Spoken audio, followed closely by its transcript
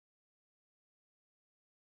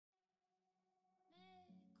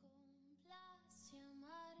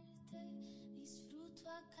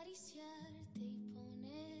acariciarte y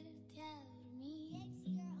ponerte a dormir.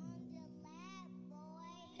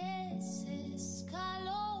 Es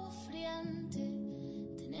escalofriante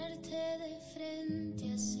tenerte de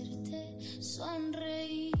frente, hacerte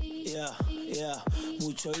sonreír.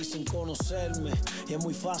 Muchos dicen conocerme y es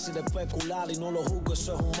muy fácil especular y no lo juzgo,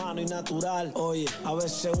 eso es humano y natural. Oye, a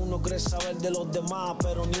veces uno cree saber de los demás,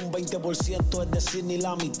 pero ni un 20%, es decir, ni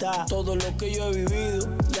la mitad. Todo lo que yo he vivido,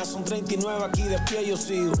 ya son 39 aquí de pie yo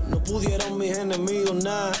sigo. No pudieron mis enemigos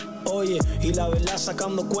nada. Oye, y la verdad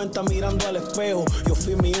sacando cuenta mirando al espejo, yo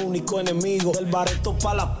fui mi único enemigo. Del bareto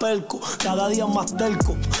pa' las perco, cada día más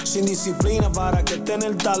terco, sin disciplina para que esté en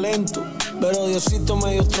el talento. Pero Diosito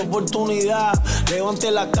me dio otra oportunidad. Levanté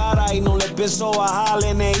la cara y no le pienso bajar.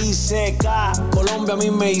 NICK. Colombia a mí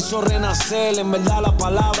me hizo renacer. En verdad la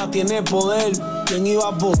palabra tiene poder. ¿Quién iba a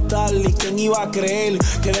apostar y quién iba a creer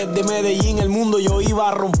que desde Medellín el mundo yo iba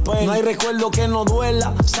a romper? No hay recuerdo que no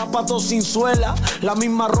duela, zapatos sin suela, la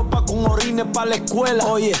misma ropa con orines para la escuela.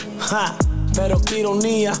 Oye, pero qué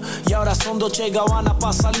ironía, y ahora son Dolce & Gabbana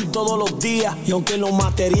para salir todos los días. Y aunque lo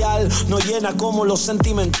material no llena como lo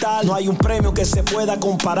sentimental, no hay un premio que se pueda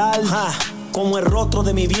comparar como el rostro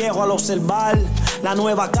de mi viejo al observar la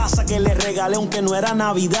nueva casa que le regalé aunque no era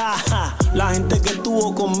Navidad. La gente que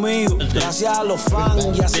estuvo conmigo, gracias a los fans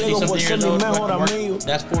y a ciego por ser mi mejor amigo.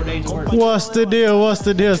 What's the deal? What's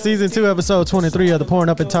the deal? Season 2, episode 23 of the Pouring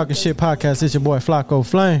Up and Talking Shit podcast. It's your boy Flacco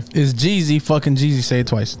Flame. It's Jeezy, fucking Jeezy. Say it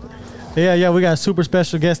twice. Yeah, we got a super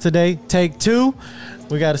special guest today. Take 2.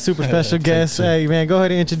 We got a super special guest. Hey, man, go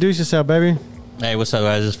ahead and introduce yourself, baby. Hey, what's up,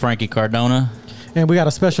 guys? It's Franky Cardona. And we got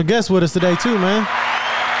a special guest with us today, too, man.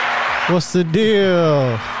 What's the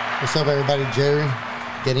deal? What's up, everybody? Jerry.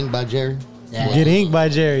 Get Inked by Jerry. Yeah. Get Inked by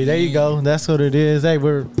Jerry. There you go. That's what it is. Hey,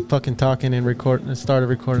 we're fucking talking and recording. Started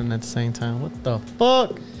recording at the same time. What the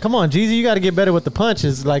fuck? Come on, Jeezy. You got to get better with the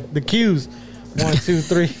punches, like the cues. 1, 2,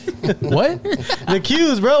 3. What? The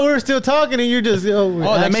cues, bro. We were still talking and you're just...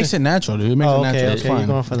 that makes it natural, dude. It makes it natural. Okay. It's fine. You're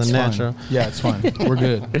going for the natural. Fine. Yeah, it's fine. We're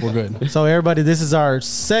good. We're good. So, everybody, this is our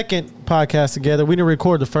second podcast together. We didn't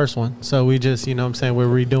record the first one. So, we just, you know what I'm saying, we're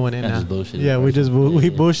redoing it now. Just bullshit. Yeah, we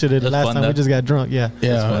bullshitted last time. We just got drunk. Yeah.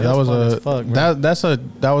 Yeah, that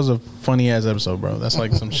was a funny-ass episode, bro. That's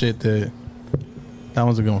like some shit that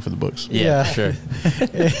one's a good one for the books. Yeah, sure.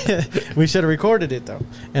 We should have recorded it, though.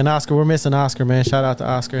 And Oscar, we're missing Oscar, man. Shout out to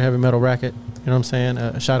Oscar, Heavy Metal Racket. You know what I'm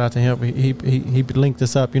saying? Shout out to him. He linked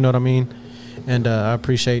us up, you know what I mean? And I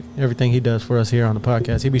appreciate everything he does for us here on the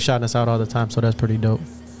podcast. He be shouting us out all the time, so that's pretty dope.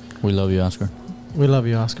 We love you, Oscar. We love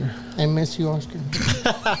you, Oscar. I miss you, Oscar.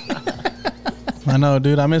 I know,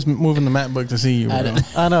 dude. I miss moving the MacBook to see you, bro.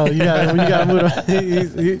 I know. You got to move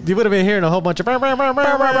it. You would have been hearing a whole bunch of... I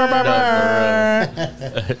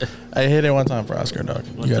hit it one time for Oscar, dog.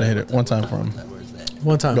 You got to hit it one time for him.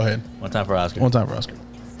 One time. Go ahead. One time for Oscar. One time for Oscar.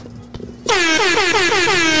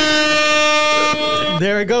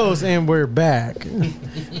 There it goes, and we're back.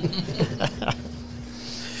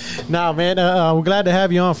 Nah, man, we're glad to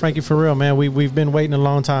have you on, Franky, for real, man. We've been waiting a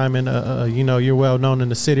long time, and you know, you're well known in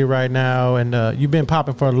the city right now, and you've been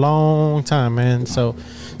popping for a long time, man. So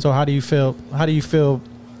how do you feel? How do you feel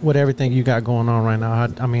with everything you got going on right now?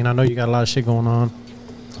 I mean, I know you got a lot of shit going on.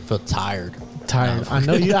 I feel tired. No.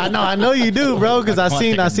 I know you do, bro, because I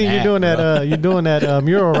seen you doing that. You're doing that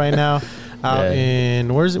mural right now. Out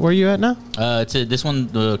in where you at now? This one,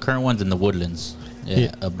 the current one's in the Woodlands.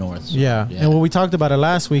 Yeah, up north. So, yeah, and when we talked about it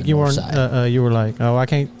last week, you weren't. You were like, "Oh, I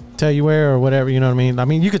can't tell you where or whatever." You know what I mean? I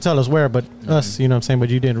mean, you could tell us where, but us, you know what I'm saying. But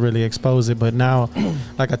you didn't really expose it. But now,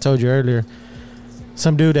 like I told you earlier,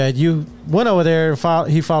 some dude that you went over there.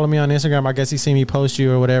 He followed me on Instagram. I guess he seen me post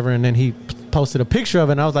you or whatever, and then he posted a picture of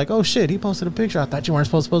it. And I was like, "Oh shit, he posted a picture." I thought you weren't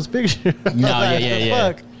supposed to post a picture. No, like,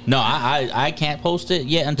 yeah. Fuck? No, I can't post it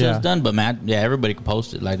yet until it's done. But man, everybody can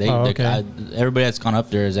post it. Like everybody that's gone up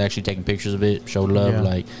there is actually taking pictures of it, showed love,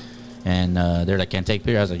 like, and they're like, "Can't take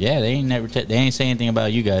pictures." I was like, "Yeah, they ain't saying anything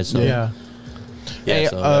about you guys." So yeah. Hey,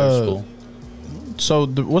 so that was cool. So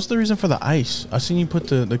what's the reason for the ice? I seen you put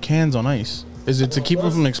the cans on ice. Is it to keep them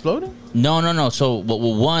from exploding? No. So,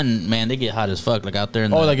 one, man, they get hot as fuck. Like out there.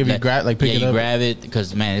 Like if you grab, like pick it up. Yeah, you grab it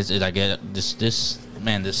because man, it's like this.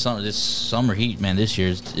 Man, this summer heat, man, this year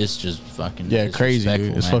it's just fucking crazy,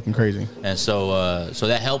 dude. It's fucking crazy. And so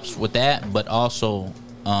that helps with that, but also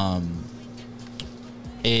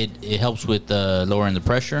it helps with lowering the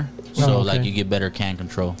pressure. So like you get better can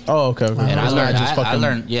control. Oh, okay. And I learned. I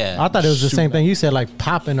thought it was the same thing you said, like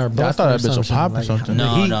popping or busting. I thought that bitch was pop or something.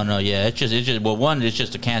 No. Yeah, it's just. Well, one, it's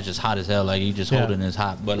just the can's just hot as hell. Like you just holding it's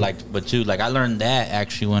hot. But two, like I learned that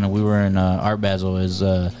actually when we were in Art Basel is.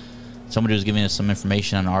 somebody was giving us some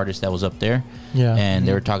information on an artist that was up there. Yeah. And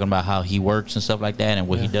they were talking about how he works and stuff like that. And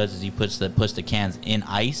what he does is he puts the cans in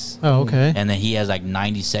ice. Oh, okay. And then he has like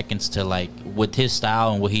 90 seconds to like, with his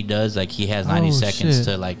style and what he does, like he has 90 seconds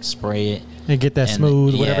to like spray it. And get that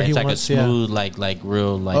smooth, whatever he wants. It's like a smooth, like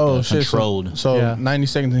real, like controlled. So 90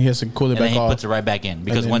 seconds and he has to cool it back off. And then he puts it right back in.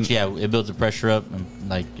 Because once, it builds the pressure up. And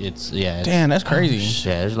like, damn, that's crazy.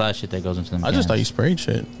 Yeah, there's a lot of shit that goes into them. I just thought you sprayed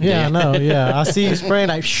shit. Yeah, I know. Yeah, I see you spraying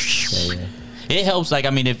like. It helps. Like, I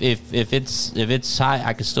mean, if it's high,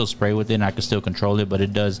 I can still spray with it and I can still control it. But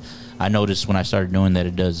it does. I noticed when I started doing that,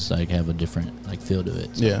 it does like have a different like feel to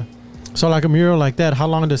it. So. Yeah. So like a mural like that, how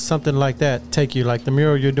long does something like that take you? Like the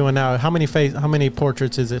mural you're doing now, how many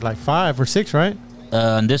portraits is it? Like 5 or 6, right?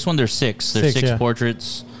 On this one, there's 6. There's 6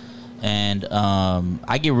 portraits, and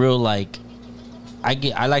I get real like.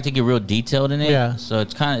 I like to get real detailed in it. Yeah. So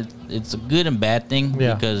it's a good and bad thing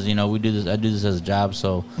because I do this as a job.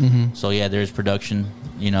 So so there's production,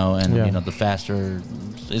 and the faster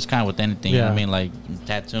it's kind of with anything. You know what I mean, like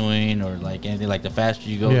tattooing or like anything. Like the faster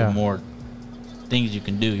you go, the more things you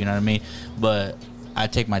can do. You know what I mean? But I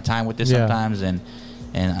take my time with this sometimes, and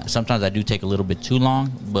sometimes I do take a little bit too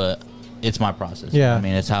long, but it's my process. Yeah. I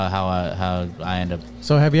mean, it's how I end up.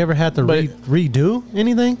 So have you ever had to redo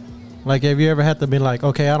anything? Like, have you ever had to be like,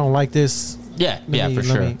 okay, I don't like this? Yeah, for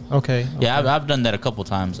sure. Okay. Yeah, I've done that a couple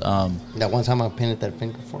times. That one time I painted that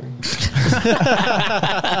finger for you.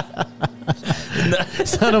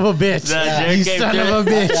 Son of a bitch. You son of a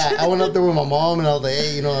bitch. Yeah, I went up there with my mom and I was like,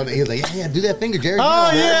 hey, he was like, yeah, do that finger, Jerry.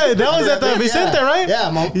 Oh, yeah. That was at the Vicente, right? Yeah,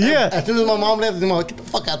 Mom. Yeah. As soon as my mom left, I'm like, get the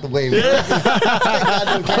fuck out the way, man.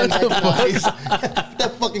 That goddamn can back in the ice.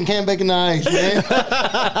 That fucking can back in the ice, man.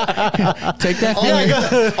 Take that finger.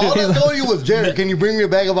 All I told you was, Jerry, can you bring me a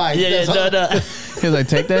bag of ice? No. He was like,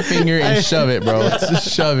 take that finger and shove it, bro.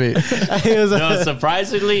 Just shove it.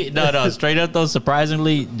 Straight up though,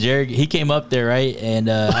 surprisingly, Jerry, he came up there, right? And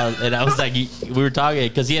I was like, we were talking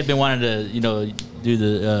because he had been wanting to, do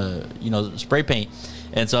the, spray paint.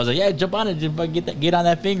 And so I was like, yeah, jump on it, get on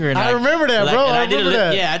that finger. And I remember that, bro. I remember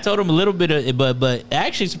that. Yeah, I told him a little bit of it, but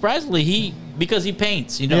actually, surprisingly, because he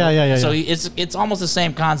paints, Yeah. So it's almost the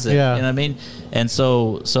same concept, you know what I mean? And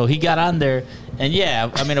so he got on there, and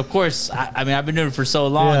I mean, of course, I mean, I've been doing it for so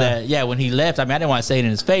long that when he left, I mean, I didn't want to say it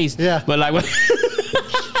in his face, but like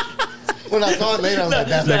when I saw it later, I was like,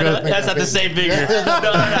 that's not the same finger.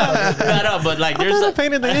 No, but like there's I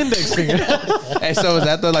painted the index finger. Hey, so is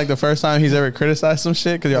that the first time he's ever criticized some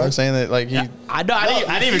shit? Because y'all were saying that like he. I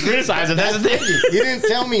didn't even criticize him. That's the thing. He didn't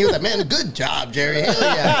tell me. He was like, man, good job, Jerry. Hell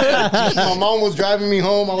yeah. My mom was driving me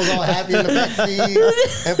home. I was all happy in the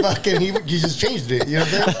backseat. And fucking, he just changed it. You know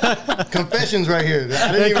what I'm saying? Confessions right here.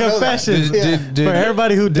 I didn't even confessions. know that. For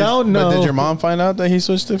everybody who don't know. But did your mom find out that he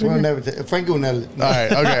switched the finger? We'll never Frankie will never. All right,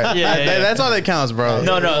 okay. Yeah. That's all that counts, bro.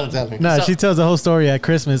 No, she tells the whole story at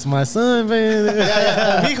Christmas. My son,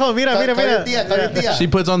 Mijo, mira. She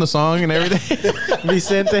puts on the song and everything.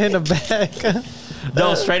 Vicente in the back.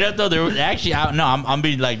 No, straight up though, there was actually I'm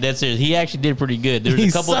being like dead serious. He actually did pretty good. There was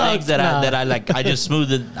a couple things that I just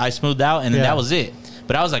smoothed out, and then that was it.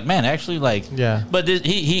 But I was like, man, actually, like, But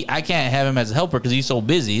I can't have him as a helper because he's so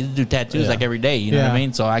busy. He do tattoos like every day. You know what I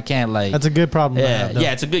mean? So I can't like. That's a good problem.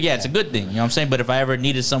 It's a good thing. You know what I'm saying? But if I ever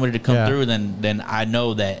needed somebody to come through, then I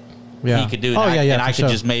know that he could do it. And I could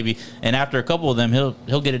just maybe. And after a couple of them,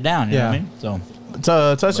 he'll get it down. You know what I mean?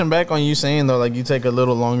 So touching back on you saying though, like you take a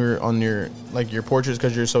little longer on your portraits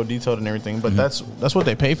because you're so detailed and everything. But that's what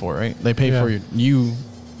they pay for, right? They pay for you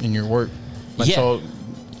and your work. So.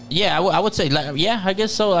 Yeah, I would say, I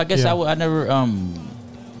guess so. I guess I never,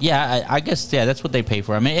 I guess, that's what they pay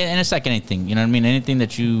for. I mean, and it's like anything, you know what I mean? Anything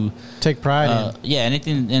that you take pride in. Yeah,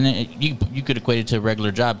 anything, and you could equate it to a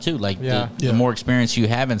regular job too. Like, the more experience you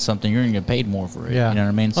have in something, you're going to get paid more for it. Yeah. You know what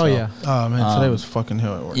I mean? So, oh, man, today was fucking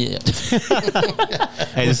hell at work. Yeah.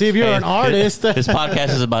 Hey, see, if you're an artist. This podcast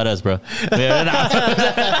is about us, bro. If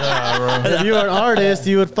you were an artist,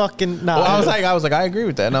 you would fucking. Well, I was like, I agree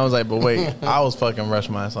with that. And I was like, but wait, I was fucking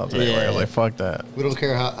rushing myself today. I was like, fuck that. We don't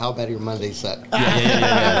care how bad your Mondays suck.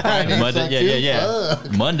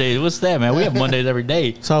 Monday, what's that, man? We have Mondays every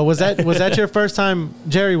day. So was that your first time,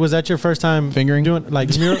 Jerry? Was that your first time fingering, doing like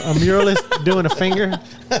a muralist doing a finger?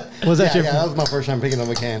 Was that that was my first time picking up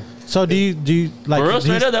a can. So do you like? For real,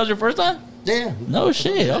 straight up, that was your first time? Yeah. No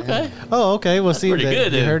shit. Okay. Oh, okay. Well, see, pretty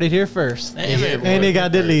good. You heard it here first, and it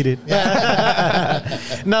got deleted.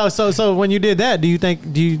 No. So when you did that, do you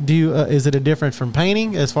think is it a difference from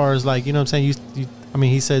painting as far as like, you know what I'm saying? I mean,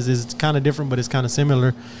 he says it's kind of different, but it's kind of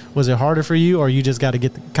similar. Was it harder for you, or you just got to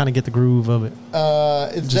get the groove of it?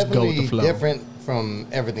 It's just definitely different from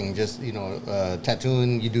everything. Just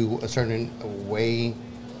tattooing, you do a certain way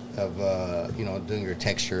of doing your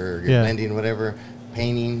texture, your blending, whatever,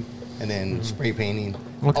 painting, and then spray painting.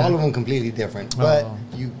 Okay. All of them completely different, but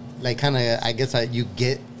you like kind of. I guess you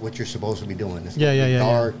get what you're supposed to be doing. It's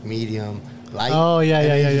dark, medium, light. Oh yeah.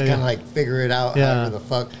 Kind of like figure it out. However the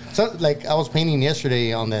fuck. So like I was painting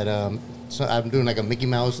yesterday on that. So I'm doing like a Mickey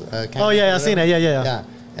Mouse. I seen that. Yeah.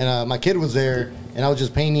 And my kid was there, and I was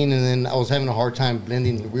just painting, and then I was having a hard time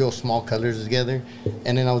blending real small colors together.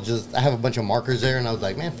 And then I have a bunch of markers there, and I was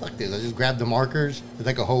like, man, fuck this. I just grabbed the markers. It's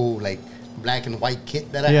like a whole like black and white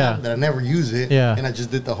kit that I have that I never use it. Yeah. And I just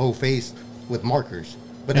did the whole face with markers.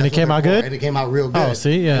 But and it came out good? And it came out real good. Oh,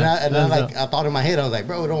 see, yeah. And I thought in my head, I was like,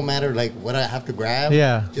 bro, it don't matter like what I have to grab.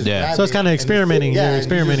 Yeah. Just grab so it's kind of experimenting. You're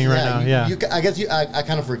experimenting right now. I guess I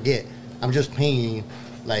kind of forget. I'm just painting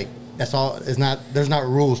like. That's all. There's not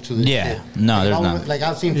rules to this shit. No, there's not. Like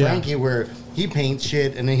I've seen Franky where he paints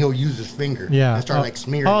shit and then he'll use his finger. And start like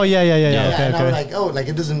smearing. Oh yeah. Okay. And I'm like, like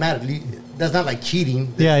it doesn't matter. That's not like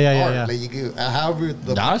cheating. Yeah. Like you can, however.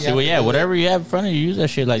 Honestly, whatever you have in front of you, use that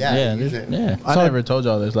shit. Like I never told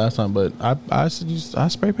y'all this last time, but I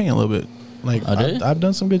spray paint a little bit. Like I've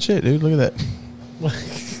done some good shit, dude. Look at that.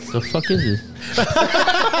 The fuck is this?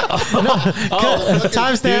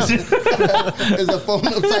 Timestamp. Is the phone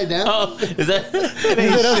upside down? Oh, is that? Is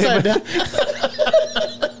it upside down?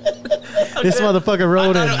 This motherfucker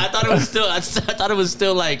wrote it. I thought it was still. I thought it was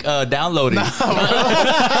still like downloading.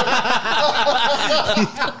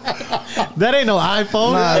 That ain't no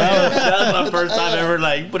iPhone. That was my first time ever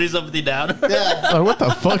like putting something down. Yeah. Like, what the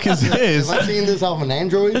fuck is this? Am I seeing this off an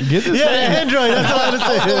Android? Get this Android. That's what I was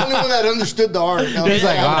I was the only one that understood the art. He's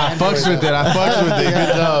like, I fucks with it.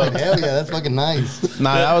 Good job. Hell yeah, that's fucking nice.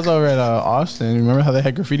 Nah, that was over at Austin. Remember how they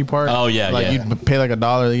had graffiti park? Oh yeah, like you'd pay like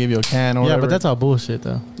 $1, they give you a can or whatever. But that's all bullshit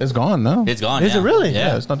though. It's gone now. It's gone. Is it really?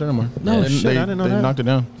 Yeah, it's not there anymore. No shit, I didn't know that. They knocked it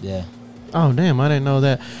down. Yeah. Oh damn, I didn't know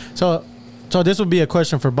that. So this would be a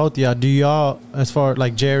question for both of y'all. Do y'all, as far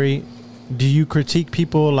like Jerry, do you critique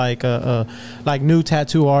people like new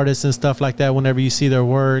tattoo artists and stuff like that whenever you see their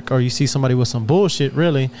work or you see somebody with some bullshit,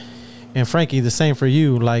 really? And Franky, the same for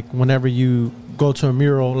you. Like whenever you go to a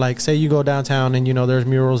mural, like say you go downtown and there's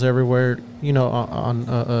murals everywhere,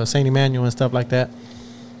 on St. Emmanuel and stuff like that.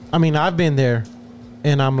 I mean, I've been there,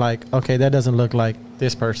 and I'm like, okay, that doesn't look like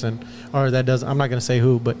this person, or that doesn't. I'm not gonna say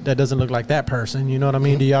who, but that doesn't look like that person. You know what I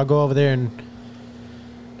mean? Do y'all go over there and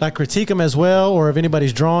like critique them as well, or if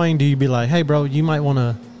anybody's drawing, do you be like, hey, bro, you might want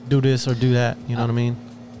to do this or do that? You know what I mean?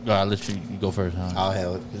 I'll let you go first. Huh? Oh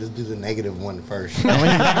hell, let's do the negative one first. Put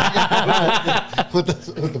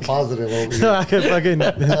the positive over here. I could fucking.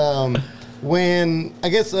 When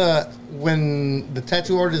the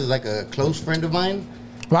tattoo artist is like a close friend of mine.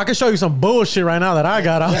 Well, I can show you some bullshit right now that I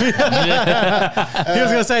got off. He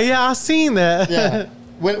was gonna say, "Yeah, I seen that." Yeah.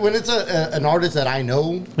 When it's an artist that I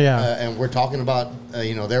know, and we're talking about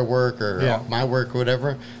their work or my work or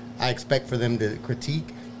whatever, I expect for them to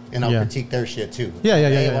critique, and I'll critique their shit too.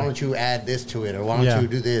 Hey, why don't you add this to it, or why don't you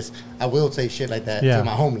do this? I will say shit like that to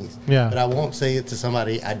my homies, but I won't say it to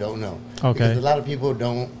somebody I don't know. Okay. Because a lot of people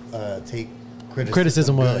don't take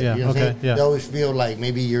criticism well, good, you know what I'm saying? They always feel like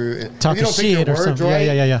maybe you're talking shit or something.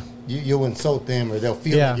 Right, you'll insult them, or they'll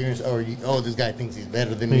feel like you're, this guy thinks he's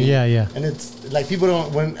better than me. And it's like people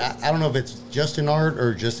don't. I don't know if it's just in art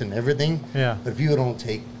or just in everything. But people don't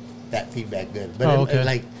take that feedback good. But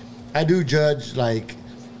like, I do judge like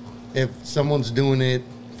if someone's doing it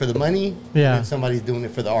for the money, and somebody's doing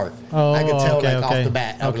it for the art. I can tell off the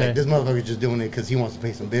bat. I'll be like, this motherfucker's just doing it because he wants to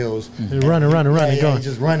pay some bills. Running, going. He's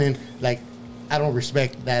just running like. I don't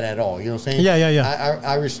respect that at all. You know what I'm saying?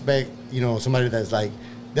 I respect, somebody that's like,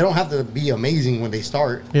 they don't have to be amazing when they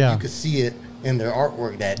start. You could see it in their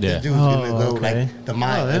artwork that this dude's going to go like the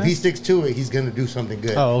mind. If he sticks to it, he's going to do something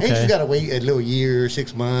good. And you just got to wait a little year,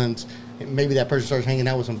 6 months. Maybe that person starts hanging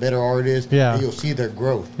out with some better artists. And you'll see their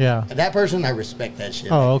growth. And that person, I respect that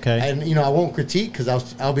shit. And, I won't critique because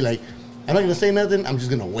I'll be like, I'm not going to say nothing. I'm just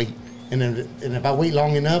going to wait. And if I wait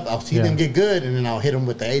long enough, I'll see them get good, and then I'll hit them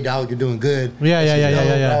with the "Hey, dog, you're doing good." Blah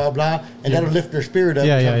blah blah, and that'll lift their spirit up.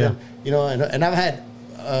 And I've had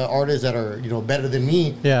artists that are better than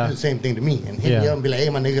me do the same thing to me and hit me up and be like, "Hey,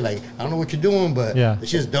 my nigga, like I don't know what you're doing, but the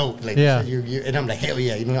shit's dope." Like, you're, and I'm like, "Hell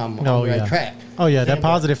yeah, I'm on the right track." That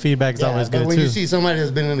positive feedback is always good when too. You see somebody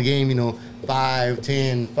that's been in the game, 5,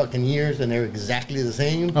 10 fucking years, and they're exactly the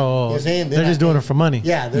same. You know what I'm saying? They're just doing it for money.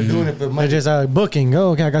 Yeah, they're doing it for money. They're just booking.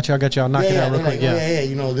 Oh, okay, I got you. I'll knock it out real quick.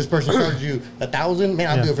 Like, this person charges you $1,000. Man,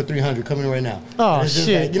 I'll do it for $300. Come in right now. Oh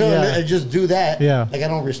shit! Like, just do that. Yeah. Like I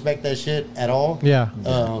don't respect that shit at all. Yeah.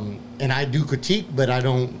 and I do critique, but I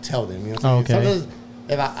don't tell them. You know what I'm Okay. saying? Sometimes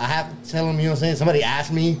if I have to tell them, you know what I'm saying? Somebody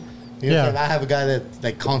asks me, you know, if I have a guy that's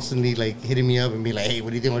like constantly like hitting me up and be like, hey, what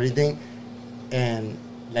do you think? What do you think? And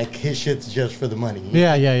like his shit's just for the money.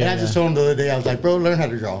 Yeah. And I just told him the other day, I was like, bro, learn how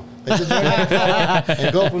to draw. Like, just learn how to draw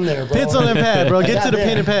and go from there, bro. Pencil and pad, bro. Get to the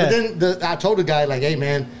pen and pad. But then I told the guy, like, hey,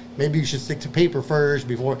 man, maybe you should stick to paper first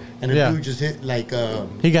before. And the dude just hit, like...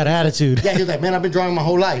 he got attitude. Yeah, he was like, man, I've been drawing my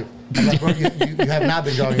whole life. I'm like, bro, you have not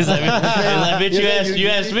been drawing. He's like, bitch, you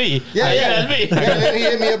asked me. Yeah, you asked me. Yeah, and then he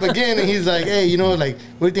hit me up again, and he's like, hey, you know, like,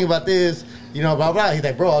 what do you think about this? You know, blah, blah. He's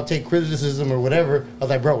like, bro, I'll take criticism or whatever. I was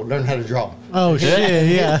like, bro, learn how to draw. Oh, shit,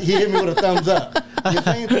 yeah. He hit me with a thumbs up. You know what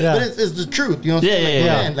I'm saying? Yeah. But it's the truth. You know what I'm saying?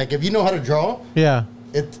 Like, man, like, if you know how to draw,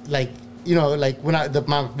 it's like, you know, like, when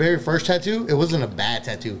my very first tattoo, it wasn't a bad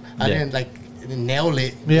tattoo. I didn't, like, nail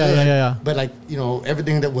it. But, like, you know,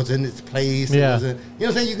 everything that was in its place. Yeah. You know what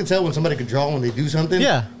I'm saying? You can tell when somebody could draw when they do something.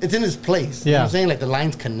 Yeah. It's in its place. You know what I'm saying? Like, the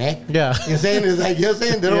lines connect. Yeah. You know what I'm saying? It's like, you know what I'm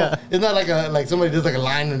saying? They don't, it's not like somebody does like a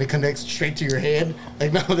line and it connects straight to your head.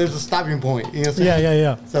 Like, no, there's a stopping point. You know what I'm saying?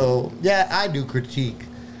 Yeah. So, yeah, I do critique.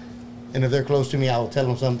 And if they're close to me, I will tell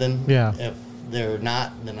them something. Yeah. If they're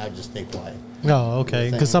not, then I just stay quiet. Oh,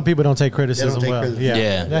 okay. Because some people don't take criticism well. Criticism.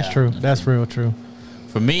 Yeah. That's true. That's real true.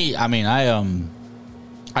 For me, I mean,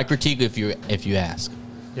 I critique if you ask.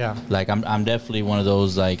 Yeah. Like I'm definitely one of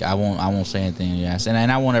those, like I won't say anything you ask,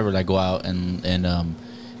 and I won't ever like go out and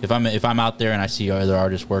if I'm out there and I see other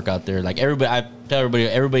artists work out there, like I tell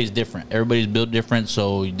everybody's different. Everybody's built different,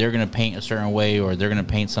 so they're gonna paint a certain way or they're gonna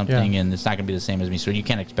paint something and it's not gonna be the same as me. So you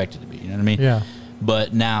can't expect it to be. You know what I mean? Yeah.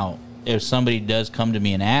 But now, if somebody does come to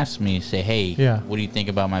me and ask me, say, hey, what do you think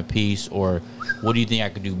about my piece, or what do you think I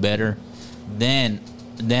could do better? Then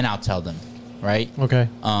I'll tell them, right? Okay.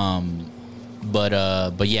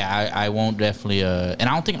 But yeah, I won't definitely. And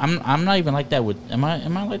I don't think I'm not even like that with. Am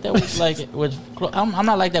I like that with like with? I'm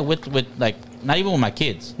not like that with like not even with my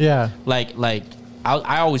kids. Yeah. Like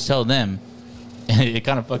I always tell them, and it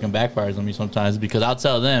kind of fucking backfires on me sometimes because I'll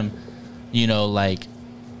tell them, you know, like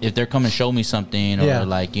if they're coming show me something or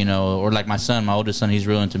like, you know, or like my oldest son, he's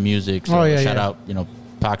real into music. So shout out, you know,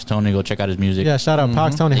 Pox Tony, go check out his music. Yeah, shout out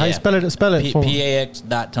Pox Tony. How you spell it? Spell it for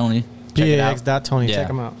PAX.Tony. PAX.Tony. Check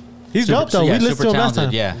him out. He's dope though. We listened to him last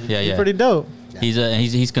time. Yeah. He's pretty dope.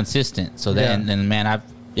 He's consistent. So then, and man,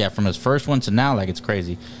 from his first one to now, like it's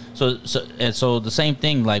crazy. So the same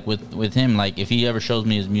thing, like with him, like if he ever shows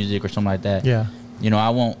me his music or something like that, you know,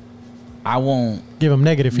 I won't give him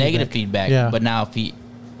negative feedback. Yeah. But now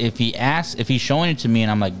if he's showing it to me and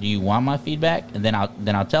I'm like, do you want my feedback? And then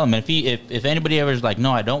I'll tell him. And if anybody ever is like,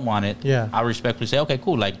 no, I don't want it, I'll respectfully say, okay,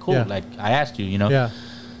 cool, like I asked you, you know. Yeah.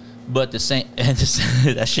 But that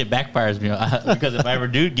shit backfires me because if I ever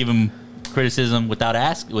do give him criticism without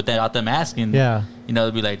them asking, you know,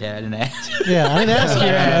 they'll be like, "Dad, I didn't ask." Yeah, I didn't ask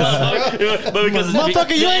your ass. But because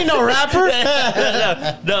motherfucker, you ain't no rapper.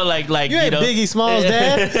 no, like you ain't Biggie Smalls'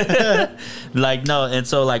 dad. Like no, and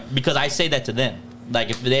so like because I say that to them, like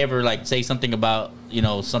if they ever like say something about, you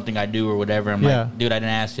know, something I do or whatever, I'm like, dude, I didn't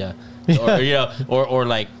ask you, or you know, or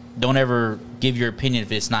like don't ever give your opinion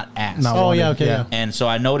if it's not asked. Oh yeah, okay. Yeah. And so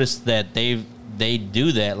I noticed that they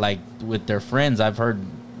do that like with their friends. I've heard,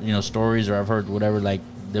 you know, stories or I've heard whatever, like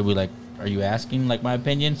they'll be like, are you asking like my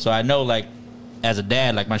opinion? So I know like as a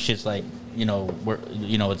dad, like my shit's like, you know,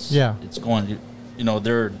 it's going, you know,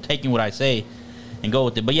 they're taking what I say and go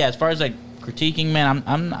with it. But yeah, as far as like critiquing, man,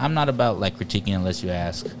 I'm not about like critiquing unless you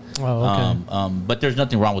ask. Oh, okay. But there's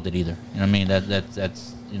nothing wrong with it either. You know what I mean?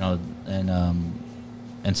 That's you know,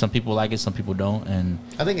 and some people like it, some people don't, and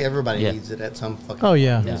I think everybody needs it at some fucking. Oh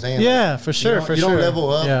yeah, you know what I'm saying? Yeah, for sure, you don't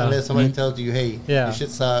level up unless somebody tells you, hey, your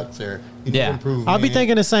shit sucks or you need to improve. I'll be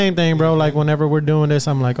thinking the same thing, bro. Like whenever we're doing this,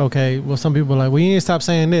 I'm like, okay. Well, some people are like, well, you need to stop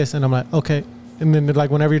saying this, and I'm like, okay. And then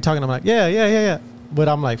like whenever you're talking, I'm like, yeah. But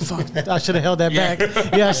I'm like, fuck, I should have held that back.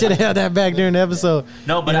 Yeah, I should have held that back during the episode.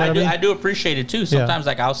 No, but you know I do appreciate it too. Sometimes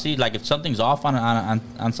like I'll see like if something's off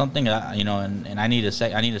on something, you know, and I need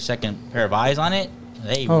a second pair of eyes on it.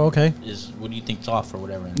 Hey, what do you think's off or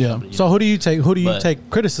whatever? And somebody, so who do you take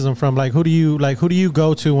criticism from? Like who do you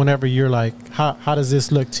go to whenever you're like, how does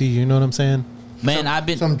this look to you? You know what I'm saying? Man, I've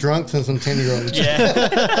been some drunks and some 10-year-olds. Yeah.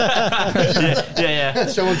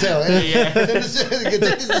 Show and tell. Take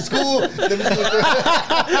this to school. Take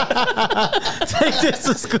this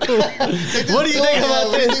to school. What do you think about this?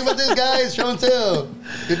 What do you think about this, guys? Show and tell.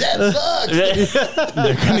 Your dad sucks.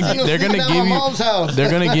 They're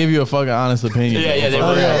gonna give you a fucking honest opinion. Yeah,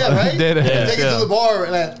 right. Take it to the bar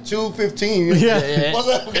at 2:15. Yeah. What's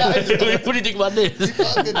up, guys? What do you think about this?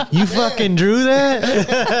 You fucking drew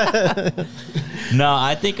that? No,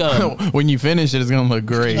 I think when you finish it, it's gonna look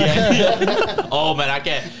great. oh man, I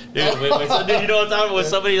can't. Dude, dude, you know what I'm talking about? When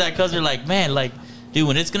somebody like, cause they're like, man, like, dude,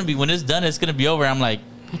 when it's done, it's gonna be over. I'm like,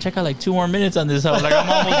 hey, check out like 2 more minutes on this. Like, I'm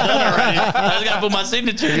almost done already. I just gotta put my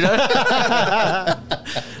signature. You know?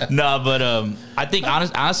 No, but I think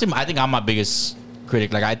honestly, I think I'm my biggest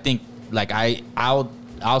critic. Like, I think like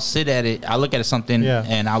I'll sit at it. I'll look at something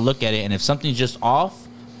and I'll look at it, and if something's just off,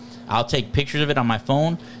 I'll take pictures of it on my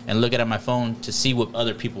phone and look at it on my phone to see what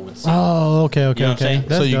other people would see. Oh, okay. You know what I'm saying?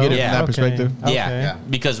 So you get it from that Okay. perspective. Yeah,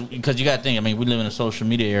 because you got to think. I mean, we live in a social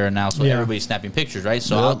media era now, so everybody's snapping pictures, right?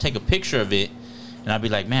 So I'll take a picture of it, and I'll be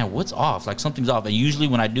like, man, what's off? Like something's off. And usually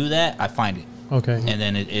when I do that, I find it. Okay. And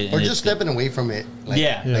then it or just stepping away from it. Like,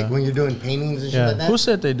 Yeah. Like when you're doing paintings and shit like that. Who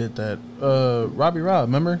said they did that? Robbie Rob,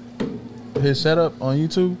 remember his setup on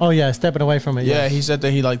YouTube? Oh yeah, stepping away from it. Yeah, he said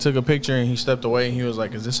that he like took a picture and he stepped away and he was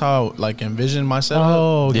like, "Is this how I, like envision my setup?"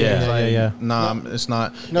 Oh Yeah. yeah, He's yeah, like, yeah. Nah, it's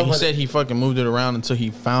not. No, And he but- said he fucking moved it around until he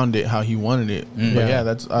found it how he wanted it. But yeah,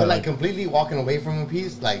 that's But like completely walking away from a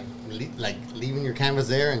piece, like leaving your canvas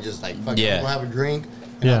there and just like fucking go have a drink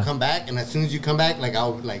and I'll come back, and as soon as you come back, like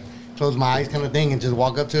I'll like close my eyes kind of thing and just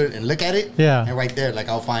walk up to it and look at it. Yeah. And right there, like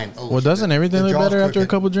I'll find. Oh, Well, shit, doesn't everything the look draw's better after a crooked.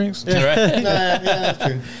 couple drinks? Right. Yeah, that's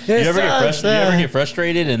true. You ever get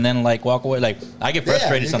frustrated and then like walk away? Like I get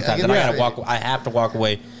frustrated I sometimes, get and I gotta frustrated. walk. I have to walk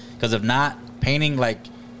away because if not, painting like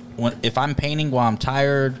if I'm painting while I'm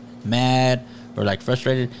tired, mad, or like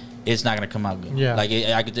frustrated, it's not gonna come out good. Yeah. Like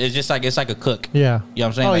it's just like it's like a cook. Yeah. You know what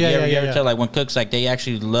I'm saying? Oh, Like yeah, you yeah, ever yeah. tell like when cooks like they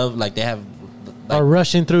actually love like they have Or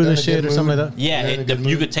rushing through They're the in a shit good or something mood. like that. yeah, They're in a good you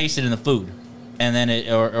mood. could taste it in the food. And then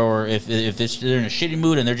or if they're in a shitty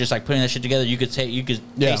mood and they're just like putting that shit together, you could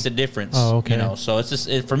taste the difference. Oh, okay. You know, so it's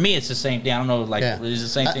just for me, it's the same thing. I don't know, like it's the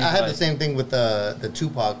same thing. I had like, the same thing with the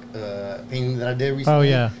Tupac painting that I did recently. Oh,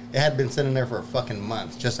 yeah. It had been sitting there for fucking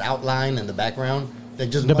months, just outline in the background. Like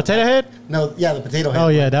just The potato head? No, yeah, the potato head. Oh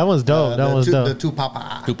yeah, that was dope. That was dope. The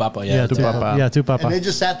Tupac. Two papa, Yeah, two papa. Yeah, two And papa. they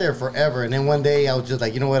just sat there forever. And then one day I was just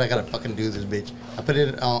like, you know what? I gotta fucking do this, bitch. I put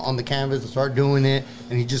it on the canvas and started doing it.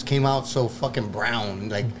 And he just came out so fucking brown.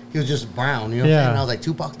 Like he was just brown. You know what I'm saying? And I was like,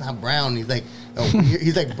 Tupac's not brown. He's like,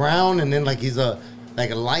 he's like brown, and then like he's a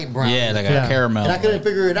light brown. Yeah, like Yeah. a caramel. And I couldn't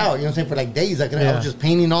figure it out. You know what I'm saying? For like days, I Yeah. was just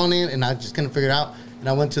painting on it, and I just couldn't figure it out. And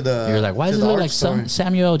I went to the. You're like, why to does it the look art like store.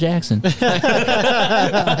 Samuel L. Jackson?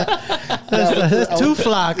 That's two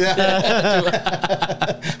flock.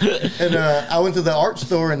 And I went to the art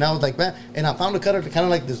store, and I was like, man, and I found a color kind of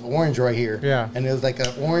like this orange right here. Yeah. And it was like an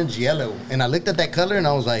orange yellow. And I looked at that color, and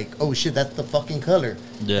I was like, oh shit, that's the fucking color.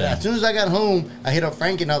 Yeah. And as soon as I got home, I hit up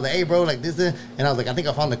Frankie, and I was like, hey, bro, like this is, and I was like, I think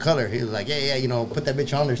I found the color. He was like, yeah, you know, put that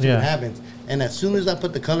bitch on there, see Yeah. what happens. And as soon as I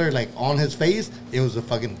put the color like on his face, it was a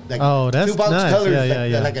fucking like. Oh, that's Tupac's nice. color Yeah, is yeah,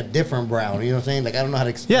 yeah. like a different brown. You know what I'm saying? Like I don't know how to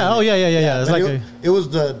explain. Yeah. Oh it. yeah, yeah, yeah, yeah. It's but like it was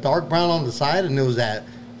the dark brown on the side, and it was that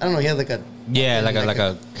I don't know. He had like a Yeah, like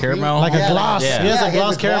a caramel. Like a gloss. Yeah. He has a he had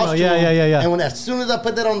gloss the caramel. to Yeah, him. yeah, yeah, yeah. And when as soon as I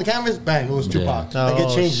put that on the canvas, bang, it was Tupac. Yeah. Like it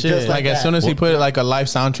Oh, changed shit. just like Like as that. soon as he put it, like a live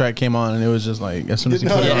soundtrack came on, and it was just like as soon as he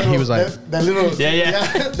No, put it that on, he little- was like, that little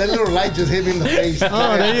Yeah. that little light just hit me in the face.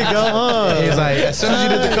 Oh, there you go. Oh. he was like, as soon as you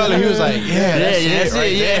did the color, he was like, yeah, that's it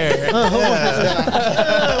right there.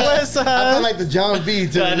 West I side. felt like the John B.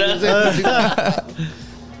 To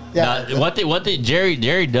yeah, Nah, what the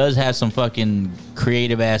Jerry does have some fucking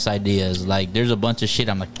creative ass ideas. Like there's a bunch of shit.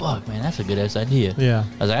 I'm like, fuck, man, that's a good ass idea. Yeah.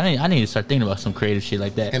 I was like, I need to start thinking about some creative shit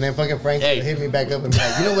like that. and then fucking Frank Hey. hit me back up and be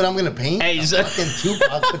like, you know what I'm gonna paint? Hey, A so- fucking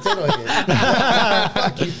Tupac potato head.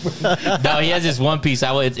 Fuck you. No, he has this one piece.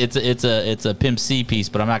 It's a Pimp C piece,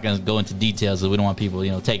 but I'm not gonna go into details because we don't want people,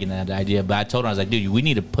 taking that idea. But I told him, I was like, dude, we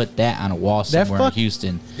need to put that on a wall somewhere in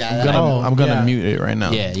Houston. Yeah, I'm gonna yeah. mute it right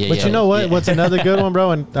now. Yeah. But you know what? yeah. What's another good one,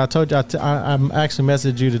 bro? And I told you, I actually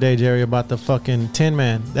messaged you today, Jerry, about the fucking Tin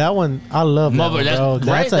Man. That one, I love that Mother- one, that's bro.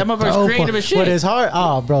 right. a That motherfucker's dope creative one. as shit. With his heart,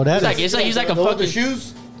 oh, bro, that is. He's like a With the fucking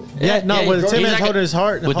shoes. Yeah, no, with the Tin he's Man's like holding his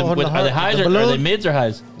heart. With the, holding with, the are they heart, highs the or are they balloon. mids or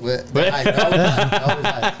highs? With the height. Always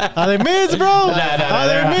high. Are they mids, bro? Nah, Are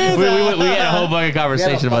they they're mids? we had a whole fucking We had a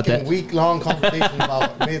conversation about fucking that. week-long conversation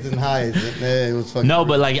about mids and highs. It was fucking. No,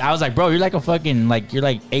 but like I was like, bro, you're like a fucking you're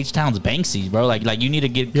like H-Town's Banksy, bro. Like you need to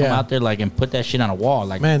come Yeah. out there and put that shit on a wall.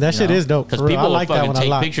 Like Man, that shit is dope. Because for real. people I like will that fucking one a take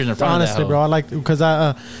lot. pictures in front Honestly, of that. bro, I like because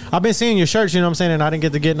I've been seeing your shirts. You know what I'm saying? And I didn't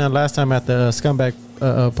get to get none last time at the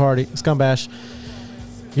Scumbash.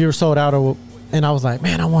 You were sold out of. And I was like,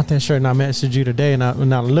 man, I want that shirt. And I messaged you today, and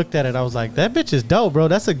when I looked at it, I was like, that bitch is dope, bro.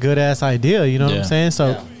 That's a good ass idea. You know what I'm Yeah. saying?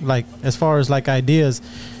 So, Yeah. like, as far as like ideas,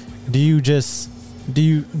 do you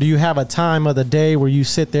have a time of the day where you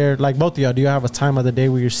sit there, like both of y'all? Do you have a time of the day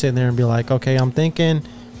where you're sitting there and be like, okay, I'm thinking,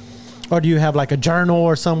 Or do you have like a journal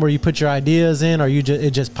or somewhere you put your ideas in, or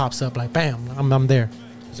it just pops up like bam, I'm there?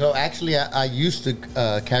 So actually, I used to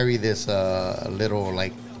carry this little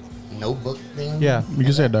like notebook thing. Yeah. You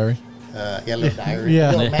can say it, diary. Yeah, little diary.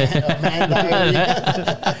 Yeah. Little man diary.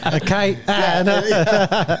 A kite. Yeah, and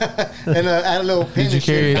I had a little pen. Did you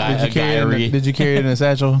carry? Did you carry it in a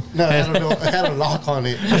satchel? No, I don't know. It had a lock on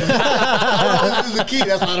it. I don't use the key.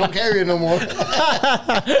 That's why I don't carry it no more.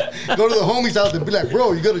 Go to the homie's house and be like,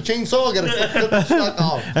 bro, you got a chainsaw? Got to cut the stock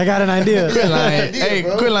off. I got an idea. Quit lying. idea, Hey,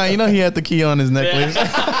 bro. quit lying. You know he had the key on his necklace.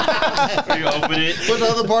 You open it. Put the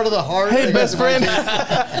other part of the heart. Hey, best friend.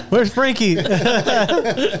 Where's Frankie?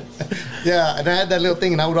 Yeah, and I had that little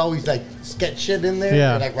thing, and I would always like sketch shit in there,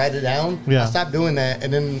 Yeah. and, like write it down. Yeah. I stopped doing that,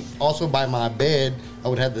 and then also by my bed, I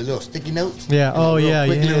would have the little sticky notes. Yeah. and Oh, a little yeah,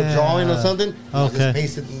 quick little yeah. drawing or something. and I'll Okay. just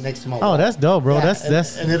paste it next to my Oh, wall. that's dope, bro. Yeah,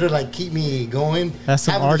 That's and it'll like keep me going. That's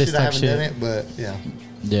some Half of the artist I type haven't shit. done it, but yeah.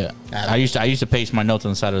 Yeah, I I used to paste my notes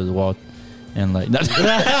on the side of the wall, and like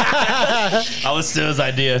I was still his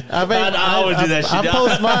idea. I always do that shit. I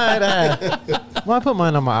post mine. Well, I put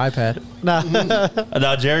mine on my iPad. Nah. And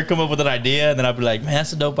now Jared come up with an idea, and then I'll be like, "Man,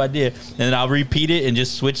 that's a dope idea." And then I'll repeat it and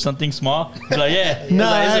just switch something small. Be like, "Yeah, Nah,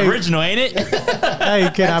 like, it's hey. original, ain't it?" Hey,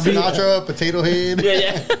 can I be? Sinatra, Potato Head.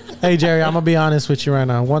 Yeah. Hey, Jerry, I'm gonna be honest with you right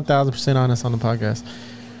now. 1,000% honest on the podcast.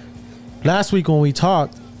 Last week when we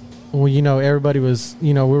talked, when everybody was,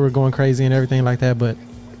 we were going crazy and everything like that, but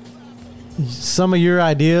some of your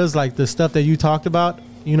ideas, like the stuff that you talked about,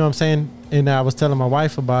 you know what I'm saying? And I was telling my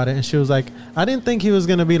wife about it, and she was like, I didn't think he was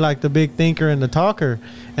going to be like the big thinker and the talker.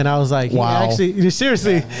 And I was like, Wow. he actually,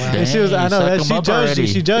 seriously. And she was, I know Dang, that you she suck him up judged you. already.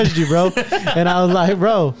 She judged you, bro. And I was like,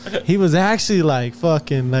 bro, he was actually like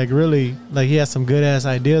fucking, like really, like he had some good ass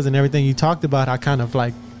ideas and everything you talked about. I kind of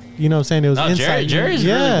like, you know what I'm saying? It was No, insight. Jerry's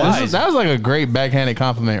really wise. That was like a great backhanded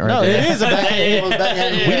compliment right No, there. it is a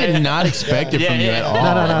backhand. We did not expect it from you at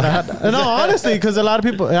all. No, honestly, because a lot of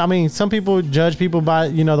people, I mean, some people judge people by,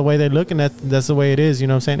 the way they look, and that's the way it is, you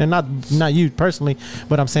know what I'm saying? And not you personally,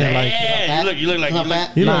 but I'm saying like, Yeah, you look like Not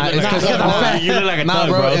fat. you Nah, look, it's 'cause- you look like a Nah, thug,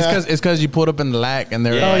 bro, bro. it's because you pulled up in the lack and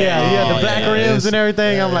they're oh yeah, the black yeah, rims and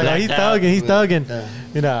everything. I'm like, oh, he's Blacked out. thugging, he's thugging.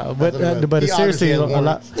 Yeah. But He seriously, obviously a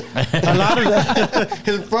has lot of that,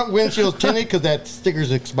 His front windshield's tinted because that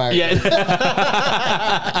sticker's expired. Yeah.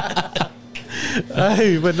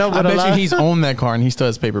 hey, but no, I but a bet lot, you he's owned that car and he still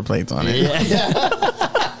has paper plates on it.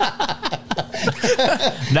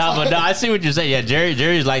 No, I see what you're saying. Yeah,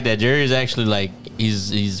 Jerry's like that. Jerry's actually like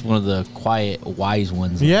he's one of the quiet, wise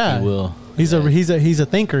ones. Yeah. if you will. he's a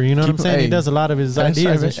thinker. You know what I'm Keep- saying? He hey, does a lot of his That's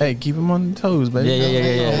ideas. right. And shit. Hey, keep him on the toes, baby.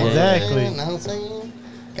 Yeah. Exactly. You know what I'm saying?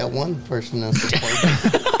 Got one person that's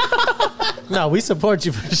supporting. No, we support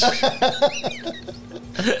you for sure.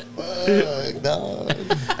 Fuck, dog.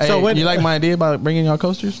 Hey, So when- you like my idea about bringing y'all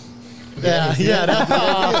coasters? Yeah,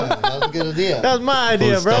 That was a good idea. That was my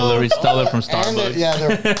idea, Stole bro. it from And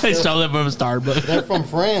Starbucks. they're Stole it from Starbucks. they're from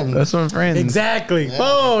friends. That's what I'm friends. Exactly. Yeah,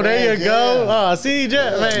 Boom, there you yeah. go. Oh, see,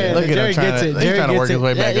 man, Look at Jerry him trying gets to, it. he's Jerry trying to work gets his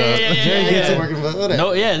way it. back up. Jerry gets it. Working for whatever.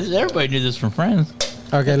 No, yeah, everybody knew this from Friends.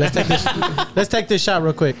 Okay, let's take this shot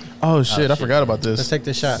real quick. Oh shit, I forgot about Let's this. take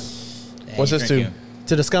this shot What's this to?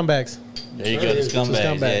 to the scumbags. There you go, the To the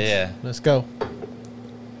scumbags. Yeah. Let's go.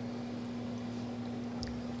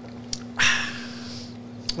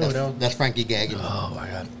 That's Frankie gagging. Oh my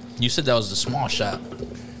god. You said that was the small shot.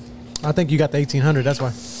 I think you got the 1800. That's why.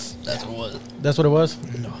 That's what it was. That's what it was.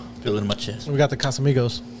 No, feel it in my chest. We got the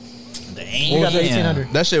Casamigos. Dang. We got the 1800.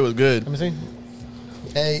 That shit was good. Let me see.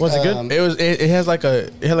 Hey, Was it good? It has like a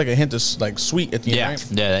hint of like sweet at the Yeah, end.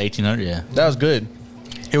 Right? yeah, the 1800. Yeah, That was good.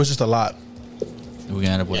 It was just a lot. we're gonna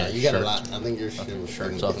end up with Yeah, a you got shirt. a lot. I think your shit was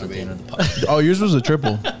Shirts off at the end of the podcast. podcast. Oh, yours was a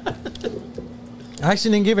triple. I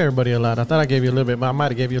actually didn't give everybody a lot. I thought I gave you a little bit, but I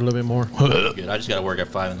might have gave you a little bit more. Good. I just gotta work at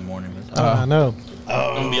 5 in the morning. I know.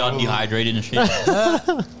 I'm gonna be all dehydrated and shit. I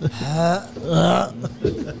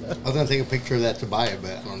was gonna take a picture of that to buy it,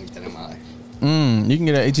 but I don't need that in my life. You can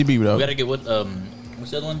get an ATB We though. gotta get what's the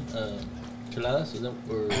other one? Chiladas? Is that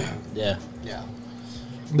or yeah, Yeah.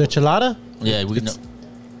 The chilada? yeah.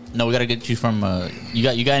 No, we gotta get you from. You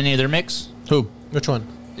got any of their mix? Who? Which one?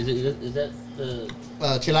 Is that the?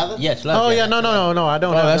 Chilada? Yeah, Chiladas. Oh yeah, no. I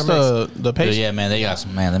don't Oh, have that's their mix. the paste. Yeah, man, they got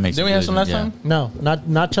some. Man, that makes. Didn't we have some last time? No, not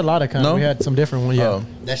chilada kind. No? We had some different one. Yeah, Oh.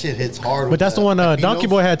 That shit hits hard. but with that's the one pepinos. Donkey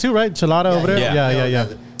Boy had too, right? Chilada over there. Yeah. Yeah.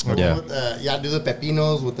 Yeah. Y'all do the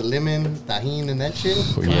pepinos with the lemon, tahini, and that shit.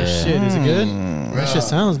 Oh, shit, is it good? That shit Bruh.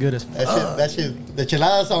 sounds good as. That shit, the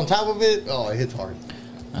chiladas on top of it, oh, it hits hard.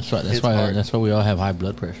 That's right. It's hard. That's why we all have high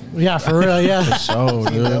blood pressure. Yeah, for real. Yeah, Oh,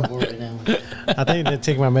 dude. Double right now. I think they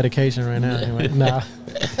take my medication right now. Anyway. Nah.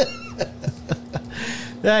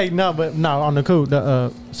 Hey, no, but no, on the cool.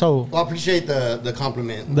 So Well, I appreciate the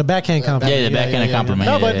compliment. the backhand compliment. Yeah, the backhand compliment.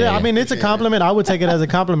 No, but Yeah. I mean, it's a compliment. I would take it as a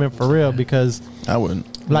compliment for real because, I wouldn't.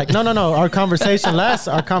 like, no. Our conversation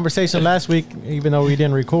last week, even though we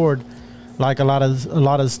didn't record, like a lot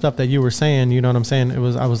of stuff that you were saying, you know what I'm saying?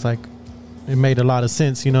 I was like, it made a lot of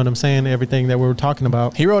sense. You know what I'm saying? Everything that we were talking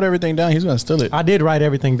about. He wrote everything down. He's gonna steal it. I did write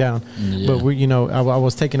everything down, Yeah. but I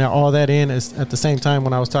was taking all that in at the same time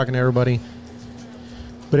when I was talking to everybody.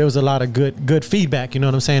 But it was a lot of good feedback, you know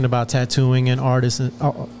what I'm saying, about tattooing and artists and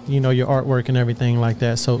your artwork and everything like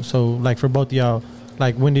that. So like for both of y'all,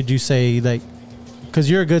 like when did you say, like, because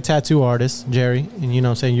you're a good tattoo artist, Jerry, and you know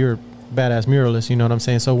what I'm saying, you're a badass muralist, you know what I'm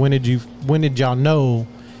saying. So when did y'all know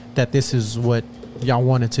that this is what y'all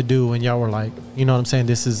wanted to do and y'all were like, you know what I'm saying,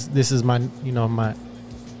 this is my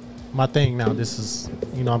my thing now. This is,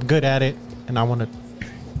 I'm good at it and I want it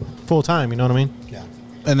full time, you know what I mean? Yeah.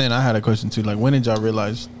 And then I had a question too. Like, when did y'all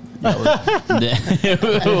realize? when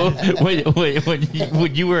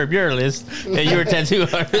you were a muralist and you were a tattoo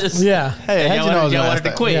artist. Yeah. Hey, how'd y'all you know I was y'all gonna wanted ask to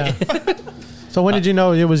that? quit. Yeah. So when did you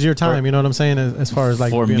know it was your time? You know what I'm saying? As far as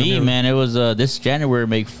like For being a me, muralist? man, it was this January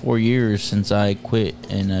make 4 years since I quit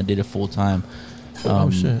and did it full time.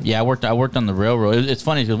 Shit. Yeah, I worked on the railroad. It's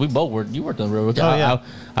funny because we both worked. You worked on the railroad. Oh, yeah.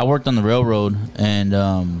 I worked on the railroad and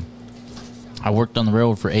I worked on the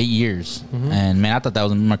railroad for 8 years. Mm-hmm. And man, I thought that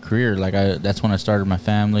was my career. Like that's when I started my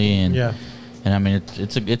family and Yeah. And I mean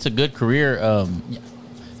it's a good career.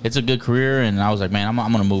 It's a good career, and I was like, man, I'm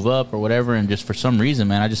gonna move up or whatever. And just for some reason,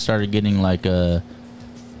 man, I just started getting like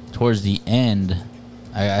towards the end,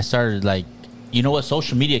 I started like, you know what,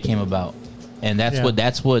 social media came about, and that's what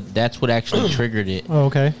actually triggered it. Oh,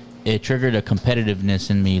 okay. It triggered a competitiveness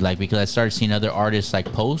in me, like because I started seeing other artists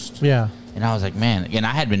like post, Yeah. and I was like, man, and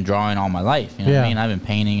I had been drawing all my life, you know what Yeah. I mean? I've been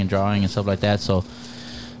painting and drawing and stuff like that, so.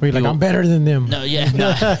 Were you like, I'm better than them? No, yeah,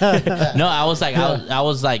 no. I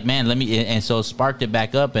was like, man, let me, and so it sparked it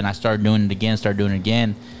back up, and I started doing it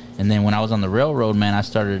again, and then when I was on the railroad, man, I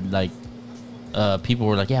started like, people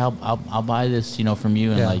were like, yeah, I'll buy this, from you,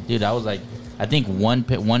 and Yeah. like, dude, I was like, I think one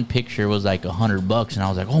picture was like $100, and I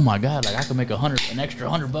was like, oh my god, like I could make an extra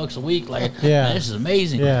 $100 a week, like, Yeah. man, this is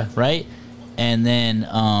amazing, Yeah. right? And then,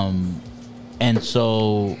 and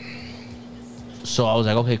so I was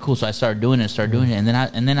like, okay, cool. So I started doing it, and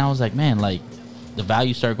then I was like, man, like the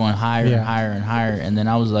value started going higher Yeah. and higher and higher, and then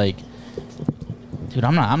I was like, dude,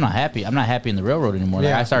 I'm not happy. I'm not happy in the railroad anymore. Like,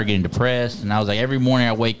 Yeah. I started getting depressed, and I was like, every morning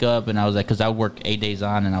I wake up, and I was like, because I would work 8 days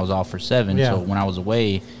on, and I was off for 7. Yeah. So when I was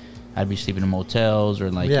away, I'd be sleeping in motels or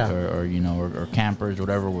like, Yeah. or campers or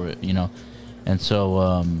whatever, And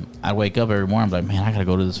so I'd wake up every morning, I'm like, man, I gotta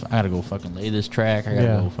go fucking lay this track. I gotta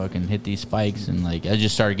Yeah. go fucking hit these spikes, and like I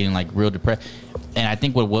just started getting like real depressed. And I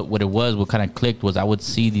think what kind of clicked was I would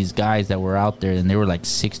see these guys that were out there, and they were like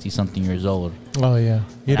 60-something years old. Oh yeah.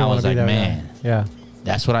 You And I don't was want to be like, that man. guy. Yeah.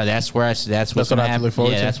 That's what I have to look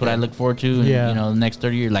forward to. Yeah, that's what I look forward to. And, Yeah. the next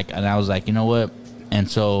 30 years. Like, and I was like, you know what? And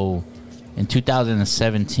so, in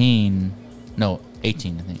 2017, no,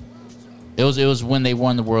 18, I think. It was when they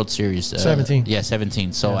won the World Series. 17. Yeah,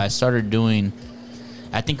 17. So Yeah. I started doing.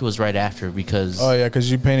 I think it was right after because. Oh yeah,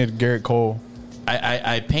 because you painted Garrett Cole.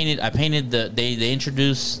 I painted they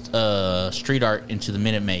introduced street art into the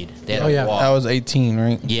Minute Maid. They had Oh, a yeah. wall. That was 18,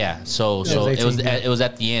 right? Yeah, so Yeah, it was 18, yeah. it was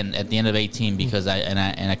at the end of 18 because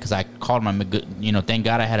I called my thank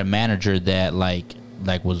God I had a manager that like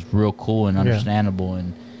was real cool and understandable,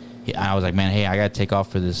 and I was like, man, hey, I gotta take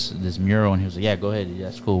off for this mural, and he was like, yeah, go ahead,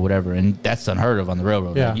 that's cool, whatever, and that's unheard of on the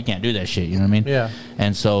railroad. Yeah. Like, you can't do that shit, you know what I mean? Yeah.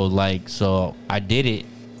 And so I did it,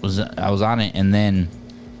 I was on it, and then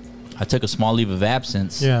I took a small leave of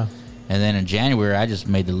absence. Yeah. And then in January, I just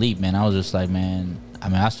made the leap, man. I was just like, man,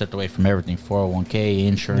 I stepped away from everything, 401k,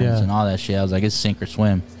 insurance, Yeah. and all that shit. I was like, it's sink or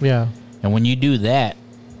swim. Yeah. And when you do that,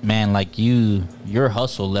 man, like your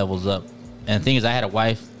hustle levels up. And the thing is, I had a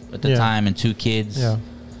wife at the Yeah. time and 2 kids. Yeah.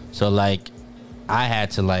 So like, I had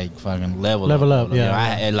to like fucking level up. Yeah. You know, I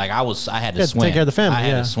had to You had to swim. take care of the family, I had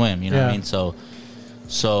yeah. to swim. You know what Yeah. I mean? So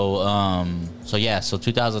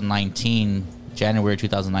 2019. January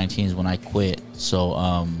 2019 is when I quit.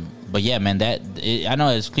 So, but yeah, man, I know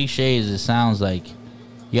as cliche as it sounds, like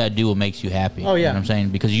you gotta do what makes you happy. Oh, yeah. You know what I'm saying?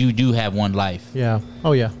 Because you do have one life. Yeah.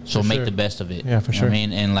 Oh yeah. So For make sure. the best of it. Yeah, for You know sure. what I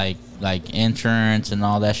mean, and like insurance and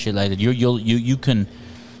all that shit. Like you can.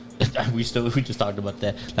 we just talked about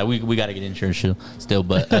that. Like we got to get insurance still.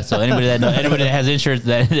 But so anybody that has insurance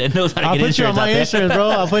that knows how to I'll get put you on insurance. my insurance, bro.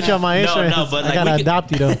 I'll put you on my No, insurance. no, but, like, I gotta we could-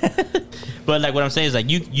 adopt you though. But like what I'm saying is like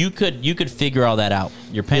you could figure all that out.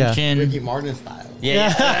 Your pension. Ricky Martin style. Yeah.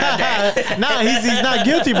 Nah, he's not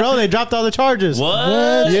guilty, bro. They dropped all the charges.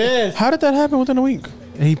 What? Yes. How did that happen within a week?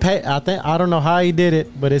 He paid. I don't know how he did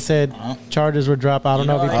it, but it said charges were dropped. I don't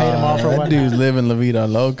know if he paid him off or That what. dude's living La Vida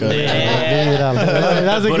Loca. That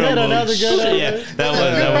was a good one. That was a good one. Yeah, that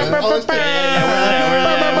was.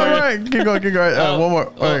 Keep going. One more.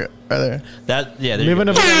 Right there. There you Living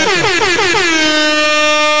go. a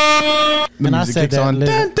And I said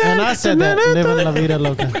that. Living La Vida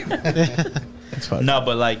Loca. It's fun. No,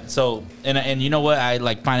 but like so, and you know what? I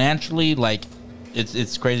like financially, like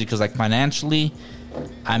it's crazy because like financially,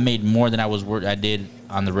 I made more than I did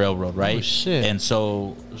on the railroad, right? Oh, shit. And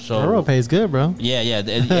so Railroad pays good, bro. yeah,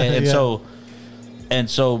 and Yeah.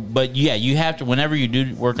 so, but yeah, you have to. Whenever you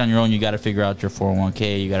do work on your own, you got to figure out your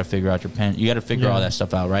 401k. You got to figure out your pen. You got to figure all that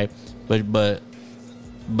stuff out, right? But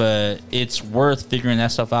it's worth figuring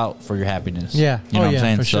that stuff out for your happiness. Yeah. You know what I'm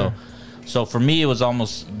saying? For sure. So for me, it was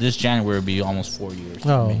almost this January would be almost 4 years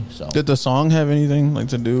for me. So Did the song have anything like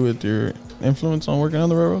to do with your influence on working on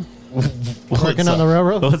the railroad? Working on the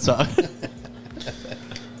railroad? What's up?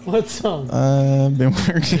 What song? I've been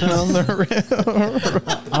working on the railroad.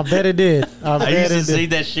 I bet it did. I used to see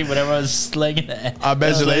that shit whenever I was slinging that. I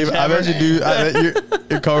bet you do. I bet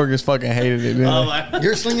your coworkers fucking hated it. Oh my.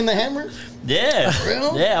 You're slinging the hammer? Yeah. For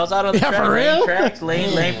real? Yeah, I was out on the track, for real? laying tracks,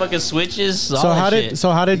 laying fucking switches. So how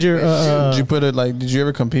did your Did you put it like? Did you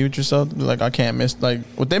ever compete with yourself? Like I can't miss. Like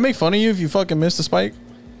would they make fun of you if you fucking missed the spike?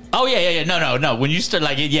 Oh yeah. No. When you start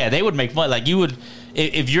they would make fun. Like you would,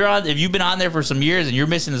 if you've been on there for some years and you're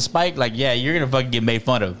missing the spike, like you're gonna fucking get made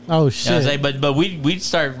fun of. Oh You know what I'm shit. saying? But we'd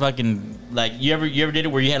start fucking like you ever did it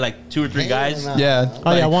where you had like 2 or 3 guys. Hell no. Yeah.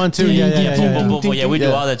 Oh yeah, 1, 2. Yeah. Boom. Yeah, we do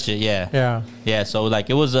Yeah. all that shit. Yeah. Yeah. So like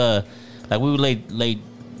it was like we would lay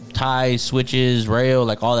ties, switches, rail,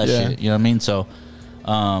 like all that Yeah. shit. You know what I mean? So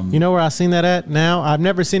You know where I seen that at? Now I've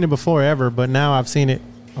never seen it before ever, but now I've seen it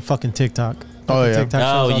on fucking TikTok. Oh, yeah. TikTok Oh,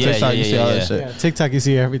 shows all yeah, the TikTok, you see all that yeah. shit. Yeah, TikTok, you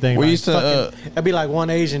see everything. We like, used to, fucking- it'd be like one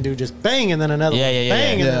Asian dude just bang and then another Yeah, one, yeah, yeah,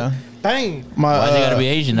 bang yeah. and Yeah. then bang. My, why they gotta be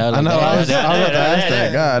Asian? I know. I was about to ask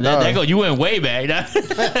that. God, That dog. go. You went way back.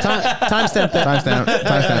 Timestamp that.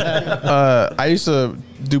 Timestamp. I used to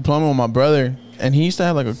do plumbing with my brother, and he used to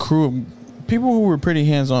have like a crew of people who were pretty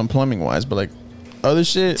hands-on plumbing wise, but like other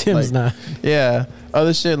shit. Tim's like, not. Yeah,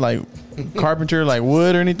 other shit like carpenter, like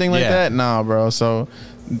wood or anything like Yeah. that. Nah, bro. So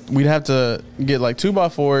we'd have to get like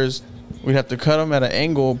 2x4s. We'd have to cut them at an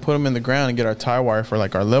angle, put them in the ground, and get our tie wire for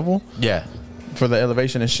like our level Yeah. for the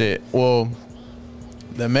elevation and shit. Well,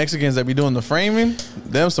 the Mexicans that be doing the framing,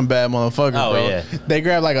 them some bad motherfuckers, Oh, bro. yeah. They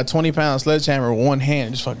grab like a 20-pound sledgehammer with one hand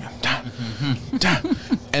and just fucking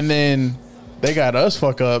and then they got us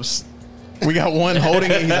fuck ups. We got one holding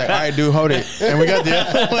it. He's like, all right, dude, hold it. And we got the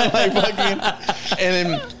other one like fucking.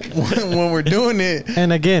 And then when we're doing it,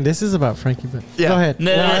 And again, this is about Frankie, but Yeah. go ahead.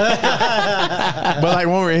 but like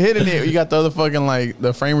when we're hitting it, you got the other fucking like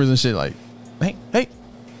the framers and shit like, hey.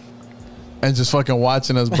 And just fucking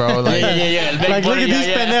watching us, bro. Like, Yeah. Like, look at these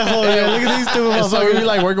pendejos. Yeah, look at these two And so we be motherfuckers.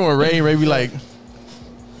 like working with Ray, and Ray be like,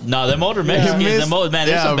 No, them older Mexicans, miss- them old man,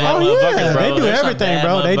 there's Yeah, some bro. bad Oh motherfuckers, yeah, bro. they do There's some everything, bad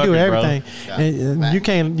bro. They do motherfuckers, bro. everything.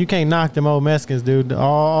 And you can't knock them old Mexicans, dude.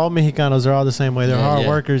 All Mexicanos are all the same way. They're hard yeah.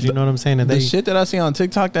 workers. You know what I'm saying? And the they, shit that I see on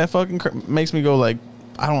TikTok that fucking makes me go like,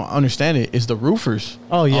 I don't understand it. Is the roofers?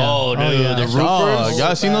 oh yeah, Oh, dude, yeah. the Oh, roofers.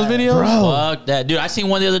 y'all seen those videos? Bro. Fuck that, dude. I seen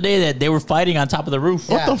one the other day that they were fighting on top of the roof.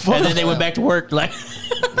 What the fuck? And then they went back to work. Like,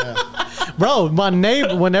 Bro, my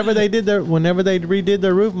neighbor, whenever they redid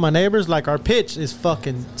their roof, my neighbors, like, our pitch is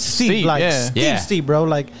fucking steep, like yeah. Yeah. steep, bro.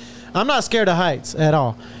 Like, I'm not scared of heights at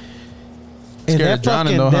all. And Scared of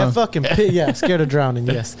drowning, though, huh? that fucking pit, yeah, scared of drowning,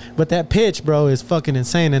 yes. But that pitch, bro, is fucking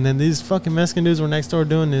insane. And then these fucking Mexican dudes were next door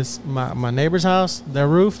doing this, my neighbor's house, their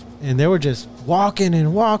roof, and they were just walking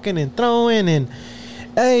and throwing and,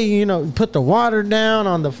 hey, you know, put the water down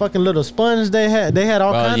on the fucking little sponge they had. They had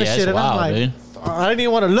all Bro, kind of yeah, shit. it's And I'm wild, like, dude. I didn't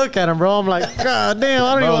even want to look at them, bro. I'm like, God damn,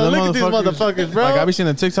 I don't even want to them look at these motherfuckers, bro. Like I be seeing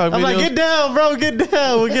the TikTok videos. I'm like, get down, bro, get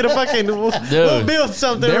down. We'll get a fucking, we'll build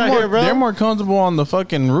something they're right more here, bro. they're more comfortable on the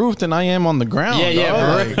fucking roof than I am on the ground.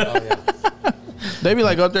 Yeah, dog. for Like, they be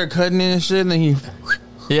like up there cutting in and shit, and then he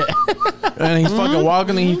yeah. and he's fucking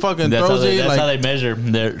walking, and he fucking That's, how throws they, it that's like how they measure.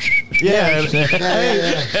 They're, yeah.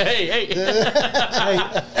 hey.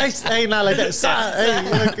 hey, not like that. Size,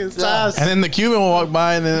 hey, look at size. And then the Cuban will walk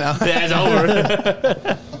by, and then That's over.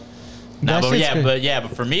 Nah, That but shit's yeah, great.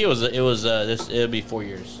 but for me it'll be 4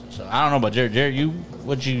 years. So I don't know about Jared. Jared,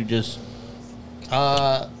 what you just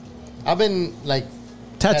I've been like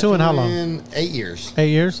Tattooing how long? 8 years. 8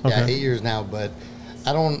 years? Yeah, Okay. 8 years now, but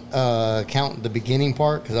I don't count the beginning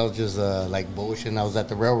part because I was just like bullshitting. I was at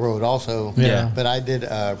the railroad also. Yeah. But I did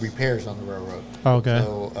repairs on the railroad. Okay.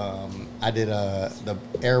 So I did the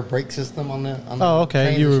air brake system on the Oh, okay.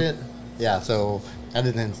 trains You and were- shit. Yeah, so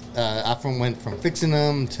other than went from fixing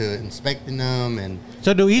them to inspecting them, and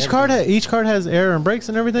so do each card has air and brakes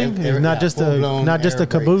and everything? Not just the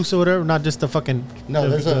caboose or whatever, not just the fucking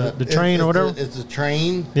the train or whatever. It's a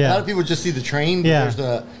train. Yeah. A lot of people just see the train. But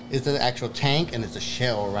Yeah. it's the actual tank and it's a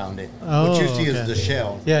shell around it. Oh, what you see okay. is the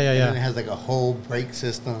shell. Yeah. And then it has like a whole brake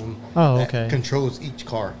system. Oh, that okay. controls each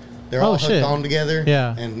car. They're all hooked on together.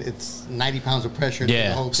 Yeah. And it's 90 pounds of pressure. Yeah.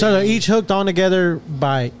 The whole thing. So they're each hooked on together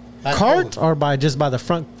by cart hose. or by the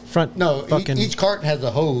front. No, fucking, each cart has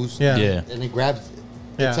a hose. Yeah. Yeah. And it grabs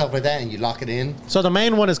itself like that, and you lock it in. So the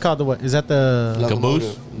main one is called the what? Is that the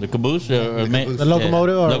Caboose? The caboose? The caboose. the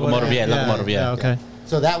locomotive? Yeah. Or Locomotive, what? yeah, locomotive, yeah. Okay.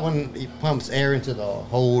 So that one it pumps air into the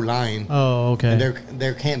whole line. Oh, okay. And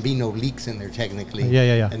there can't be no leaks in there technically.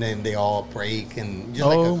 Yeah. And then they all break and just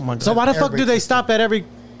my God. So why the fuck do brake they system. stop at every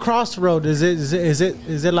crossroad? Is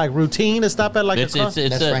it like routine to stop at like a cross?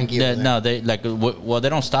 That's Franky over there. No, they like well, they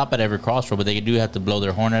don't stop at every crossroad, but they do have to blow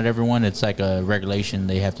their horn at everyone. It's like a regulation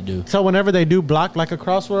they have to do. So whenever they do block like a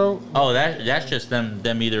crossroad, Oh, that's just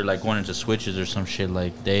them either like going into switches or some shit.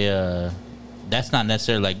 Like they that's not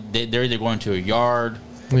necessarily like they're either going to a yard.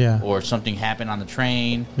 yeah, Or something happened on the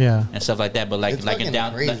train, Yeah. and stuff like that. But like It's in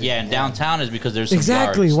fucking crazy, in yeah. downtown is because there's some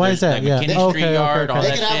Exactly. yards. Why There's, is that? Like Yeah. McKinney Okay, Street Yard, okay. all They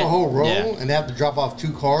that can have shit. a whole row Yeah. and they have to drop off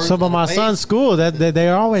 2 cars. So, but on the my place. son's school, that they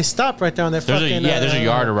always stop right there on that There's fucking. there's a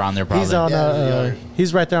yard around there probably. He's on. Yeah, there's a yard.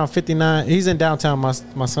 He's right there on 59. He's in downtown.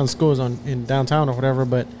 My son's school is in downtown or whatever.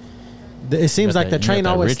 But it seems like the train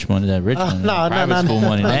always. rich money, that rich money, no, private school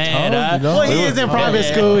money. Man, Well, he is in private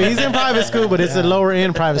school. He's in private school, but it's a lower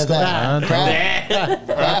end private That's school. that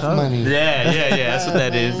craft money. yeah. That's what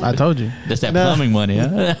that is. I told you. That's that No. plumbing money,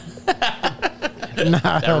 huh?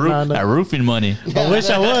 That roofing money. I wish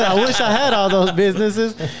I would. I wish I had all those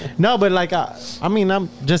businesses. No, but like I mean, I'm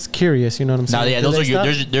just curious. You know what I'm saying? No, yeah, Do those they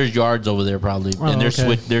are stop? there's yards over there probably, Oh, and they're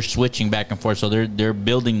okay. they're switching back and forth. So they're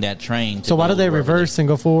building that train. to So why go do they wherever reverse and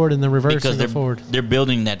go forward and then reverse Because and go forward? they're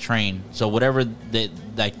building that train. So whatever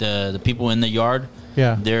like the people in the yard,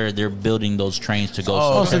 Yeah. they're building those trains to go. Oh,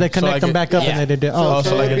 somewhere. so they connect like them it- back up Yeah. and they did. so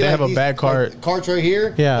okay. like it'd if be they have a these, bad cart- like, carts right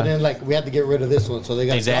here. Yeah. And then like we have to get rid of this one, so they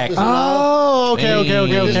got Exactly. Oh, okay, Put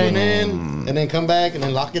this one okay. in, and then come back and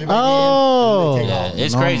then lock it back Oh. in. And then they take Yeah, off.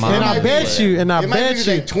 it's No, crazy. man. And I might bet be- you, and I It might bet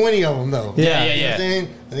be you, like 20 of them though. Yeah. Yeah. You know what I'm saying?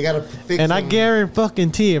 And they gotta fix and I them.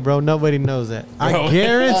 guarantee it, bro. Nobody knows that. I Bro.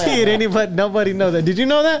 guarantee it. Nobody knows that. Did you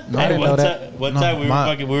know that? I Hey, didn't know that. One time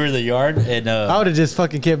we were in the yard and I would have just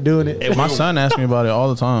fucking kept doing it. My son asked me about it all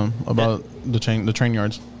the time about the train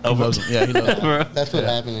yards. Oh, He loves them. Yeah, he loves them. That's what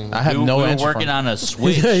happened. I have we no were answer. working for him. on a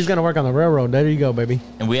switch. He's gonna work on the railroad. There you go, baby.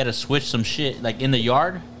 And we had to switch some shit like in the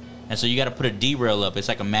yard, and so you got to put a derail up. It's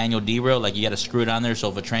like a manual derail. Like you got to screw it on there, so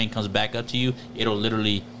if a train comes back up to you, it'll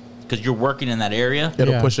literally, because you're working in that area,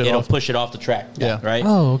 It'll Yeah. push it it'll off. push it off the track. Yeah. Right.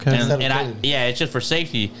 Oh, okay. And, Instead of and I, pulling. yeah, it's just for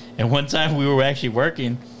safety. And one time we were actually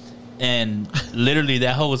working, and literally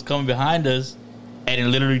that hoe was coming behind us, and it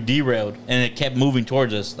literally derailed, and it kept moving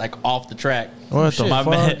towards us, like off the track. What the My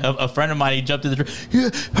fuck? man, a friend of mine, he jumped in the train. Yeah,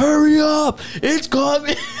 hurry up! It's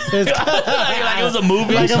coming! like it was a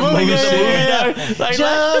movie. Like a movie, yeah. Like,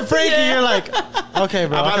 John Frankie, yeah. you're like, okay,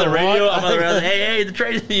 bro. I'm I on the can radio. walk. I'm on the radio. Hey, the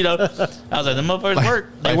train. You know, I was like, the motherfuckers work.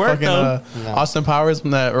 They Like work fucking though. Austin Powers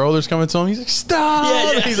when that roller's coming to him. He's like, stop!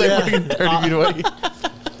 Yeah, yeah. He's like fucking 30 feet away.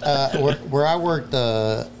 Where I worked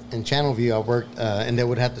in Channelview, I worked and they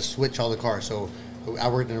would have to switch all the cars. So I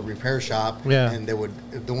worked in a repair shop. Yeah. And they would,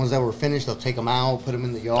 the ones that were finished, they'll take them out, put them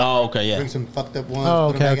in the yard. Oh, okay, yeah. Bring some fucked up ones.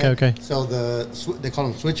 Oh, put 'em okay, back in. okay. So they call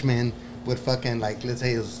them switchmen. Would fucking like, let's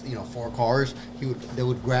say it was 4 cars. They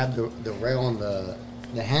would grab the rail on the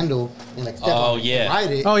handle and like step Oh, on it, yeah.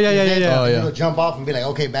 ride it. Oh, yeah, yeah, yeah, yeah. Oh, And yeah. they'll jump off and be like,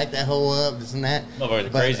 okay, back that hoe up, this and that. Motherfuckers are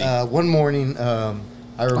But, crazy. one morning, I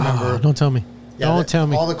remember. Oh, don't tell me. Yeah, Don't tell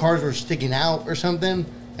me. All the cars were sticking out or something,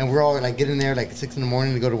 and we're all like getting there like at 6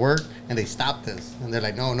 a.m. to go to work, and they stopped us, and they're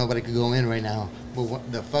like, "No, nobody could go in right now."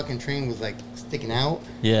 But the fucking train was like sticking out,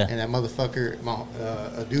 Yeah. and that motherfucker,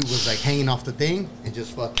 a dude was like hanging off the thing and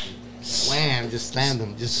just fucking wham, just slammed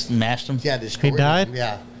him, just Smashed them. yeah, destroyed He died? him.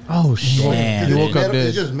 Yeah. Oh shit. Damn. He woke up metal, dead.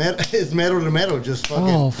 It's just metal. It's metal to metal. Just fucking.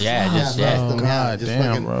 Oh, Yeah, fuck. just- messed yeah. him, God just damn,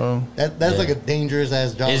 fucking- bro. That's Yeah. like a dangerous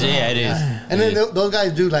ass job. Yeah, it is. And then those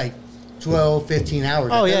guys do like 12, 15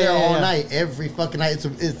 hours. Oh, Like, yeah, they're there yeah, all yeah. night, every fucking night.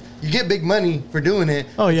 you get big money for doing it.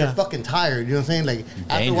 Oh, but yeah. You're fucking tired. You know what I'm saying? Like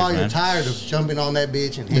after a while, Dangerous, you're man. tired of jumping on that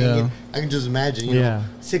bitch and hanging. Yeah. I can just imagine, you Yeah. know,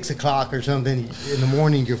 6 o'clock or something in the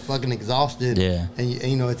morning, you're fucking exhausted. Yeah. And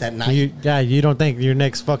you know it's at night. You don't think your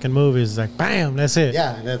next fucking move is like, bam, that's it.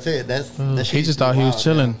 Yeah, that's it. That shit He used just to be thought he was wild,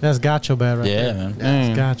 chilling. That's gotcha bad right Yeah, there. man.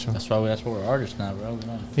 That's gotcha. That's why we're artists now, bro.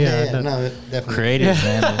 Yeah. Yeah, no, definitely. Creative,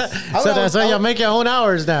 man. I would So that's always- why I y'all would- make your own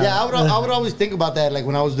hours now. Yeah, I would always think about that, like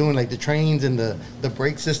when I was doing like the trains and the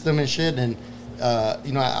brake system and shit, and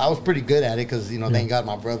you know I was pretty good at it because you know thank God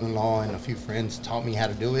my brother-in-law and a few friends taught me how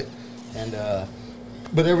to do it, and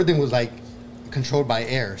but everything was like controlled by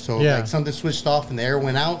air, so Yeah. like something switched off and the air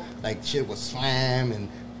went out, like shit would slam and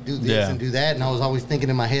do this Yeah. and do that, and I was always thinking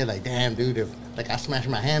in my head like, damn dude, if like I smash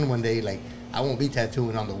my hand one day, like I won't be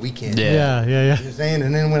tattooing on the weekend. Yeah. Yeah. You know what I'm saying?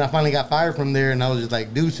 And then when I finally got fired from there and I was just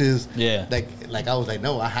like deuces, Yeah. like I was like,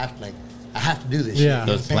 no, I have to do this Yeah. shit. You It know what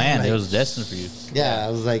was I'm saying? planned. Like, It was destined for you. yeah, I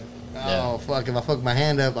was like, oh Yeah. fuck, if I fuck my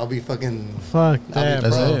hand up, I'll be fucking Fuck I'll that, be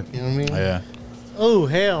That's bro. broke. it. You know what I mean? Yeah. Oh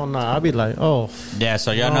hell no! I'll be like, oh Yeah,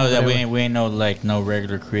 so y'all No, know that but we ain't no like no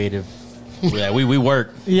regular creative. Yeah, we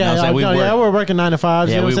work. You know yeah, what I'm saying? We work. we're working 9 to 5s.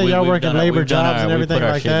 You know what I'm saying? Y'all we've working done our- labor we've done jobs our- and we everything put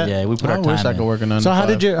our like shit- that. Yeah, we put I our wish time I could in. work a 9 So to how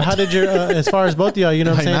 5. did your as far as both of y'all? You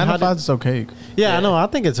know what Like I'm saying? 9 How to 5 did- is okay. yeah, I know. I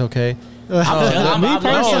think it's okay. I'm, Me I'm,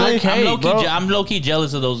 personally, I'm low key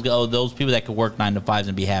jealous of those people that could work 9 to 5s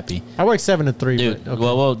and be happy. I work 7 to 3. Dude, but, okay.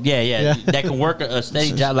 well, yeah, Yeah. that can work a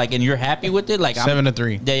steady job, like, and you're happy with it, like 7 to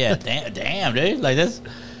 3. Yeah, damn, dude, like that's.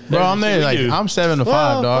 Bro, I'm there. Like I'm 7 to 5,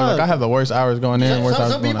 Well, dog. Like fuck. I have the worst hours going in. Worst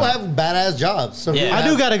hours Some going people out. have badass jobs. Some Yeah. people I do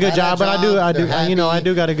have got a good badass job, but I do, they're you know, I happy.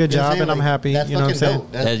 do got a good You know what job, I'm and I'm saying? happy. That's You know what I'm fucking saying?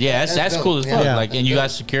 dope. That's dope. cool as fuck. Yeah. Like, and you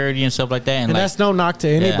got security and stuff like that, and And like, that's no knock to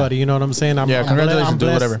anybody. You know what I'm saying? I'm, Yeah, I'm congratulations. I'm Do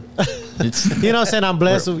blessed. whatever. it's, You know what I'm saying? I'm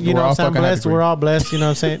blessed. We're- You know we're what I'm all saying? I'm fucking happy blessed. for We're you. all blessed. You know what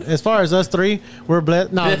I'm saying? As far as us three, we're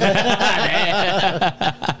blessed. No,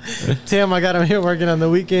 Tim, I got him here working on the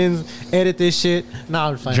weekends. Edit this shit. No,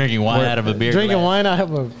 I'm fine. drinking wine out of a beer. Drinking glass. wine. I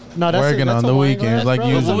have a no. That's Working that's on a the wine weekends, glass, like bro.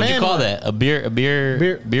 you- It's a What would you man call one. that? A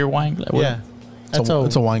beer wine glass? What- Yeah, that's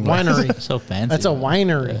it's a wine glass. winery. So fancy. That's a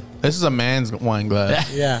winery. This is a man's wine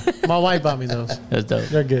glass. Yeah, my wife bought me those. That's dope.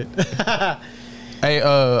 They're good. Hey,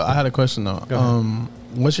 I had a question though. Go ahead.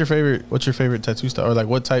 What's your favorite tattoo style, or like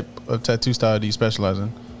what type of tattoo style do you specialize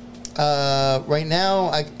in? Right now,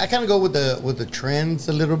 I kind of go with the trends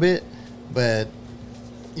a little bit, but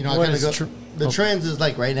you know, I What kind of is go. tr- The okay. trends is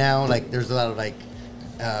like right now, like there's a lot of like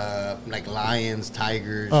lions,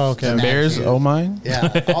 tigers, Oh, okay. Bears, statues. oh mine. Yeah,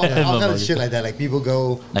 all kinds of shit like that. Like people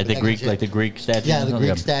go Like the Greek, shit. like the Greek statue. yeah, the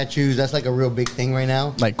Greek statues. That's like a real big thing right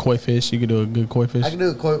now. Like koi fish, you could do a good koi fish. I can do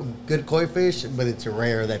a good koi fish, but it's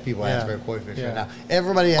rare that people ask Yeah. for a koi fish Yeah. right now.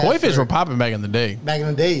 Everybody asks Koi fish for- were popping back in the day. back in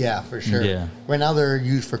the day, yeah, for sure. Yeah. Right now they're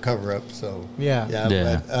used for cover up. So Yeah.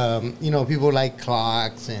 Yeah. But you know, people like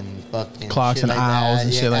clocks and fucking Clocks shit and like owls that.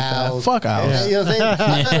 and shit like that. owls. Fuck owls. Yeah, you know what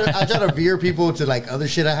I'm saying? I try to veer people to like other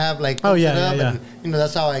shit I have like Oh, posted yeah, yeah, up, yeah. and you know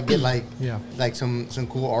that's how I get like Yeah. like some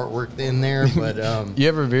cool artwork in there. But You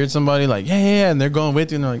ever veered somebody like, yeah, and they're going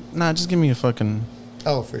with you, and they're like, nah, just give me a fucking.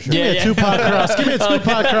 oh, for sure. Give me a Tupac cross. Give me a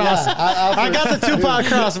Tupac cross. Yeah, I got the Tupac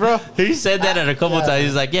cross, bro. He said that a couple times.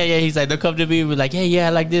 He's like, yeah. He's like, they'll come to me with like, yeah, I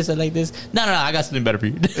like this, I like this. No, I got something better for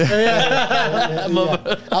you.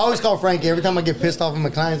 I always call Frankie every time I get pissed off with my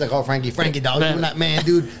clients. I call Frankie, dog. You're not man,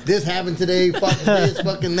 dude. This happened today. Fuck this,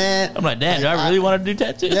 fucking that. I'm like, damn, do I really want to do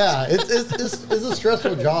tattoos? Yeah, it's a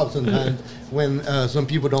stressful job sometimes when some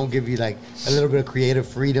people don't give you like a little bit of creative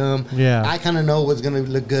freedom. Yeah. I kind of know what's gonna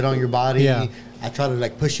look good on your body. Yeah. I try to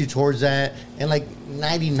like push you towards that, and like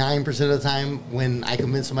 99% of the time, when I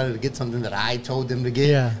convince somebody to get something that I told them to get,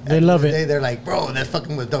 Yeah, at they the love end of the it. day, they're like, bro, that's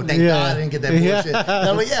fucking was dope. Thank Yeah. God I didn't get that Yeah. bullshit. And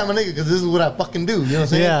I'm like, yeah, my nigga, because this is what I fucking do. You know what I'm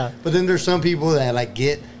saying? Yeah. But then there's some people that like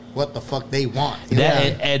get what the fuck they want. You know?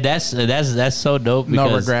 And that's so dope. No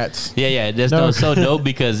Because, regrets. Yeah, that's No so dope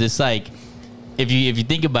because it's like, if you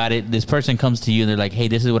think about it, this person comes to you and they're like, hey,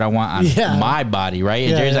 this is what I want on Yeah. my body, right?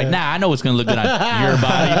 And Yeah, Jerry's like, yeah. nah, I know what's gonna look good on your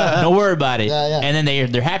body. Don't worry about it. Yeah, yeah. And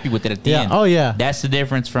then they're happy with it at the Yeah. end. Oh, yeah. That's the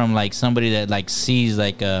difference from like somebody that like sees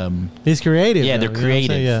like He's creative. yeah, though, they're you know what I'm saying?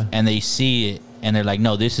 creative Yeah. and they see it and they're like,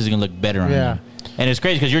 no, this is gonna look better on Yeah. you. And it's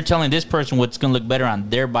crazy because you're telling this person what's gonna look better on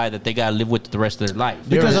their body that they gotta live with the rest of their life.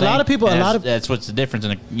 You know Because what a I'm lot of saying? people- And a lot that's what's the difference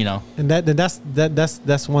in And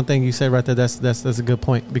that's one thing you said right there. That's a good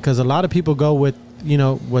point, because a lot of people go with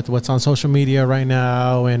with what's on social media right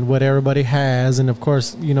now and what everybody has, and of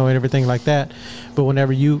course and everything like that. But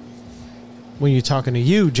when you're talking to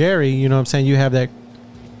you, Jerry, you know what I'm saying, you have that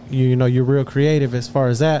you're real creative as far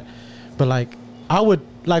as that. But like I would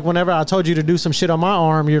like whenever I told you to do some shit on my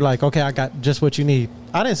arm, you're like, okay, I got just what you need.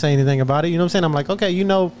 I didn't say anything about it. You know what I'm saying? I'm like, okay,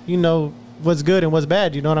 what's good and what's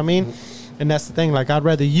bad. You know what I mean? And that's the thing. Like, I'd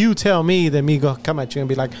rather you tell me than me go come at you and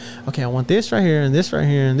be like, okay, I want this right here and this right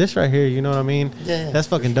here and this right here. You know what I mean? Yeah. That's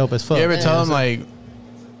fucking dope as fuck. You ever tell them like,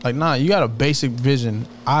 nah, you got a basic vision.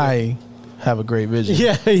 I have a great vision.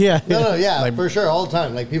 Yeah. No, yeah, Like- for sure, all the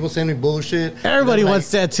time. Like, people send me bullshit. Everybody And I'm wants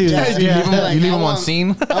tattoos. Yeah, Yeah. You leave I them on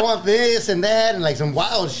scene? I want this and that and like some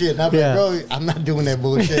wild shit. And I'm Yeah. like, bro, I'm not doing that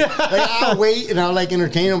bullshit. Like, I'll wait and I'll like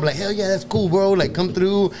entertain them. Like, hell yeah, that's cool, bro. Like, come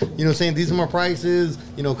through. You know, saying these are my prices.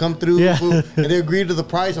 You know, come through. Yeah. Boom. And they agree to the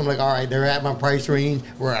price. I'm like, all right, they're at my price range.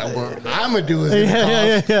 Where I'm gonna do is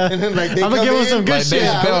Yeah. And then like they I'ma come give 'em in, some good like, shit.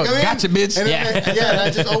 yeah, I'ma come in, Gotcha, bitch. And then, Yeah. and I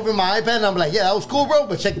just open my iPad and I'm like, yeah, that was cool, bro.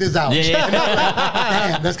 But check this out. Yeah. And I'm like,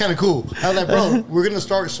 damn, that's kind of cool. I was like, bro, we're gonna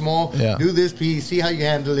start small. Yeah. Do this piece, see how you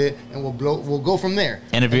handle it, and we'll go from there.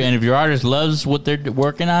 And if your artist loves what they're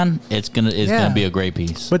working on, it's gonna be a great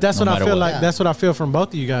piece. But that's no what I matter feel like. Yeah. That's what I feel from both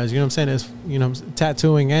of you guys. You know what I'm saying? Is, you know,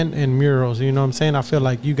 tattooing and murals. You know what I'm saying? I feel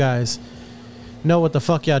like you guys know what the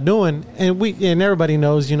fuck y'all doing, and everybody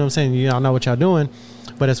knows. You know what I'm saying? Y'all know what y'all doing.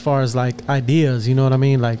 But as far as like ideas, you know what I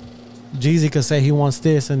mean? Like, Jeezy could say he wants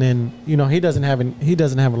this, and then, you know, he doesn't have a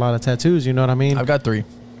lot of tattoos. You know what I mean? I've got 3.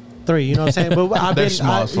 3. You know what I'm saying? But I've They're been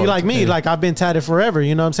small as fuck. you like me. Yeah. Like, I've been tatted forever.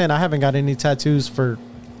 You know what I'm saying? I haven't got any tattoos for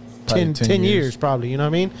Probably 10 years probably. You know what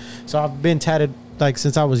I mean? So I've been tatted like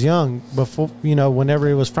since I was young. Before, you know, whenever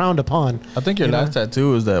it was frowned upon. I think your You know? last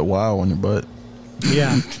tattoo is that wow on your butt.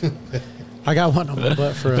 Yeah. I got one on my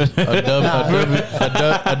butt for real. A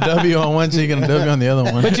W on one cheek and a W on the other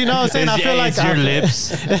one. But you know what I'm saying? I feel like it's your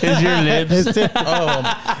lips. It's your lips.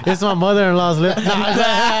 It's my mother-in-law's lip. Bro,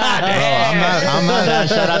 I'm not.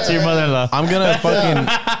 Shout out to your mother-in-law. I'm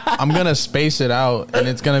gonna space it out, and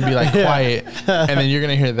it's gonna be like quiet, and then you're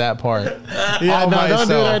gonna hear that part. Yeah, all no, by don't do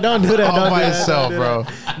itself. that. Don't do that. All Don't by do that. itself, Don't do bro.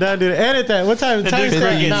 that. Don't do that. Edit that. What time? There's Time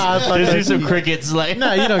crickets. Nah, fuck There's that. some crickets. Like,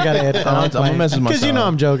 No, you don't gotta edit that. I'm gonna mess with Because you know myself.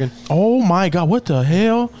 I'm joking. Oh my god, what the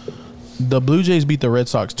hell? The Blue Jays beat the Red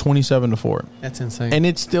Sox 27-4, That's insane. and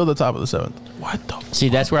it's still the top of the 7th. What the? see,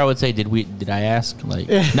 that's where I would say, did I ask? Like,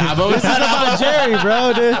 nah, but This is about Jerry,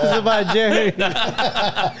 bro. This is about Jerry.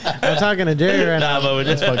 I'm talking to Jerry right now. nah, but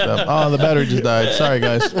That's fucked up. Oh, the battery just died. Sorry,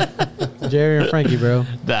 guys. Jerry and Frankie, bro.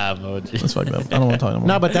 nah, but That's fucked up. I don't want to talk anymore.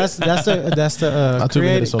 No, but that's the I took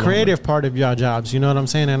it so long, creative part of your jobs. You know what I'm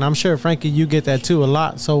saying? And I'm sure, Frankie, you get that too a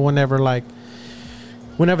lot. So whenever the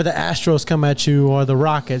Astros come at you or the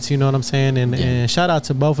Rockets, you know what I'm saying? And shout out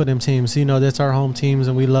to both of them teams. You know, that's our home teams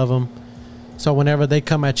and we love them. So whenever they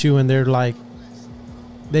come at you and they're like,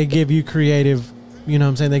 they give you creative, you know what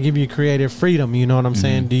I'm saying? They give you creative freedom, you know what I'm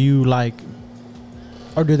saying? Do you like,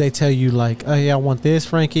 or do they tell you like, oh yeah, I want this,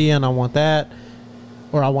 Frankie, and I want that,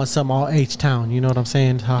 or I want something all H-Town, you know what I'm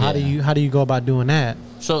saying? How do you go about doing that?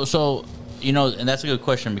 So you know, and that's a good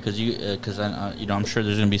question because I'm sure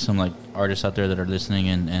there's gonna be some like artists out there that are listening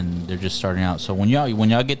and they're just starting out. So when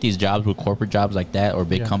y'all get these jobs with corporate jobs like that or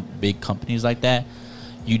big companies like that,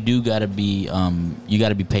 you do gotta be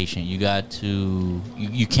patient. You got to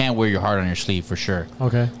you can't wear your heart on your sleeve for sure.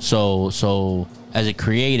 Okay. So as a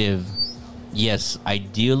creative, yes,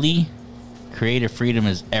 ideally, creative freedom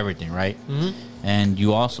is everything, right? Mm-hmm. And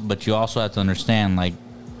you also have to understand, like,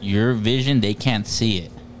 your vision, they can't see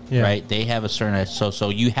it. Yeah. Right, they have a certain so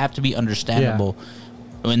you have to be understandable.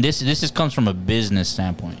 And this comes from a business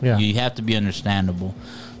standpoint. Yeah. You have to be understandable.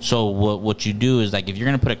 So what you do is, like, if you're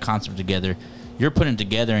gonna put a concept together, you're putting it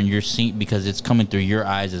together and you're seeing because it's coming through your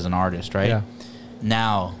eyes as an artist, right? Yeah.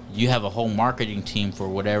 Now you have a whole marketing team for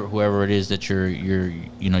whoever it is that you're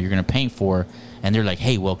gonna paint for, and they're like,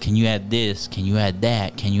 hey, well, can you add this? Can you add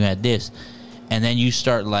that? Can you add this? And then you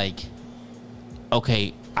start like,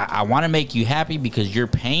 okay, I want to make you happy because you're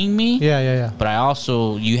paying me. Yeah. But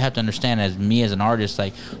you have to understand, as me as an artist,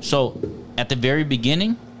 like, so at the very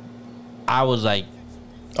beginning, I was like,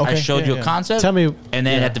 I showed you a concept. Tell me. And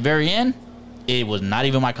then at the very end, it was not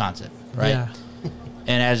even my concept, right? Yeah.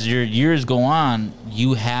 And as your years go on,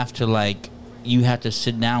 you have to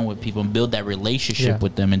sit down with people and build that relationship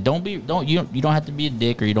with them. And you don't have to be a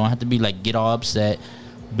dick, or you don't have to be like get all upset.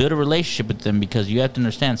 Build a relationship with them, because you have to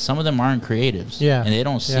understand some of them aren't creatives, and they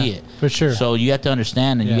don't see it for sure. So you have to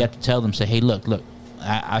understand, and you have to tell them, say, hey, look,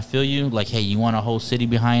 I feel you. Like, hey, you want a whole city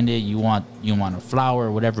behind it, you want a flower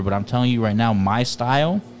or whatever, but I'm telling you right now, my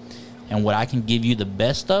style and what I can give you the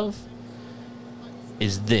best of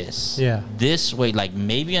is this. Yeah. This way, like,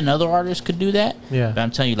 maybe another artist could do that. Yeah. But I'm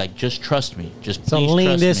telling you, like, just trust me. Just So please lean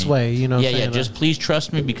trust this me. way, you know what I'm Yeah, saying? just please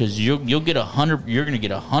trust me, because you'll get 100. You're gonna get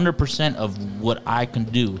 100% of what I can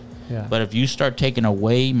do. Yeah. But if you start taking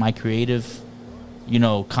away my creative,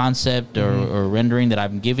 concept or rendering that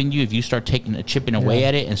I'm giving you, if you start chipping away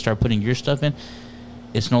at it and start putting your stuff in,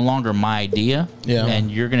 it's no longer my idea. Yeah.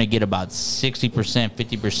 And you're gonna get about 60%,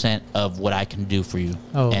 50% of what I can do for you.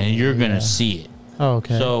 Oh, and you're gonna yeah. see it. Oh,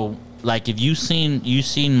 okay. So like if you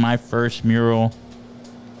seen my first mural,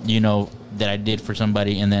 you know, that I did for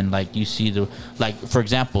somebody, and then like you see the, like for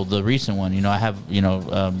example, the recent one, you know, I have, you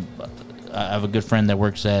know, I have a good friend that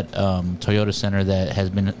works at Toyota Center that has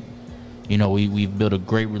been, you know, we've built a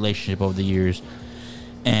great relationship over the years.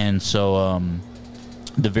 And so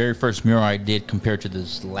the very first mural I did compared to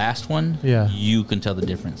this last one, Yeah. you can tell the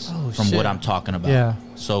difference from shit. what I'm talking about. Yeah.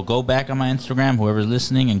 So go back on my Instagram, whoever's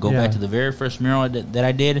listening, and go Yeah. back to the very first mural that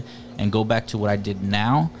I did, and go back to what I did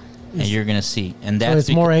now, and you're gonna see. And that's so it's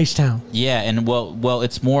more H-Town. yeah, and well,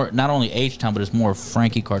 it's more not only H-Town, but it's more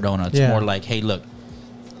Frankie Cardona. It's Yeah. more like, hey, look,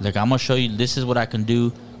 I'm gonna show you. This is what I can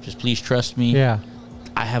do. Just please trust me. Yeah.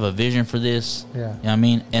 I have a vision for this. Yeah. You know what I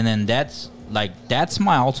mean? And then that's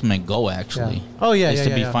my ultimate goal, actually. Yeah. Oh, yeah, is yeah, to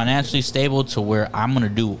yeah, be yeah. financially stable to where I'm gonna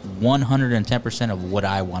do 110% of what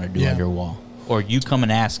I want to do Yeah. on your wall, or you come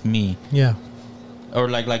and ask me, Yeah. or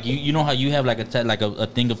like you know how you have like a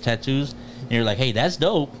thing of tattoos, and you're like, hey, that's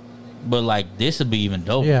dope, but like this would be even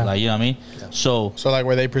dope. Yeah. Like, you know what I mean? So So like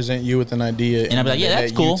where they present you with an idea, and I'll be like, they yeah,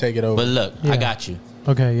 that's let cool. You take it over. But look, Yeah. I got you.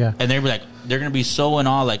 Okay, yeah. And they're like, they're gonna be so in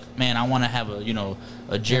awe, like, man, I want to have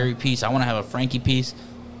a Jerry piece. I want to have a Frankie piece.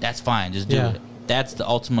 That's fine, just do Yeah. it. That's the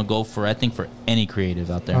ultimate goal for any creative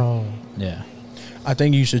out there. Oh. Yeah, I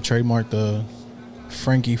think you should trademark the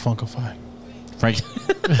Frankie Funkify. Frankie.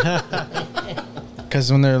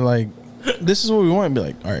 Because when they're like, this is what we want, be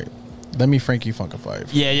like, all right, let me Frankie Funkify.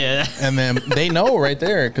 yeah. And then they know right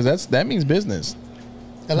there, because that means business.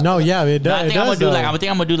 No, yeah, it No, does. I think it I'm does, gonna do though. I think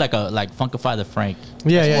I'm gonna do like Funkify the Frank.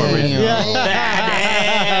 Yeah, yeah, more yeah, original.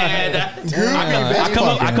 yeah.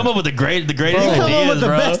 I come up with the greatest You ideas, come up with the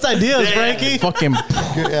bro. best ideas, Yeah. Frankie. Fucking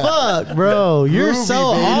Fuck, bro. You're Groovy,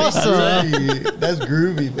 so baby. awesome. That's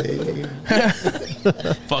groovy, baby.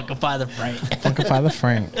 Funkify the Frank. Funkify the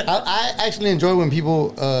Frank. I actually enjoy when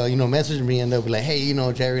people, message me and they'll be like, hey,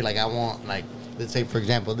 Jerry, like I want, like, let's say, for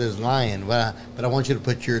example, this lion, but I want you to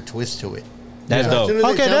put your twist to it. That's As dope. soon as they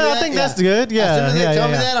Okay, tell me I think that's good. Yeah, As soon as they yeah, tell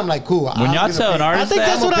me yeah. that, I'm like, cool. When y'all tell an I artist think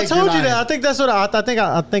that's that, what I told you. That I think that's what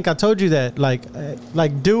I think I told you that. Like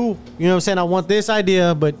do, you know what I'm saying? I want this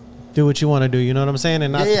idea, but do what you want to do. You know what I'm saying?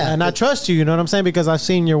 And I trust you. You know what I'm saying? Because I've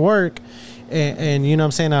seen your work, and you know what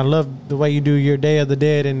I'm saying. I love the way you do your Day of the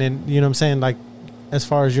Dead, and then you know what I'm saying. Like as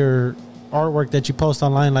far as your artwork that you post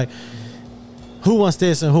online, like. Who wants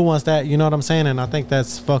this and who wants that? You know what I'm saying? And I think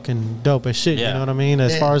that's fucking dope as shit. Yeah. You know what I mean?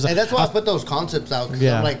 As far as and that's why I put those concepts out because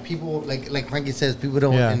Yeah. I'm like people like Frankie says, people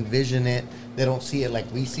don't Yeah. envision it. They don't see it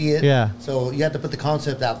like we see it. Yeah. So you have to put the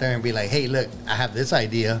concept out there and be like, hey, look, I have this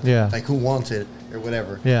idea. Yeah. Like who wants it or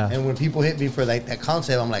whatever. Yeah. And when people hit me for like that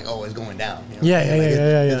concept, I'm like, oh, it's going down. You know Yeah, what I'm saying? yeah, Like,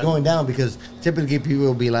 yeah, It's yeah. going down because typically people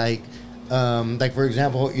will be like for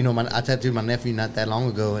example, I tattooed my nephew not that long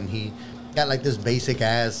ago, and he got like this basic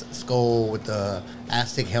ass skull with the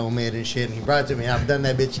Aztec helmet and shit, and he brought it to me. I've done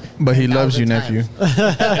that bitch, But he loves 10,000 you, nephew.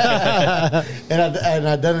 times. and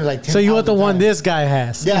I've done it like 10,000 so you want the one times. this guy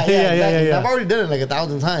has? Yeah, exactly. yeah. I've already done it like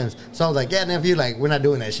 1,000 times. So I was like, yeah, nephew, like we're not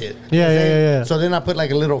doing that shit. You Yeah, know what I'm yeah, saying? yeah. So then I put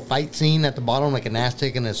like a little fight scene at the bottom, like an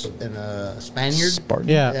Aztec and a Spaniard. Spartan.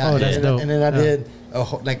 Yeah. Oh, that's and, dope. And then I Yeah. did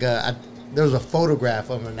there was a photograph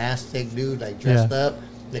of an Aztec dude like dressed up,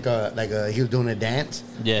 he was doing a dance.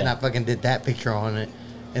 Yeah. And I fucking did that picture on it.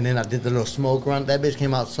 And then I did the little smoke run. That bitch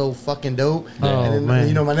came out so fucking dope. Oh, and then,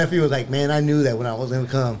 man. my nephew was like, man, I knew that when I was going to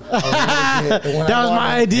come. That was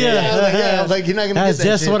my idea. I was like, you're not going to get That's that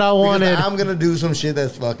just shit what I because wanted. I'm going to do some shit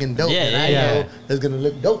that's fucking dope. Yeah, and I yeah. know that's going to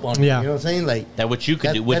look dope on you. Yeah. You know what I'm saying? Like That what you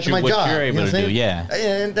could do, what that's you're my job, able you know to what I'm do, saying? yeah.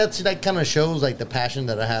 And that's like kind of shows like the passion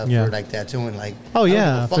that I have Yeah. for like tattooing. Like, Oh, I don't yeah, give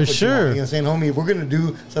a fuck for what you want. sure. You know what I'm saying, homie? If we're gonna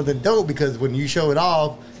do something dope, because when you show it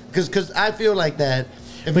off, because I feel like that.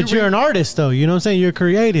 If But you're an artist, though. You know what I'm saying? You're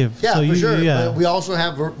creative. yeah, so for you, sure. Yeah. But we also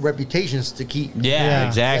have reputations to keep. Yeah, Yeah.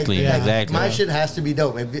 exactly, Like, exactly. My shit has to be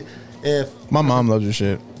dope. If My mom loves your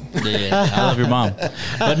shit. Yeah, I love your mom,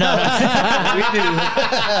 but no,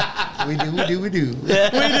 we do.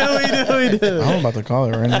 we do. I'm about to call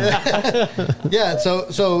it right now. Yeah,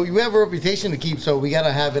 so you have a reputation to keep, so we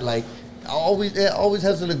gotta have it like it always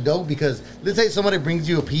has to look dope, because let's say somebody brings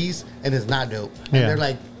you a piece and it's not dope. And Yeah. they're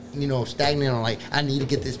like, stagnant on like, I need to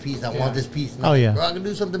get this piece, I want this piece. And Oh, I'm like, yeah. bro, I can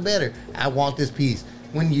do something better. I want this piece.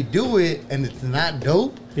 When you do it and it's not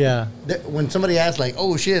dope, Yeah. when somebody asks like,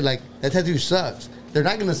 oh shit, like that tattoo sucks, they're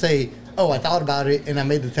not gonna say, oh, I thought about it and I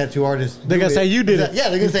made the tattoo artist. They're do gonna it. say you did it. Yeah,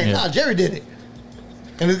 they're gonna say, Yeah. nah, Jerry did it.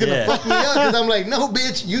 and it's gonna fuck me up because I'm like, no,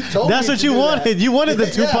 bitch, you told me. That's what to you do wanted. that. You wanted the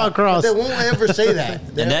Tupac cross. But they won't ever say that.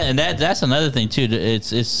 And that's another thing too.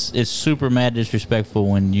 It's super mad disrespectful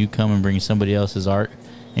when you come and bring somebody else's art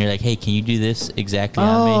and you're like, hey, can you do this exactly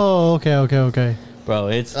on me? Oh, okay. Bro,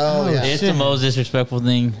 it's yeah. the most disrespectful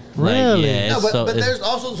thing. Really? Like, yeah, No, it's but there's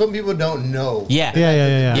also some people don't know. yeah.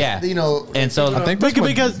 Yeah. You know, And so I think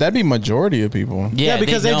Because- that'd be majority of people. Yeah,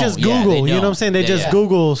 because they don't. just Yeah, Google. You know what I'm don't. saying? They Yeah, just yeah.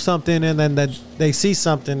 Google something and then they see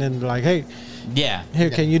something and like, hey, Yeah.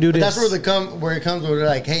 here, can you do But this? that's where it comes where they're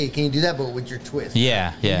like, hey, can you do that, but with your twist?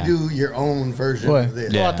 Yeah. Yeah. You do your own version What? of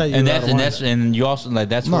this. Yeah, I thought you and were that's out of and wine. that's and you also like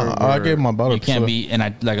that's No, where I gave my bottle You can't to- be, and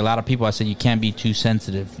I like a lot of people. I said you can't be too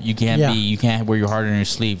sensitive. You can't Yeah. you can't wear your heart on your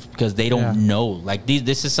sleeve because they don't Yeah. know. Like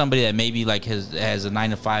this is somebody that maybe like has a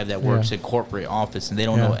 9 to 5 that works Yeah. in corporate office and they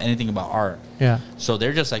don't Yeah. know anything about art. Yeah. So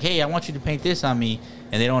they're just like, hey, I want you to paint this on me,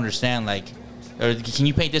 and they don't understand like, or can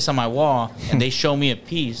you paint this on my wall? And they show me a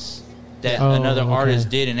piece that Oh, another okay. artist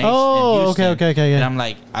did in Oh, Houston. okay, yeah. And I'm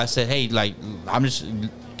like, I said, hey, like, I'm just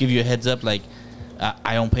give you a heads up, like,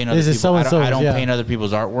 I don't paint other This is people. I so-and-so's, don't yeah. paint other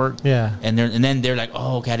people's artwork. Yeah. And then they're like,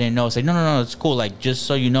 oh, okay, I didn't know. It's like, no, it's cool. Like, just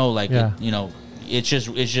so you know, like, Yeah. it's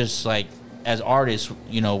just like, as artists,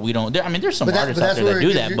 we don't. I mean, there's some But artists out there that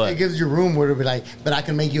do that, but it gives you room where to be like, but I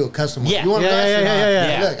can make you a custom one. Yeah. You want an Yeah,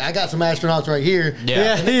 astronaut? yeah. Look, I got some astronauts right here.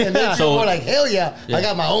 Yeah. And then Yeah. people So- are like, hell yeah, I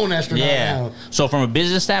got my own astronaut yeah. now. So from a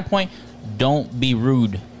business standpoint, don't be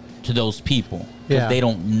rude to those people because Yeah. they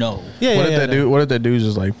don't know. Yeah, What yeah, if that yeah. dude? What if that dude's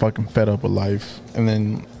just like fucking fed up with life, and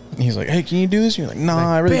then he's like, "Hey, can you do this?" And you're like,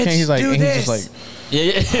 "Nah, I really "Bitch, can't." He's like, do and he's this." just like,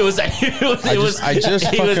 Yeah, it was like I just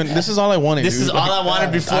he was- fucking. This is all I wanted. This dude. is all I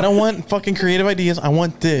wanted before. I don't want fucking creative ideas. I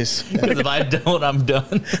want this. Because if I don't, I'm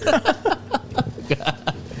done.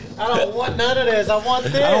 I don't want none of this. I want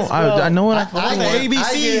this. I know what I I fucking get- want.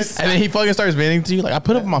 ABCs. And then he fucking starts venting to you like, I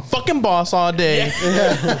put up with my fucking boss all day.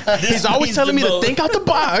 He's always telling me to think out the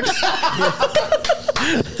box.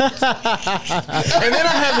 And then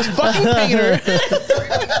I have this fucking painter.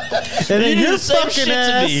 And then You do you the same fucking shit to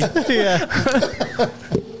ass. Yeah.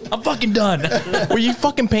 I'm fucking done. Will you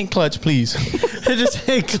fucking paint clutch, please? It just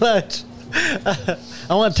ain't clutch. I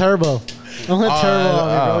want turbo. I want turbo on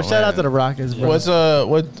me, bro. oh, Shout out man. to the Rockets, bro. What's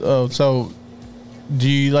so do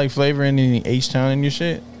you like flavor any H-Town in your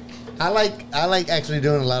shit? I like actually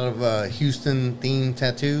doing a lot of Houston themed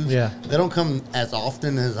tattoos. Yeah. They don't come as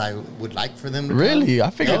often as I would like for them to come. Really? I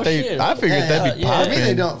figured No shit. that'd be For me popping.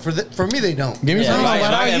 they don't. For me they don't. Give me Yeah. some. Right.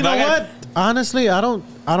 But If you know I got- what? Honestly, I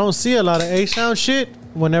don't see a lot of A-Sound shit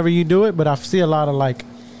whenever you do it, but I see a lot of like,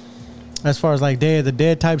 as far as like Day of the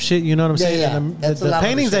Dead type shit, you know what I'm Yeah, saying? yeah. And That's a the lot of the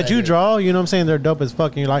paintings shit that I you do. draw, you know what I'm saying? They're dope as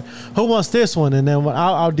fuck. And you're like, who wants this one? And then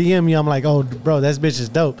I'll DM you. I'm like, oh, bro, that bitch is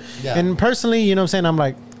dope. Yeah. And personally, you know what I'm saying? I'm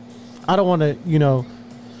like, I don't want to, I don't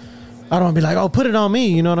want to be like, oh, put it on me.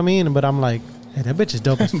 You know what I mean? But I'm like, hey, that bitch is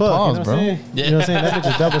dope as fuck. Pause, you know what I'm bro. saying? You know what I'm saying? That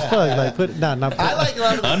bitch is dope as fuck. Like, put it, not I like a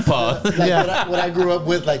lot of Unpause. like Yeah. what I grew up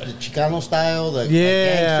with, like the Chicano style, the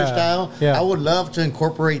Yeah. gangster style. Yeah. I would love to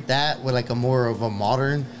incorporate that with like a more of a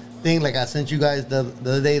modern thing. Like I sent you guys the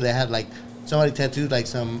other day, they had like somebody tattooed like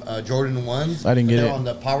some Jordan 1s. I didn't get They're it. on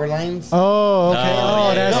the power lines. Oh, okay. Oh,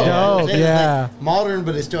 Oh, that's yeah. I'm dope. saying it's, Yeah. like, modern,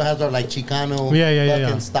 but it still has our like Chicano Yeah.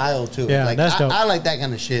 fucking style to it. Yeah, Like, that's dope. I like that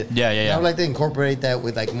kind of shit. Yeah. I would like to incorporate that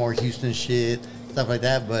with like more Houston shit, stuff like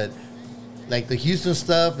that. But like the Houston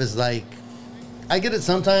stuff is like, I get it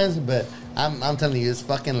sometimes, but I'm telling you, it's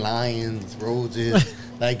fucking lions, roses,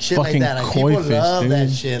 like shit like Fucking that. Like koi people fish, love that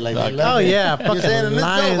dude. shit. Like, they Like, love oh, it. yeah, You know what I'm fucking saying? And it's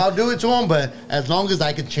lions. dope. I'll do it to them, but as long as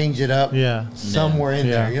I can change it up, Yeah. somewhere in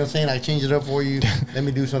Yeah. there. You know what I'm saying? I change it up for you. Let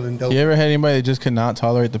me do something dope. You ever had anybody that just could not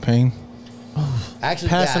tolerate the pain? Actually,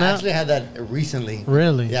 Passing I out? actually had that recently.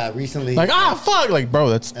 Really? Yeah, recently. Like, fuck. Like, bro,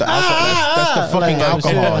 that's the that's the fucking Like,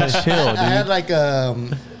 alcohol. shit. Chill, I had dude. like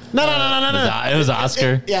No. It was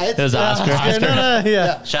Oscar. Yeah, it was Oscar. Yeah, no,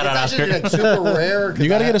 yeah. Shout out, it's actually, Oscar. like super rare. 'cause You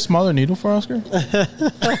gotta I- get a smaller needle for Oscar? I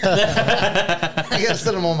gotta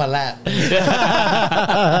sit them on my lap.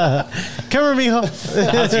 Come here, mijo.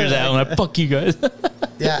 Oscar's out. I'm like, fuck you guys.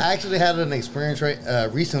 Yeah, I actually had an experience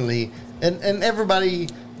recently, and everybody.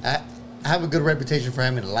 I have a good reputation for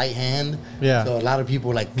having a light hand. Yeah. So a lot of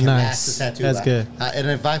people like can Nice. mask the tattoo. That's Like, good. And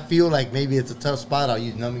if I feel like maybe it's a tough spot, I'll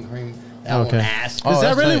use numbing cream. That Okay. won't mask. Does that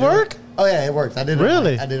that's really tight. work? Oh yeah, it works. I did it.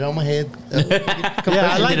 Really? I did it on my head. Yeah,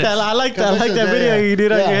 I like that. I like that. I like that Yeah, video yeah. you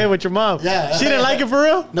did on your Yeah. head with your mom. Yeah. She didn't like it for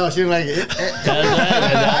real? No, she didn't like it. It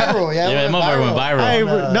viral, yeah. Yeah, it my went mother went Hey,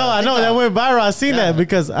 viral. no, I know that went viral. I seen Yeah. that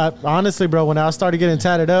because honestly, bro, when I started getting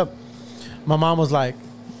tatted up, my mom was like,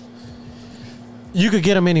 "You could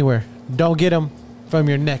get them anywhere. Don't get them from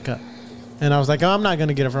your neck up." And I was like, oh, I'm not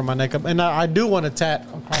gonna get it from my neck up. And I do want a tat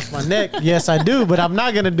across my neck. Yes, I do, but I'm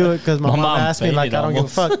not gonna do it because my mom asked me, like, I don't give a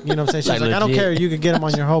fuck. You know what I'm saying? She's like, I don't care. You could get them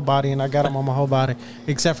on your whole body, and I got them on my whole body,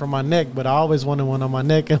 except for my neck. But I always wanted one on my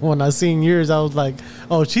neck. And when I seen yours, I was like,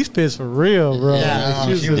 oh, she's pissed for real, bro. Yeah,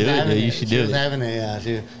 Like, she was having You it. should She do was it. having it. Yeah,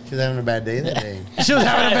 she was having a bad day that day. she was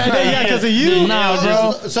having a bad day, yeah, because of you. Nah,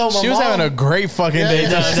 bro. So my She was mom- having a great fucking Yeah, day.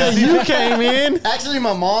 yeah. So you came in. Actually,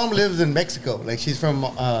 my mom lives in Mexico. Like she's from,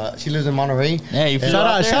 she lives in Monterrey. Yeah, you feel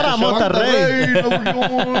Shout out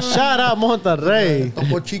Monterrey. Shout out Monterrey.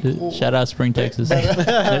 Topo Chico. Shout out Spring, Texas.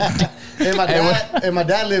 And my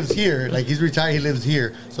dad lives here. Like he's retired, he lives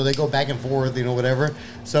here. So they go back and forth, you know, whatever.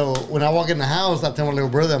 So when I walk in the house, I tell my little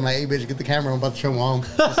brother, I'm like, hey bitch, get the camera, I'm about to show mom.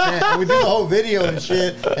 And we do the whole video and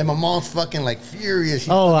shit. And my mom's fucking like furious. She's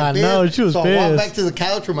Oh, fucking I pissed. know. She was so I walk pissed. back to the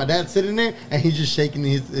couch where my dad's sitting there and he's just shaking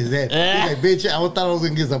his head. He's like, bitch, I thought I was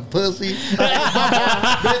gonna get some pussy.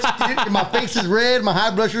 Bitch, my face is red, my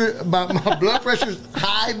high my blood pressure's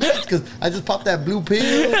high, bitch, because I just popped that blue pill.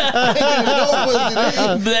 I ain't even know pussy,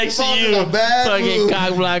 nigga. Next to Fuck you, is a bad fucking move.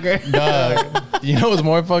 cock blocker. Dog. You know what's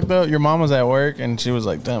more fucked up? Your mom was at work and she was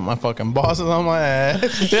like, damn, my fucking boss is on my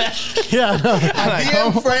ass. Yeah, I know. I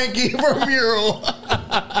DM Frankie for mural.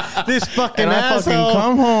 This fucking And I fucking asshole.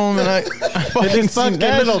 come home and I In fucking this seen fucking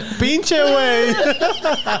that little pinche way.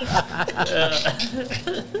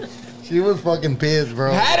 She was fucking pissed,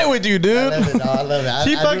 bro. Had it with you, I dude. love it, dog. I love it.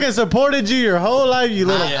 She fucking supported you your whole life, you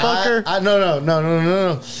little fucker. No.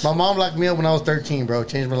 My mom locked me up when I was 13, bro.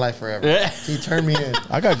 Changed my life forever. She turned me in.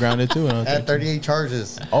 I got grounded too. When I was I had 13. 38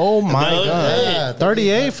 charges. Oh my No, god, Yeah,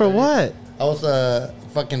 38 for what? I was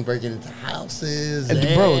fucking breaking into houses.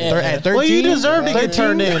 bro! At 13, Well, you deserve to get 13?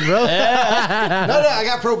 turned in, bro. No, I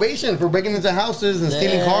got probation for breaking into houses and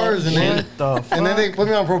stealing cars, and then they put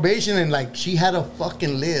me on probation, and like she had a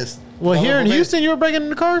fucking list. Well, On here in probation. Houston, you were breaking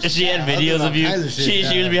into cars? She had Yeah, I videos did of you. all kinds of shit, She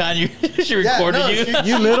was yeah. behind you. She Yeah, recorded no, you. she-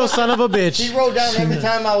 You little son of a bitch. She wrote down every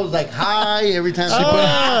time I was like high, every time she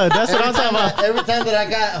That's what I'm talking about. every time that I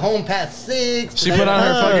got home past 6. She put on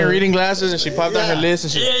her Oh. fucking reading glasses and she popped out her Yeah. list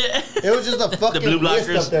and she. It was just a fucking blue list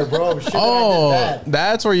blockers. up there, bro. Shit that I Oh, did bad.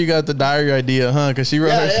 that's where you got the diary idea, huh? Because she wrote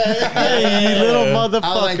her. Hey, you little motherfucker.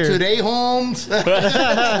 I was like, today homes.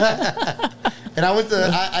 And I went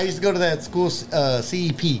to, I used to go to that school,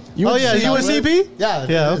 CEP. Oh, yeah, you went Southwest? CP? Yeah,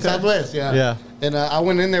 Yeah, in okay. Southwest, yeah. Yeah. And I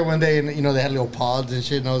went in there one day, and you know they had little pods and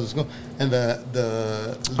shit, and I was at school. And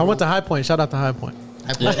the I went to High Point. Shout out to High Point.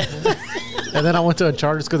 And then I went to a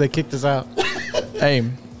charter school. They kicked us out. Hey,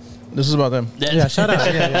 this is about them. Yeah, shout out.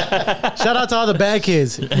 Yeah. Shout out to all the bad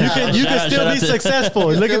kids. You can shout still out be to- successful.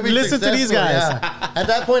 Look Still at, be listen to these guys. successful, yeah. At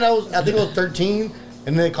that point, I think I was 13.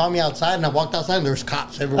 And then they called me outside, and I walked outside, and there was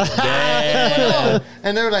cops everywhere.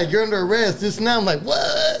 And they were like, "You're under arrest." This and that. I'm like,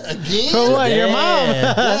 "What again?" For what? Your Yeah. mom?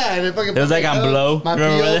 Yeah, and it fucking. It was like on Blow. My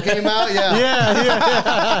Remember PO that? came out. Yeah,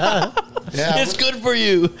 Yeah. yeah. It's good for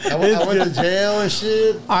you. I went to jail and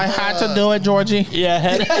shit. I had to do it, Georgie. Yeah.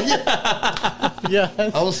 Yeah.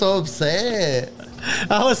 I was so upset.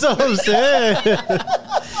 I was so upset.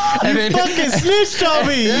 And You then, fucking snitched on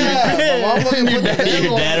me. Yeah, You my mom bitch. fucking put the Your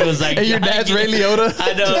devil. dad was like, and your dad's Ray Liotta.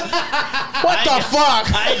 I know. What the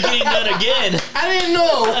fuck? I ain't getting that again. I didn't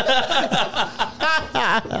know.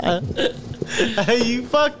 Hey, you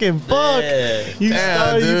fucking fuck. Yeah. You Damn,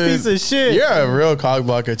 star, you dude. piece of shit. You're a real cock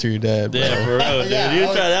blocker to your dad, bro. Yeah, for real, dude. Yeah, You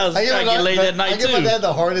tried, that was I give my fucking dad- late that I night, give my too. dad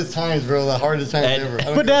the hardest times, bro. The hardest times And- ever. I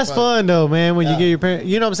don't But give a that's fuck. fun though, man. When you Yeah. give your parents,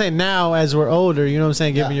 you know what I'm saying. Now, as we're older, you know what I'm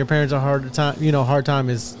saying. Giving Yeah. your parents a harder time, hard time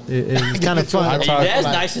is kind of it to fun. them. Your dad's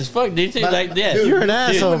Like- nice as fuck, dude. Too. But, Like, yeah. dude, You're an you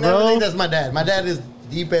asshole, would never bro. think that's my dad. My dad is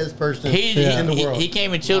the best person in the world. He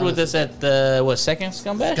came and chilled with us at the second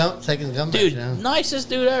scumbag. Second comeback. Dude, yeah. nicest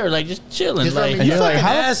dude ever. Like just chilling. He's from Like, Michoacan. You're like, how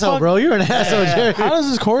an the asshole, fuck- bro. You're an asshole, Jerry. How does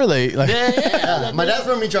this correlate? Like, yeah. My dad's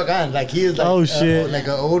from Michoacan. Like he is like Oh, shit. like an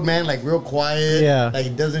old man, like real quiet. Yeah. Like he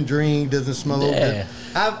doesn't drink, doesn't smoke. Yeah.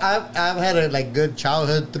 I've had a like good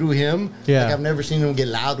childhood through him. Yeah. Like I've never seen him get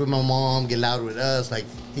loud with my mom, get loud with us. Like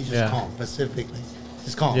he's just Yeah. calm, Pacific. Like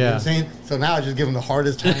just calm. You know Yeah. what I'm saying? So now I just give him the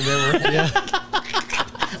hardest time ever. Yeah.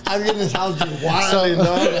 I'm in his house just wilding,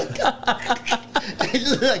 dog. He's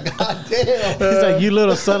just like, God damn. He's like, you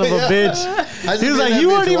little son of a Yeah. bitch. I just He was made like, that you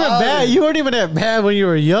bitch weren't even wilding. bad. You weren't even that bad when you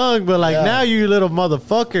were young, but like Yeah. now you little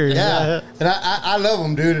motherfucker. Yeah, and I love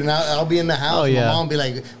him, dude. And I'll be in the house. Oh, and yeah. my mom be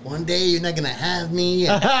like, "One day you're not gonna have me."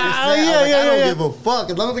 And this, Oh, that. I was yeah, like, yeah, I don't yeah. give a fuck.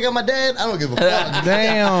 As long as I got my dad, I don't give a fuck.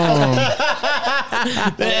 damn. As long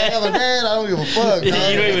as I got my dad, I don't give a fuck. You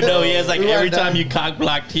don't even know. He has like We every ride time down. you cock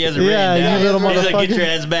blocked, he has it Yeah, written down. you little He's like, motherfucker. get your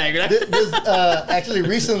ass back. This actually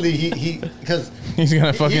recently he because He's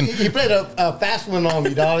gonna fucking. He played a fast one on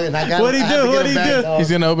me, dog, and I got. What'd he do? What'd he do? Dog.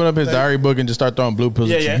 He's gonna open up his diary book and just start throwing blue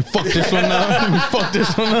pills. at you. Yeah. You fuck this one up. You fuck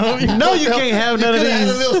this one up. No, you can't have none of You could have had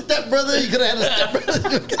a these. little stepbrother. You could have had a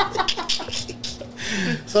stepbrother.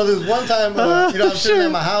 So there's one time, I'm sitting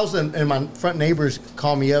at my house and my front neighbors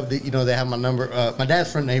call me up. They have my number. My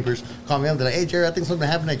dad's front neighbors call me up. They're like, "Hey, Jerry, I think something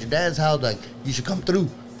happened at your dad's house. Like, you should come through."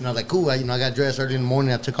 And I was like, "Cool." I got dressed early in the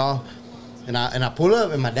morning. I took off, and I pull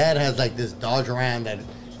up, and my dad has like this Dodge Ram that,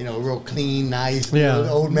 real clean, nice,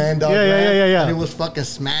 old man Dodge Ram. Yeah. And it was fucking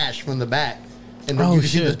smashed from the back. And Oh, you can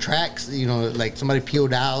see shit. the tracks, like somebody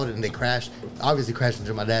peeled out and they crashed, obviously crashed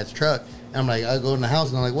into my dad's truck. And I'm like, I go in the house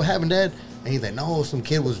and I'm like, "What happened, Dad?" And he's like, "No, some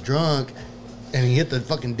kid was drunk and he hit the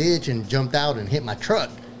fucking ditch and jumped out and hit my truck."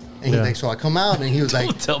 And he's Yeah. like, so I come out and he was like,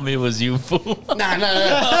 Don't tell me it was you, fool. nah. Don't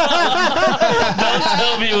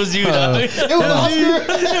tell me it was you, dog. It was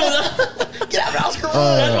Oscar. Get out of Oscar.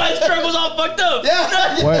 That's why his truck was all fucked up.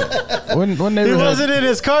 Yeah. What He neighborhood? wasn't in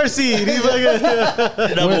his car seat. He's like,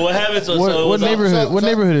 No, but what happened? So, What, so it what was all- neighborhood? What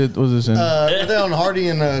neighborhood was this in? Right there on Hardy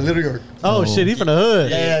in Little York. oh shit, he from the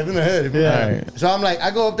hood. Yeah, in the hood. Yeah. Alright. So I'm like,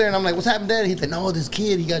 I go up there and I'm like, "What's happened, Dad?" He's like, "No, this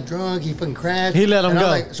kid, he got drunk, he fucking crashed." He let him and I'm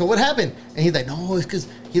go. like, "So what happened?" And he's like, "No, it's because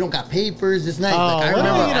he don't got papers, this night." Oh, Like, I well,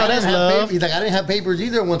 remember, you know, I that's didn't have love. papers. He's like, "I didn't have papers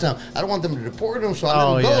either one time. I don't want them to deport him, so I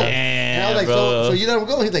Oh, let him go." yeah. And I was like, Damn, so you let him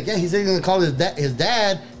go?" He's like, "Yeah." He said he's gonna call his dad. His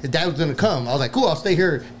dad was gonna come. I was like, "Cool, I'll stay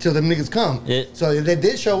here till them niggas come." Yeah. So they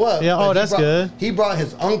did show up. Yeah, but oh, he that's good. He brought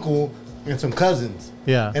his uncle and some cousins.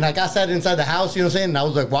 Yeah. And like I sat inside the house, you know what I'm saying? And I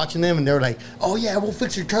was like watching them and they were like, "Oh yeah, we'll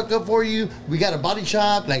fix your truck up for you. We got a body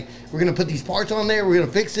shop. Like, we're gonna put these parts on there, we're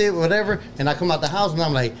gonna fix it, whatever." And I come out the house and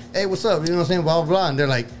I'm like, "Hey, what's up?" You know what I'm saying? Blah blah blah. And they're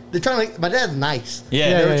like, they're trying to, my dad's nice.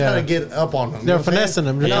 Yeah. They were Yeah, trying to get up on him. They're you know what I'm finessing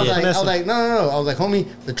saying? him. And I was Yeah, like, finessing. no. I was like, "Homie,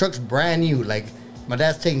 the truck's brand new. Like, my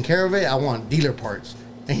dad's taking care of it. I want dealer parts."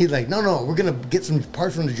 And he's like, no, we're gonna get some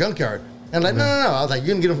parts from the junkyard. And I'm like, no. I was like, "You're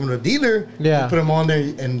gonna get them from the dealer. Yeah. You put them on there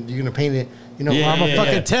and you're gonna paint it. Yeah, I'm gonna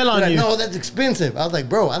fucking tell They're on like, you. "No, that's expensive." I was like,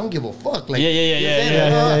 "Bro, I don't give a fuck." Like, Yeah. you know what I'm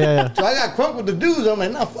saying? Yeah. So I got crunk with the dudes. I'm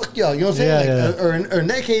like, "Nah, fuck y'all." You know what I'm saying? Yeah, Like, or in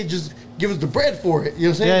that case, just give us the bread for it. You know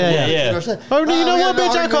what I'm saying? Yeah. Yeah. You know what I'm saying? Oh, you know we what, got in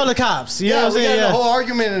bitch? an I call the argument. cops. You Yeah, know what I'm we got saying? in a Yeah. whole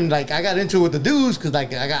argument and like I got into it with the dudes because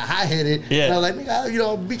like I got high headed. Yeah. And I was like, "Nigga,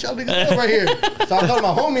 I'll beat y'all niggas up right here." So I called my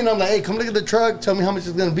homie and I'm like, "Hey, come look at the truck. Tell me how much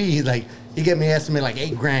it's gonna be." He's like, he gave me an estimate like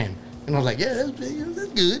 $8,000, and I was like, "Yeah, that's good.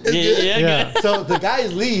 That's good." Yeah. Yeah. So the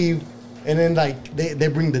guys leave, and then like they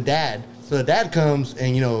bring the dad. So the dad comes,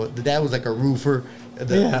 and the dad was like a roofer.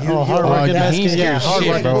 Yeah. He- Oh, he- hard-working yeah, Mexican. he's Yeah, scared hard he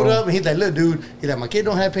shit, like work. bro. pulled up, and he's like, "Look, dude," he's like, "My kid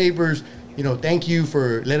don't have papers. Thank you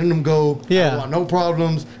for letting them go. I Yeah. don't want no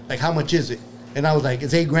problems. Like, how much is it?" And I was like,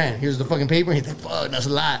 "It's $8,000. Here's the fucking paper." And he's like, "Fuck, that's a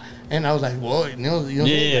lot." And I was like, "Well,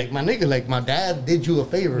 Yeah. like my nigga, like my dad did you a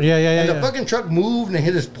favor." Yeah. And the Yeah. fucking truck moved and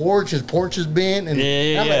hit his porch. His porch is bent, and, Yeah,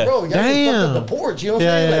 and I'm yeah. like, "Bro, y'all just Damn. fucked up the porch." You know what I'm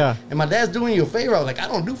Yeah, saying? yeah, Like, and my dad's doing you a favor. I was like, "I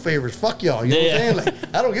don't do favors. Fuck y'all." You know what I'm Yeah. saying? Like,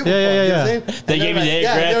 I don't give a Yeah, fuck. yeah, You know yeah. what I'm saying? They And gave you they're the like, $8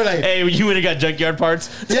 yeah, they were grand. like, Hey, you went and got junkyard parts.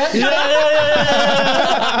 yeah. No,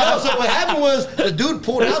 so what happened was the dude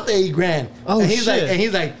pulled out the $8,000. Oh, and he's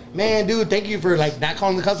shit. like, "Man, dude, thank you for like not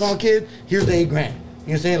calling the cops on my kid. Here's the $8,000." You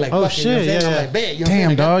know what I'm saying? Like, Oh, fuck it, you know what I'm shit, saying? I'm yeah. like, "Bet." You know what I'm Damn,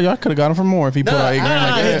 saying? dog. Y'all could have got him for more if he put No, out $8 grand I-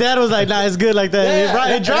 like His that. dad was like, "Nah, it's good like that.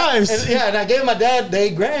 It drives." And I gave my dad the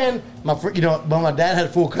 $8,000. But my dad had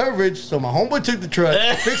full coverage, so my homeboy took the truck,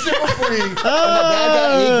 fixed it for free, and my dad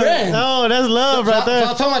got $8,000. Oh, that's love right So I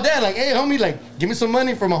there. told my dad, like, "Hey, homie, like, give me some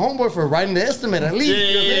money for my homeboy for writing the estimate at least." Yeah,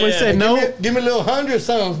 You know what I'm saying? yeah, We said Like, no. Give me a little 100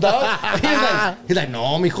 something, dog. He's like,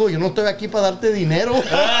 "No, mijo, yo no estoy aquí para darte dinero."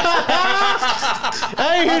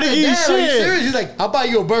 I ain't here to give you "Dad, are you shit. serious?" He's like, "I'll buy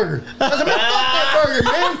you a burger." I said, "Man, fuck that burger,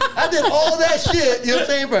 man. I did all that shit." You know what I'm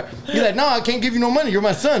saying? But he's like, "No, I can't give you no money. You're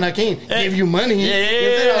my son. I can't give you money." Yeah, You know what I'm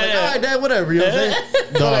saying? I was like, yeah. "All right, Dad, whatever." You know what I'm saying?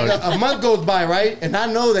 So Dog. like a month goes by, right? And I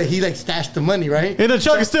know that he like stashed the money, right? And the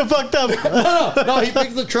truck is still fucked up. No, he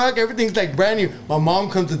fixed the truck. Everything's like brand new. My mom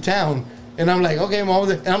comes to town, and I'm like, "Okay, Mom."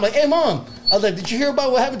 And I'm like, "Hey, Mom." I was like, "Did you hear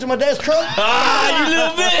about what happened to my dad's truck?" Ah, you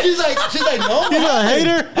little bitch. She's like, "No." You little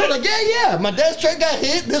hater. I was like, "Yeah. My dad's truck got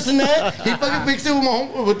hit, this and that. He fucking fixed it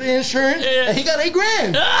with the insurance, and he got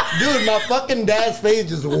 $8,000." Dude, my fucking dad's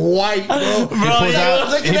face is white, bro. Bro, He pulls yeah. out.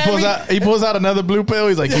 Looking at me. He pulls out another blue pill.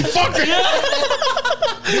 He's like, "You fucker."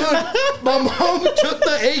 Dude, my mom took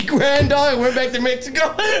the $8,000, dog, and went back to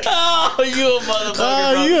Mexico. Oh, you a motherfucker, bro.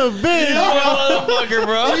 Oh, you a bitch. You a motherfucker,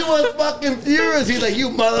 bro. He was fucking furious. He's like, "You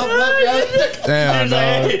motherfucker." Damn, He's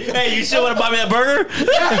like, dog. hey, you still want to buy me that burger?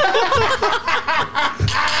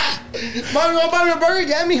 Mommy, want to buy me a burger?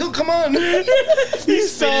 Yeah, me, come on.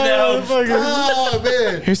 He's spitting out. Oh,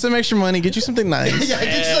 man. Here's some extra money. Get you something nice. Yeah,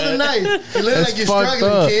 get you something nice. You look That's like you're fucked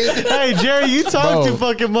struggling, up. kid. Hey, Jerry, you talk Bro. too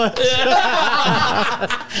fucking much.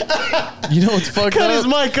 You know what's fucked Cut up? his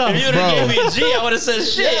mic off. If you would Bro. have gave me a G, I would have said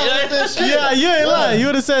shit. Yeah, you ain't lying. You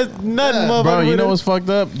would have said nothing, motherfucker. Bro, you know would've- what's fucked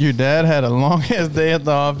up? Your dad had a long ass day at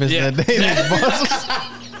the office Yeah. that day. And his boss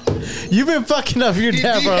was, You've been fucking up your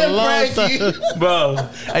dad for a long Frankie. time. Bro,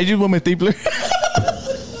 I just want my stapler.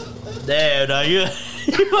 damn, dog, you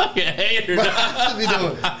fucking hater, dog. What you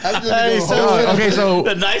doing? I just Hey, doing so- whole shit. Okay, so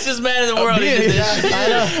The nicest man in the world. He yeah, did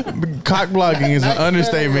this shit. cock blocking is an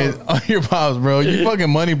understatement on your pops, bro. You fucking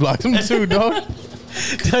money blocked him too, dog.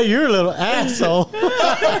 You're a little asshole.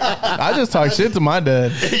 I just talk shit to my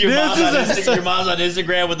dad. Your mom's, on is a- your mom's on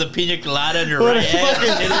Instagram with the pina colada in her What right a hand.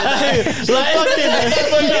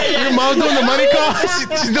 Hey, Your mom's doing the money call.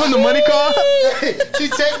 She's doing the money call. She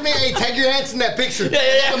texted me, hey, tag your ass in that picture.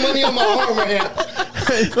 yeah. The money on my arm right here.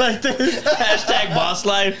 like this. Hashtag boss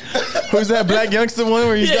life. Who's that black youngster one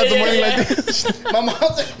where he's got the money like this? My mom's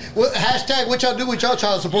like, hashtag what y'all do with y'all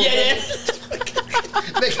child support? Yeah,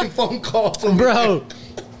 Making phone calls. over Bro,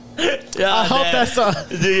 yeah. I hope that's all.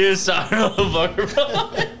 Dude, you're sorry, motherfucker,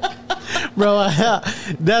 bro. Bro,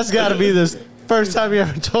 that's got to be the first time you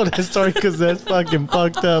ever told that story because that's fucking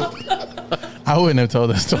fucked up. I wouldn't have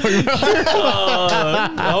told that story, bro.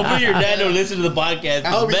 Hopefully your dad don't listen to the podcast.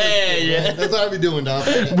 I'll be Man, yeah. That's what I be doing, dog.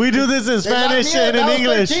 We do this in Spanish and in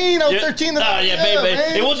English. 13, I was 13. Oh, yeah, baby.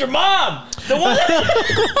 man. It was your mom. The one that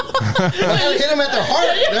I hit him at the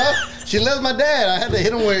heart. Yeah. She loves my dad. I had to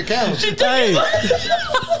hit him where it counts. Hey,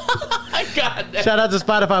 God damn. shout out to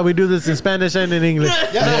Spotify. We do this in Spanish and in English.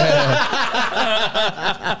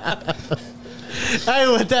 Hey,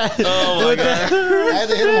 with that. Oh, my with God. that- I had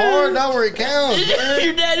to hit him hard, dog, where it counts. Man.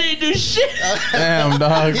 Your dad didn't do shit. Damn,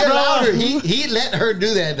 dog. He allowed her. He let her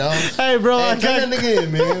do that, dog. Hey, bro, Hey, I turn that got, nigga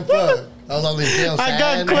in, man. Fuck. I was on this jail I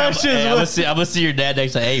got side. questions. Hey, I'm gonna see your dad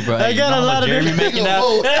next time. Hey, bro. I Hey, you got know a how lot much of Jerry be different- making now?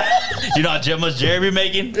 Whoa. You know how much Jerry be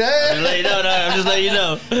making? Yeah. I'm just letting you know. Dog. I'm just letting you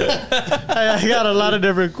know. Hey, I got a lot of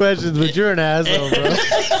different questions, but you're an asshole, bro.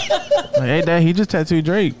 Like, hey, dad, he just tattooed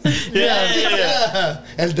Drake. Yeah.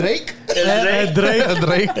 El Drake. And Drake.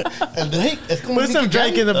 Drake. El Drake. Es como Put some Nicky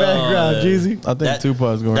Drake Jam. in the background, Jeezy. I think That-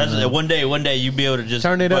 Tupac's going That's around. one day you be able to just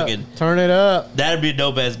Turn it up. fucking. Turn it up. That'd be a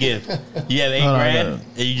dope ass gift. You have $8 Hold on, grand hold on.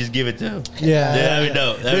 and you just give it to him. Yeah. That'd be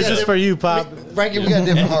dope. That'd be This is dope. for you, Pop. Frankie, we got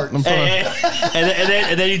different hearts. Hey, hey,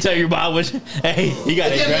 and then you tell your mom, which, hey, he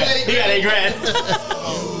got 8 grand. He got 8 grand.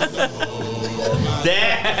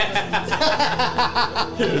 Damn.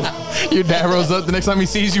 Your dad rolls up the next time he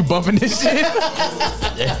sees you bumping this shit.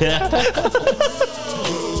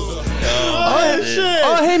 Oh, shit.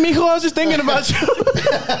 Oh, hey, mijo, I was just thinking about you.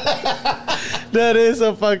 That is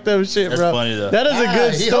some fucked up shit, That's bro. funny, though. That is a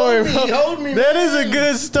good he story, hold me, bro. he hold me, That man. is a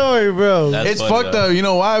good story, bro. That's It's funny, fucked though. up. You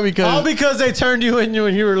know why? All Because because they turned you in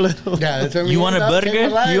when you were little. Yeah, that's what You want a burger?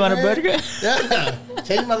 You want a burger? Yeah.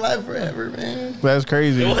 Changed my life forever, man. that's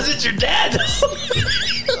crazy. It wasn't your dad.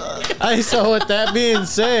 Hey, so with that being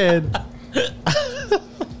said,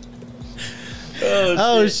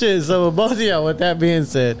 oh shit. So with both of y'all, with that being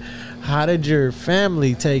said, how did your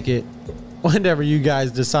family take it whenever you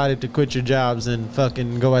guys decided to quit your jobs and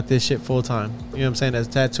fucking go at this shit full time? You know what I'm saying? As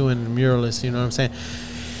tattooing and muralist, you know what I'm saying?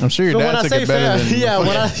 I'm sure your So when dad I took say it better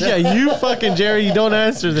fam, than you fucking Jerry, you don't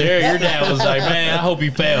answer that. Jerry, your dad was like, man, I hope you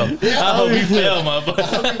fail. I hope you fail, my boy.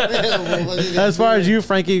 As far as you,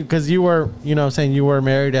 Frankie, because you were, you know what I'm saying, you were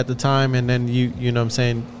married at the time, and then you know what I'm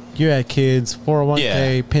saying, you had kids,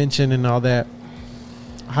 401k, pension, and all that.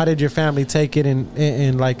 How did your family take it,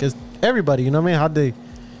 and like, as everybody, you know what I mean? How they?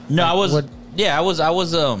 No, I was. What- Yeah, I was.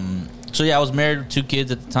 So yeah, I was married with 2 kids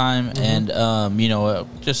at the time, and you know,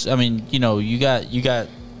 just I mean, you know, you got.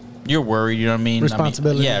 You're worried, you know what I mean?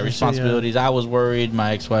 Responsibilities Yeah, and shit, responsibilities. I was worried.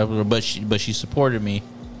 My ex-wife was, but she supported me.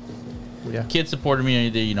 Yeah. Kids supported me.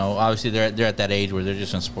 You know, obviously they're at that age where they're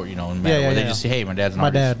just gonna support. You know, no matter Yeah, where they yeah. just say, "Hey, my dad's an My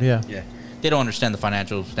artist." dad, yeah. Yeah, they don't understand the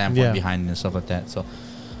financial standpoint Yeah. behind it and stuff like that. So,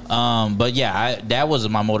 but yeah, that was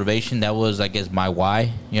my motivation. That was, I guess, my why. You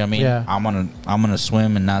know what I mean? Yeah. I'm gonna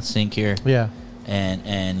swim and not sink here. Yeah.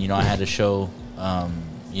 And you know, I had to show.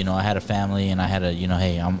 You know, I had a family, and I had to, you know,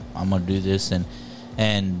 hey, I'm gonna do this, and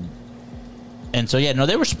so yeah, no,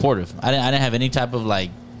 they were supportive. I didn't have any type of like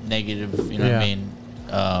negative, you know what I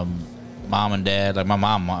mean? Mom and dad, like my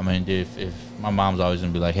mom. I mean, if my mom's always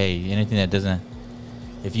gonna be like, hey, anything that doesn't,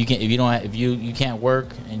 if you can't work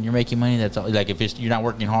and you're making money, that's all, like if you're not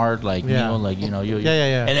working hard, like you know,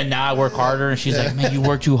 yeah. And then now I work harder, and she's like, man, you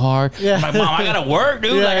work too hard. Yeah. I'm like, Mom, I gotta work,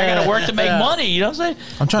 dude. I gotta work to make money. You know what I'm saying?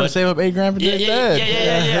 I'm trying to save up $8,000 for Jay's dad.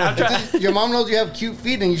 Yeah. I'm trying. Your mom knows you have cute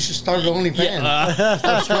feet, and you should start an OnlyFans.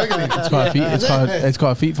 Start struggling. It's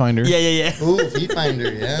called Feet Finder. Yeah. Ooh, feet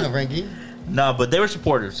finder. Yeah, Frankie. No, but they were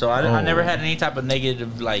supportive, so I never had any type of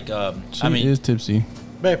negative like. She is tipsy.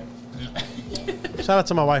 Babe. Shout out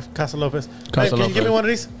to my wife, Casa Lopez. Hey, can you give me one of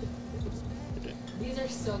these? These are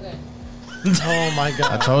so good. Oh my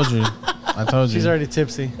god! I told you. She's already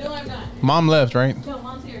tipsy. No, I'm not. Mom left, right? No,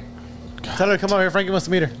 Mom's here. Tell her to come over here. Frankie wants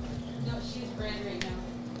to meet her. No, she's red right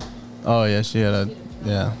now. Oh yeah, she had a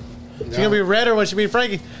yeah. She's gonna be redder when she meet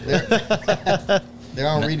Frankie. They're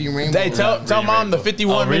on Reading Rainbow. Hey, tell Mom the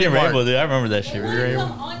 51 minute Reading mark. Rainbow, dude. I remember that shit. Why Reading don't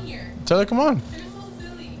Rainbow. come on here? Tell her, come on. They're so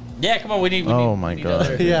silly. Yeah, come on. We need. Oh my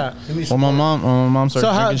god. Yeah. Well, my mom started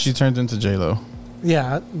So how- drinking. She turns into J-Lo.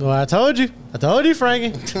 Yeah. Well, I told you,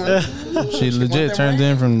 Frankie. She legit turned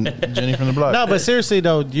in from Jenny from the block. No, but seriously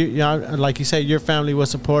though, you know, like you said, your family was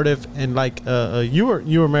supportive, and like you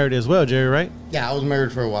were married as well, Jerry, right? Yeah, I was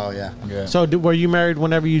married for a while. Yeah. So were you married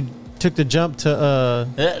whenever you took the jump to? Oh,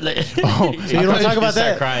 So you don't talk about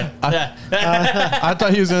that. Crying. I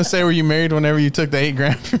thought he was gonna say, "Were you married whenever you took the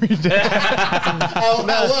 $8,000 from your dad?"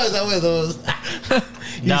 I was.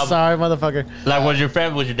 You No, sorry, motherfucker. Like, was your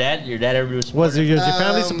dad? Your dad ever Was your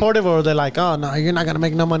family supportive, or were they like, oh no, you're not gonna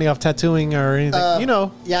make no money off tattooing or anything? You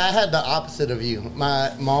know. Yeah, I had the opposite of you.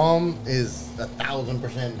 My mom is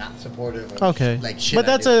 1,000% not supportive. Of Okay. Like shit. But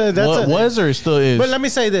that's I a do. that's a. Was or still is? But let me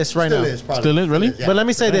say this right Still now. is, probably. Still is, really? Yeah. But let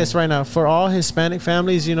me say this right now. For all Hispanic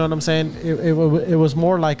families, you know what I'm saying? It was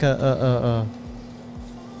more like as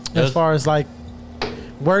far as like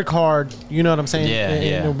work hard, you know what I'm saying?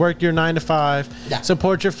 And work your 9 to 5,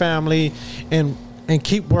 support your family, and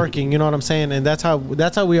keep working, you know what I'm saying? And that's how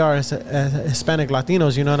we are as Hispanic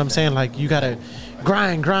Latinos, you know what I'm saying? Like you gotta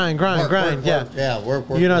grind. Work, Yeah, work.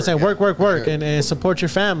 You know what I'm saying? yeah. Work, Sure. and support your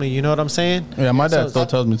family, you know what I'm saying? Yeah, my dad still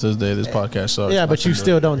tells me to this day this podcast sucks. Yeah, but you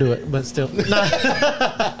still don't do it. But still.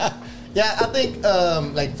 Yeah, I think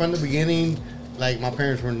like from the beginning, like my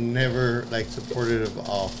parents were never like supportive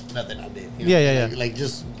of nothing I did. You know? Yeah. Like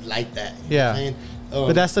just like that. Yeah. You know what I'm saying?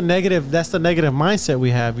 But that's the negative mindset we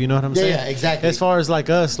have, you know what I'm saying? Yeah, exactly. As far as like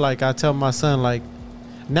us, like I tell my son, like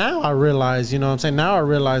now I realize, you know what I'm saying? Now I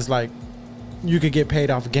realize like you could get paid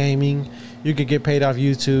off gaming, you could get paid off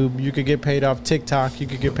YouTube, you could get paid off TikTok, you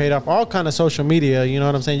could get paid off all kind of social media, you know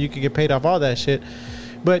what I'm saying? You could get paid off all that shit.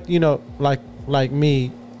 But you know, like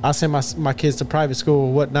me, I send my kids to private school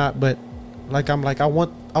or whatnot, but like I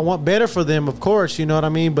want better for them, of course, you know what I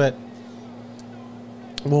mean? But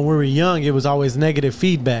when we were young, it was always negative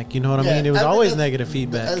feedback. You know what I mean? It was always negative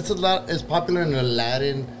feedback. It's popular in the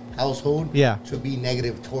Latin household. Yeah. To be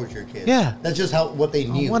negative towards your kids. Yeah. That's just what they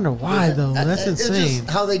knew. I wonder why though. That's insane. It's just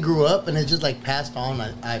how they grew up, and it's just like passed on.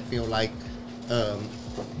 I feel like,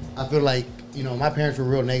 you know, my parents were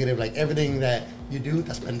real negative. Like everything that you do,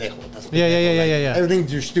 that's pendejo. That's pendejo. Yeah. Everything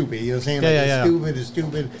you're stupid. You know what I'm saying? Like it's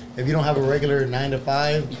stupid. If you don't have a regular 9 to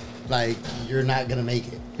 5, like you're not gonna make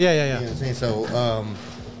it. Yeah. You know what I'm saying? So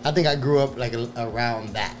I think I grew up like around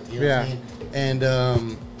that. You know what I'm saying? And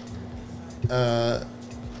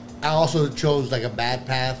I also chose like a bad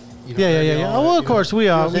path. You know, Yeah. Oh, well, of course we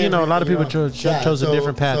are. You know a lot of people chose a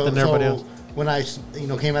different path than everybody else. When I,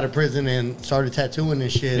 came out of prison and started tattooing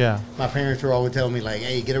and shit, my parents were always telling me like,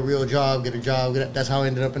 "Hey, get a real job, get a job." That's how I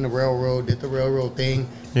ended up in the railroad. Did the railroad thing.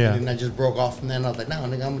 Yeah. And then I just broke off from that. And I was like, "No,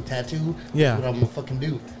 nigga, I'm gonna tattoo. Yeah. That's what I'm gonna fucking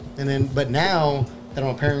do." And then, but now that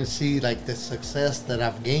my parents see like the success that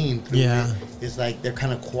I've gained through it, it's like they're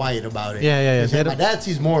kind of quiet about it. Yeah. My dad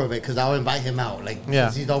sees more of it because I'll invite him out. Like,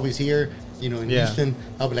 since he's always here, in Houston,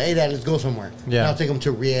 I'll be like, "Hey, Dad, let's go somewhere." Yeah. And I'll take him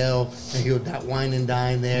to Riel, and he'll wine and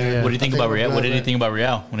dine there. Yeah. What do you think about Real? What did he think about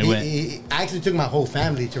Real when he went? I actually took my whole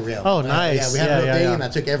family to Riel. Oh, nice. Yeah, we had a little thing, and I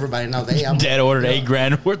took everybody, and I was like, "Hey, I'm." Dad ordered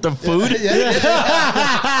 $8,000 worth of food. I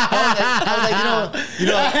was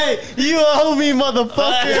like, Hey, you owe me,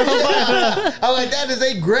 motherfucker. I was like, "Dad, it's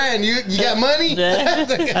 $8,000. You got money?"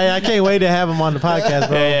 Hey, I can't wait to have him on the podcast,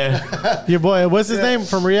 bro. Yeah. Your boy, what's his name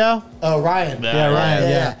from Real? Ryan. Yeah, Ryan.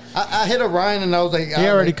 Yeah. I hit up Ryan, and I was like, He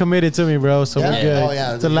already committed to me, bro. So we're good. Oh,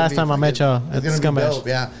 yeah. It's the last time I met y'all at It's gonna be Scumbag. dope,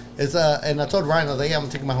 yeah. It's and I told Ryan, I was like, "Yeah, I'm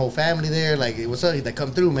gonna take my whole family there. Like, what's up? He's like,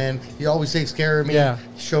 come through, man. He always takes care of me. Yeah.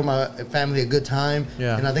 Show my family a good time.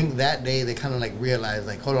 Yeah. And I think that day they kind of like realized,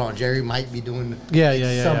 like, hold on, Jerry might be doing something. Yeah. You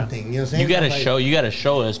know what I'm saying? You gotta Like, show. You gotta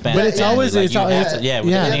show a Hispanic. But it's family, always like, it's you al- have it's to- yeah,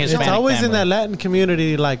 yeah, any it's Hispanic always in family. that Latin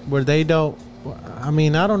community like where they don't I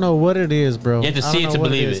mean, I don't know what it is, bro. You have to I see don't it to know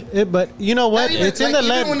what believe is. But you know what? Not even, It's in like,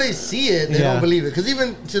 the even when they see it, they don't believe it. Because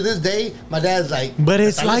even to this day, my dad's like, But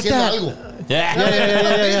it's "Están like haciendo that. algo." Yeah.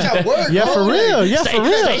 Yeah. At work, Yeah, bro, for like, real. Yeah, Stay- for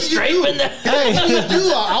real. stay straight in there. What do you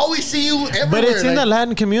do? I always see you everywhere. But it's in the like,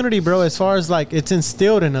 Latin community, bro, as far as like it's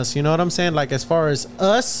instilled in us, you know what I'm saying? Like as far as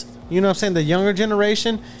us, you know what I'm saying, the younger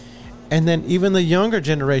generation, and then even the younger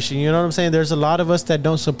generation, you know what I'm saying? There's a lot of us that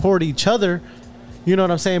don't support each other. You know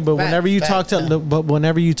what I'm saying? But Facts, whenever you talk facts, to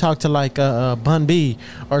whenever you talk to like Bun B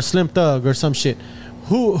or Slim Thug or some shit,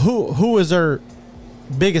 who is their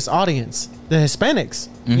biggest audience? The Hispanics.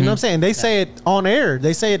 You know what I'm saying? They say it on air.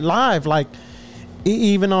 They say it live, like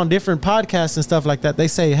even on different podcasts and stuff like that. They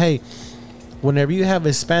say, hey, whenever you have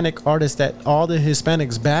Hispanic artists that all the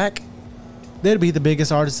Hispanics back, they'd be the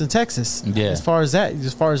biggest artists in Texas. Yeah. As far as that,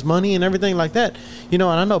 as far as money and everything like that. You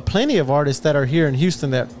know, and I know plenty of artists that are here in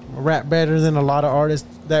Houston that rap better than a lot of artists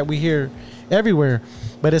that we hear everywhere.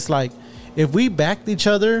 But it's like, if we backed each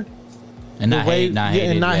other And not hate. you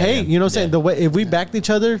know what I'm saying? The way, if we backed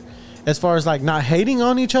each other as far as like not hating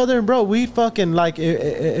on each other, bro, we fucking like,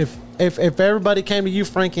 if everybody came to you,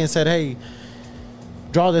 Frankie, and said, hey,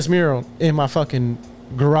 draw this mural in my fucking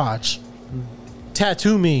garage,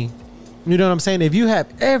 tattoo me. You know what I'm saying? If you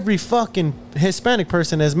have every fucking Hispanic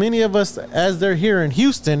person, as many of us as they're here in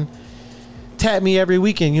Houston, tap me every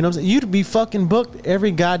weekend. You know what I'm saying? You'd be fucking booked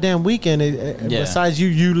every goddamn weekend. Besides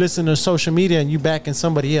you listen to social media and you backing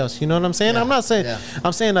somebody else. You know what I'm saying? Yeah. I'm not saying. Yeah.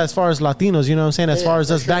 I'm saying as far as Latinos. You know what I'm saying? As far as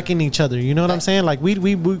for us sure. backing each other. You know what I'm saying? Like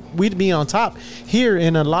we'd be on top here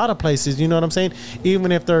in a lot of places. You know what I'm saying?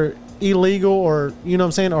 Even if they're illegal or you know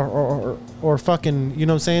what I'm saying or fucking you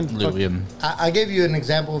know what I'm saying? William. I gave you an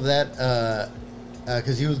example of that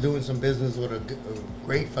because he was doing some business with a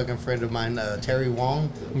great fucking friend of mine, Terry Wong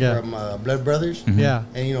from Blood Brothers. Yeah.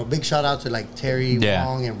 And you know, big shout out to like Terry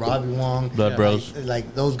Wong and Robbie Wong, Blood Bros.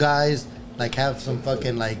 Like those guys, like have some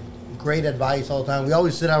fucking like great advice all the time. We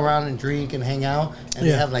always sit around and drink and hang out, and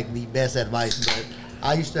they have like the best advice. But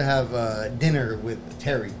I used to have dinner with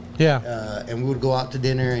Terry. Yeah. And we would go out to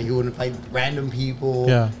dinner, and he would invite random people,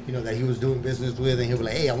 you know, that he was doing business with, and he'd be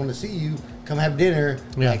like, "Hey, I want to see you. Come have dinner.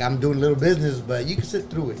 Like I'm doing a little business, but you can sit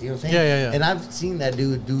through it." You know what I'm saying? Yeah. And I've seen that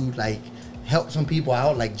dude do like help some people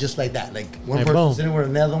out, like just like that. Like one Hey, person boom. sitting with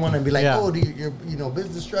another one, and be like, Yeah. "Oh, your you know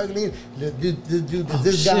business struggling? This dude, Oh,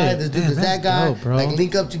 this guy, shit. this dude, Damn, this that that's guy. dope, bro. Like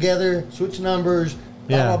link up together, switch numbers."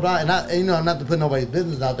 Blah, blah, blah. And I, you know, not to put nobody's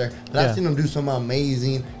business out there, but I've seen them do some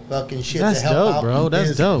amazing fucking shit That's to help dope, out bro. That's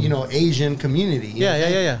his, dope. you know, Asian community. You know what I'm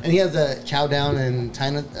saying? Yeah. And he has a chow down in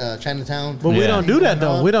Chinatown. But we don't do that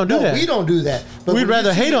though. We don't do that. We don't do that. But We'd when you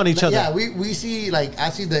rather hate on each other. Yeah, we see like I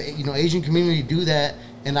see the Asian community do that,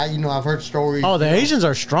 and I've heard stories. Oh, the Asians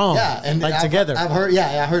are strong. Yeah, and like I've, together. I heard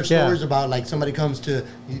Yeah. stories about like somebody comes to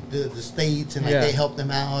the states and like Yeah. they help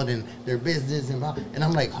them out and their business and blah, and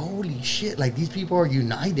I'm like, holy shit! Like these people are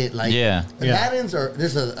united. Like the Latins are.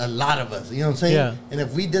 There's a lot of us. You know what I'm saying? Yeah. And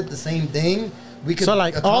if we did the same thing, we could. So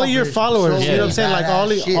like all of your accomplish followers, so you know what I'm many saying? Like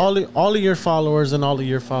badass shit. all of your followers and all of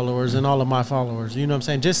your followers and all of my followers. You know what I'm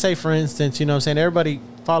saying? Just say for instance, you know what I'm saying, everybody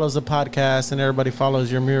follows the podcast and everybody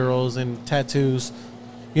follows your murals and tattoos.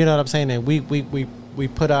 You know what I'm saying? And we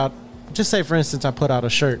put out, just say for instance, I put out a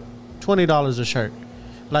shirt, $20 a shirt,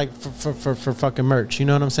 like for fucking merch. You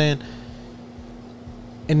know what I'm saying?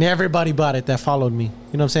 And everybody bought it that followed me. You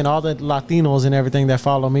know what I'm saying? All the Latinos and everything that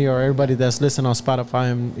follow me, or everybody that's listening on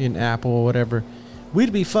Spotify and in Apple or whatever,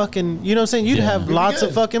 we'd be fucking, you know what I'm saying? You'd have lots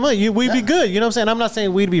of fucking money. We'd be good. You know what I'm saying? I'm not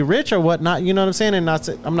saying we'd be rich or whatnot. You know what I'm saying? And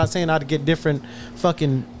I'm not saying I'd get different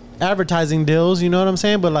fucking advertising deals. You know what I'm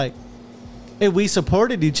saying? But like, if we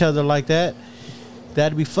supported each other like that,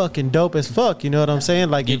 that'd be fucking dope as fuck. You know what I'm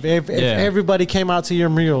saying? Like if everybody came out to your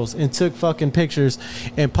murals and took fucking pictures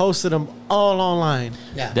and posted them all online,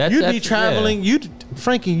 you'd be traveling.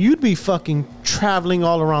 Frankie, you'd be fucking traveling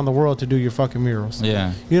all around the world to do your fucking murals.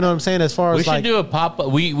 Yeah, you know what I'm saying? As far as we should do a pop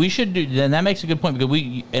up. We should do. Then that makes a good point because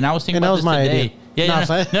I was thinking about this today. Idea. Yeah,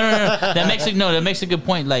 no. That makes a good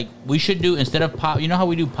point. Like we should do instead of pop. You know how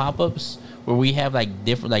we do pop ups where we have like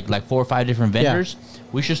different, like 4 or 5 different vendors. Yeah.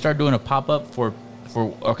 We should start doing a pop up for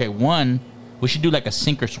one. We should do like a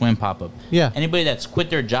sink or swim pop up. Yeah. Anybody that's quit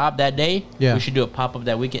their job that day, we should do a pop up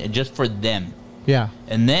that weekend just for them. Yeah.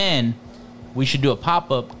 And then we should do a pop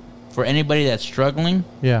up for anybody that's struggling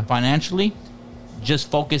financially. Just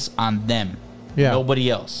focus on them. Yeah. Nobody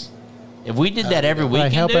else. If we did that every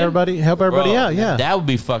weekend, help everybody out. Yeah, that would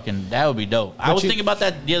be dope. I was thinking about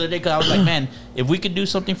that the other day because I was like, man, if we could do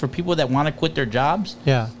something for people that want to quit their jobs,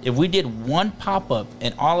 if we did one pop up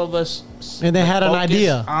and all of us and they had an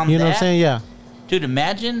idea, you know what I'm saying? Yeah, dude,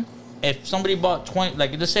 imagine if somebody bought 20,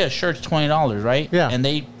 like let's say a shirt's $20, right? Yeah. And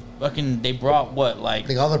they brought what, like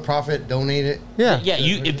Like all the profit donated. Yeah. yeah,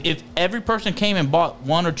 if every person came and bought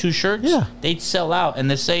 1 or 2 shirts, Yeah. they'd sell out, and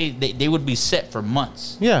they say they would be set for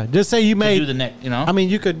months. Yeah. Just say you To made. do the next, you know. I mean,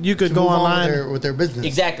 you could To go move on online. with their business.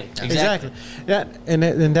 exactly. Yeah,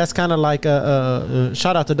 and that's kind of like a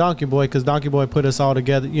shout out to Donkey Boy, because Donkey Boy put us all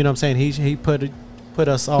together. You know what I'm saying? He put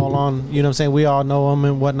us all on. You know what I'm saying? We all know him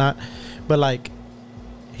and whatnot, but like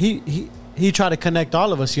he tried to connect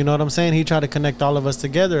all of us. You know what I'm saying? He tried to connect all of us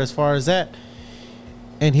together as far as that.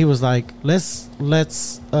 And he was like, let's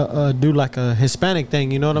do like a Hispanic thing.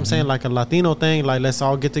 You know what I'm saying? Like a Latino thing. Like let's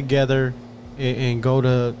all get together and go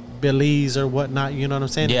to Belize or whatnot. You know what I'm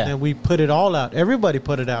saying? Yeah. And we put it all out. Everybody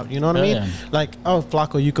put it out. You know what I mean? Yeah. Like, oh,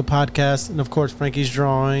 Flacco, you could podcast, and of course Franky's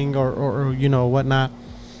drawing or you know whatnot.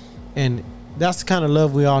 And that's the kind of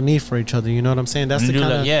love we all need for each other. You know what I'm saying? That's the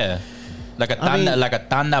kind of like a I mean-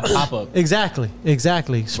 tanda pop up. Exactly.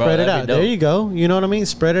 Spread it that'd be out. dope. There you go. You know what I mean?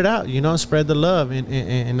 Spread it out. You know, spread the love.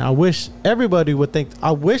 And I wish everybody would think.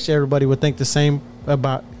 I wish everybody would think the same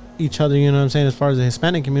about each other. You know what I'm saying? As far as the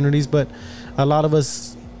Hispanic communities, but a lot of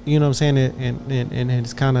us, you know what I'm saying, and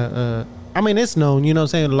it's kind of. I mean, it's known. You know what I'm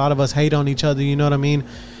saying? A lot of us hate on each other. You know what I mean?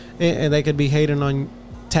 And they could be hating on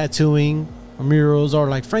tattooing, or murals, or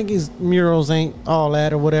like Franky's murals ain't all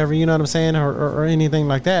that or whatever. You know what I'm saying? Or anything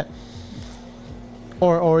like that.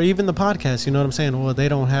 Or even the podcast, you know what I'm saying? Well, they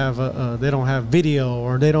don't have video,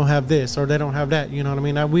 or they don't have this, or they don't have that. You know what I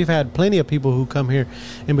mean? We've had plenty of people who come here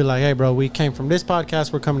and be like, "Hey, bro, we came from this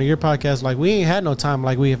podcast. We're coming to your podcast. Like, we ain't had no time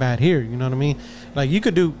like we have had here." You know what I mean? Like, you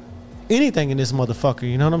could do anything in this motherfucker.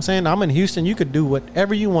 You know what I'm saying? I'm in Houston. You could do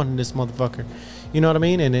whatever you want in this motherfucker. You know what I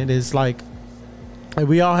mean? And it is like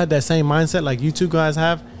we all had that same mindset, like you two guys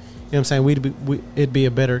have. You know what I'm saying? It'd be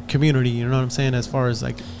a better community. You know what I'm saying? As far as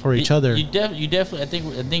like for each other. You definitely. I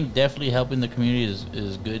think definitely helping the community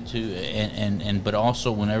is good too. And but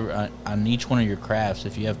also whenever on each one of your crafts,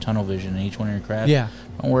 if you have tunnel vision in each one of your crafts, Yeah.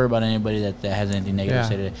 don't worry about anybody that has anything negative to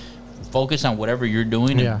say today. Focus on whatever you're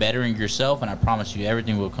doing Yeah. and bettering yourself, and I promise you,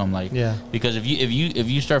 everything will come. Like, Yeah. because if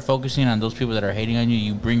you start focusing on those people that are hating on you,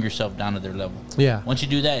 you bring yourself down to their level. Yeah. Once you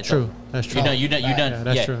do that, it's True. over. That's true. You done. Yeah,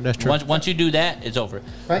 that's true. That's true. Once you do that, it's over.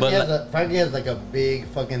 Franky has like a big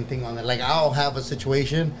fucking thing on it. Like, I'll have a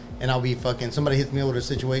situation and I'll be fucking, somebody hits me up with a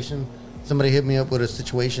situation. Somebody hit me up with a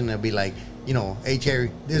situation and be like, you know, "Hey,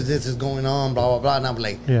 Jerry, this is going on, blah, blah, blah." And I'll be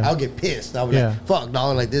like, Yeah. I'll get pissed. I'll be Yeah. like, "Fuck,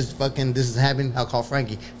 dog, like this is happening." I'll call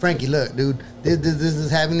Franky. "Franky, look, dude, this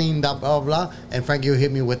is happening, blah, blah, blah." And Franky will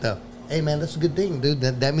hit me with the, "Hey, man, that's a good thing, dude.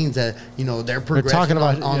 That means that, you know, they're progressing talking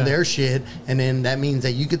about on it, yeah. their shit. And then that means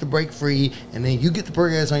that you get to break free. And then you get to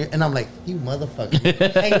progress on your," and I'm like, "You motherfucker."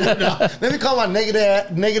 Hey, no. Let me call my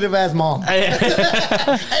negative ass mom. Fuck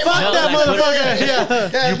that motherfucker.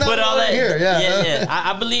 Yeah, You it's not put all over that here. Yeah.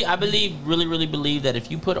 I believe, really believe that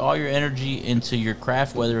if you put all your energy into your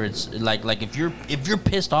craft, whether it's like if you're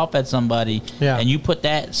pissed off at somebody, Yeah. and you put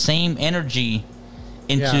that same energy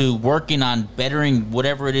into working on bettering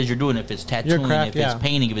whatever it is you're doing, if it's tattooing, craft, if yeah. it's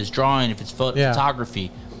painting, if it's drawing, if it's Yeah.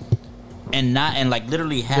 photography, and like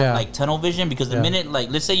literally have Yeah. like tunnel vision, because the Yeah. minute, like,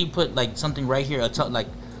 let's say you put like something right here,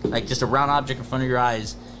 like just a round object in front of your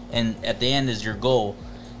eyes, and at the end is your goal.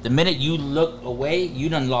 The minute you look away, you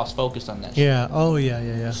done lost focus on that shit. Yeah. Oh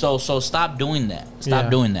yeah. So stop doing that. Stop Yeah.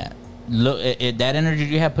 doing that. Look at that energy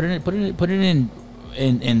you have. Put it in.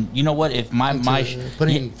 And you know what? If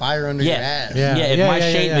Putting fire under your ass. Yeah.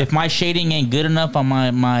 If my shading ain't good enough on my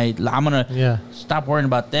I'm gonna stop worrying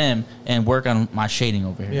about them and work on my shading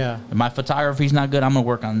over here. Yeah. If my photography's not good, I'm gonna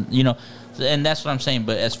work on, you know. And that's what I'm saying.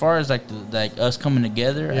 But as far as like us coming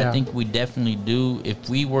together, Yeah. I think we definitely do. If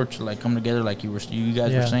we were to like come together, like you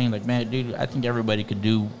guys Yeah. were saying, like, man, dude, I think everybody could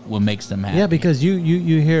do what makes them happy. Yeah, because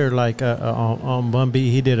you hear like on Bun B,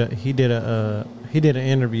 he did an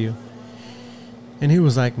interview, and he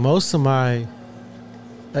was like, most of my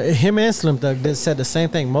him and Slim Thug said the same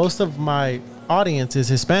thing. Most of my audience is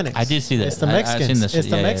Hispanics. I did see that. It's the I Mexicans. seen this. It's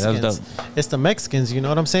the Yeah, that was Mexicans. dope. It's the Mexicans. You know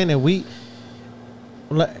what I'm saying? And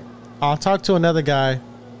I'll talk to another guy.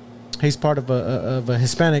 He's part of a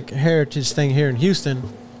Hispanic heritage thing here in Houston.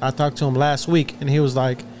 I talked to him last week, and he was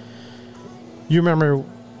like, "You remember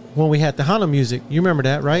when we had the Hana music? You remember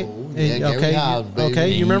that, right?" Oh, yeah, Gary okay, House, baby. okay.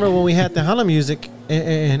 You remember when we had the Hana music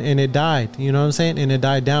and it died? You know what I'm saying? And it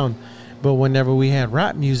died down. But whenever we had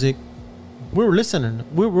rap music, we were listening.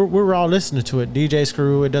 We were all listening to it. DJ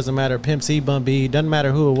Screw, it doesn't matter. Pimp C, Bun B, doesn't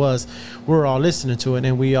matter who it was. We were all listening to it,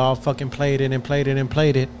 and we all fucking played it and played it and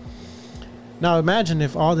played it. Now imagine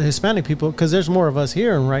if all the Hispanic people, because there's more of us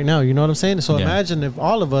here right now, you know what I'm saying? So Yeah. imagine if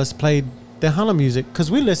all of us played Tejano music, because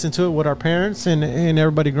we listened to it with our parents and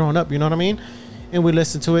everybody growing up, you know what I mean? And we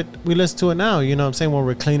listen to it now, you know what I'm saying, when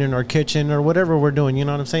we're cleaning our kitchen or whatever we're doing, you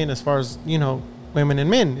know what I'm saying, as far as, you know, women and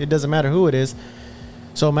men, it doesn't matter who it is.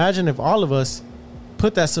 So imagine if all of us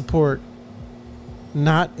put that support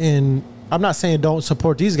not in, I'm not saying don't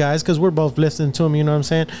support these guys, because we're both listening to them, you know what I'm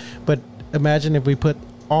saying, but imagine if we put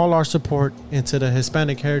all our support into the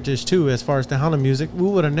Hispanic heritage too, as far as Tejano music, we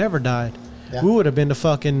would have never died. Yeah. We would have been the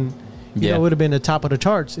fucking, you know, would have been the top of the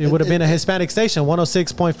charts. It would have been a Hispanic station,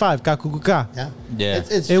 106.5, Kakukuka. Yeah. Yeah.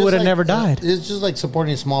 It would have never died. It's just like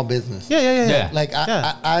supporting small business. Yeah. Like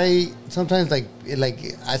I sometimes like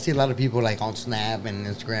I see a lot of people like on Snap and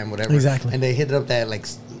Instagram, whatever. Exactly. And they hit up that like,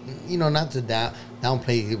 you know, not to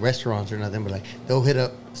downplay restaurants or nothing, but like they'll hit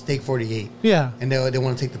up Steak 48. Yeah. And they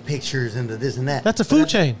want to take the pictures and the this and that. That's a food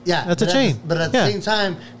chain. Yeah. That's a chain. But at the same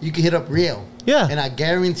time, you can hit up Riel. Yeah. And I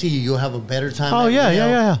guarantee you'll have a better time. Oh, at yeah, Riel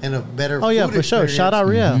yeah. And a better. Oh, yeah, food for sure. experience Shout out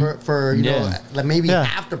Riel. for you know, like maybe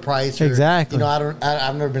half the price. Or, Exactly. You know,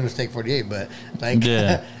 I've never been to Steak 48, but like,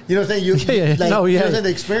 Yeah. you know what I'm saying? You Yeah. like, No, you yeah. know what I'm saying? The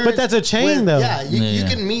experience. But that's a chain, though. Yeah, you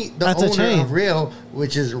can meet the That's a owner chain. of Riel,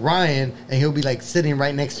 which is Ryan, and he'll be like sitting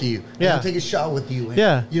right next to you. And Yeah. he'll take a shot with you. And,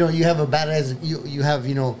 Yeah. you know, you have a badass. You have,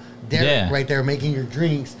 you know, Derek right there making your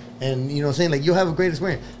drinks. And you know what I'm saying? Like you'll have a great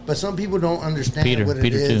experience. But some people don't understand what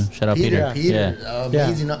it is. Too. Shout out Peter. Peter,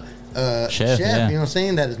 amazing chef, yeah. you know what I'm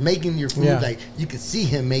saying? That is making your food. Yeah. Like you can see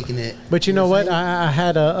him making it. But you know what? I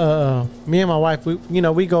had me and my wife,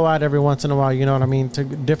 we go out every once in a while, you know what I mean, to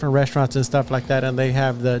different restaurants and stuff like that. And they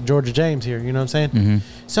have the Georgia James here, you know what I'm saying? Mm-hmm.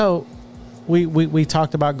 So we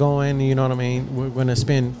talked about going, you know what I mean? We're going to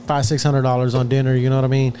spend $500-$600 on dinner, you know what I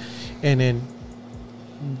mean? And then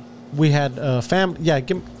we had family.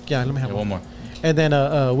 Let me have one more. And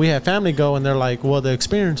then we had family go, and they're like, well, the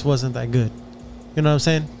experience wasn't that good. You know what I'm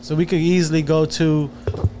saying? So we could easily go to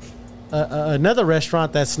another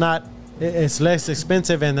restaurant that's not, it's less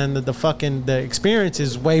expensive, and then the experience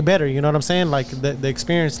is way better. You know what I'm saying? Like the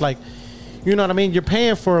experience, like, you know what I mean? You're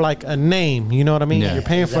paying for like a name. You know what I mean? Yeah. You're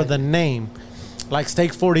paying for the name. Like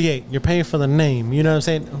Steak 48, you're paying for the name. You know what I'm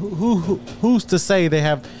saying? Who's to say they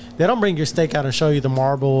don't bring your steak out and show you the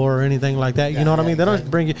marble or anything like that. You know what I mean? They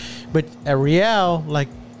don't bring you. But at Riel, like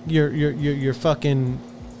you're fucking.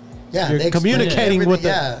 Yeah, you're they communicating with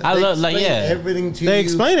I love like everything to you. They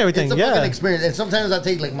explain everything. It's a fucking experience. And sometimes I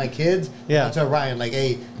take like my kids. Yeah. I tell Ryan like,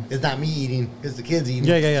 hey, it's not me eating, it's the kids eating.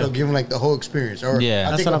 Yeah. So give them like the whole experience. Or I'll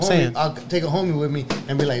That's take what a I'm homie, saying. I'll take a homie with me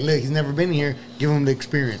and be like, look, he's never been here. Give him the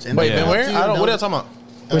experience. And Wait, they'll where? see I don't. it, What are they'll- you talking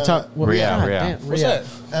about? We're talking. Real. What's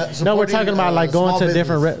that? No, we're talking about like going small to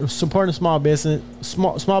different business. supporting small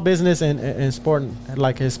business and supporting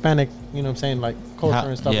like Hispanic. You know what I'm saying, like culture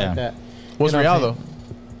and stuff like that. What's You know Real what though?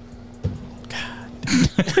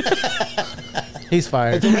 He's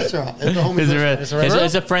fired. It's a restaurant. It's a homie restaurant.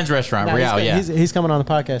 It's a friend's restaurant. Nah, Real, he's coming on the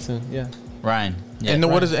podcast soon. Yeah. Ryan. Yeah. And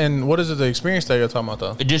what is it the experience that you're talking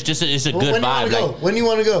about though? Just it's a Well, good when vibe. do you want to go? When do you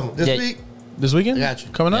want to go? This week? This weekend? I got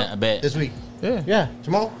you. Coming Yeah, I up? bet. This week? Yeah. Yeah.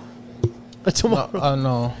 Tomorrow? Tomorrow.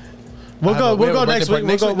 No. We'll go next week.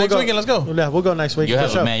 Next weekend, let's go. Yeah, we'll go next week. You for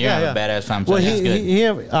have sure. a man. You have a badass time. Well, That's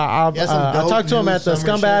good. I talked to him at the summer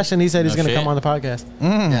Scum Bash, and he said he's No going to come shit. on the podcast.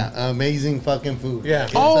 Yeah, amazing fucking food. Yeah.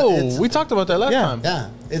 It's- We talked about that last Yeah. time. Yeah,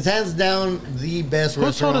 it's hands down the best Who told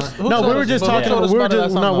restaurant. us? Who No, told we were us- just who talking. told us We were about it last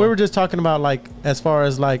just time, no, though? we were just talking about like as far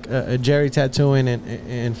as like Jerry tattooing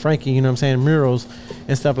and Franky. You know what I'm saying? Murals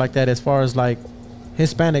and stuff like that. As far as like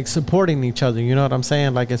Hispanics supporting each other. You know what I'm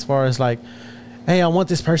saying? Like as far as like, hey, I want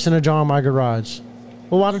this person to draw in my garage.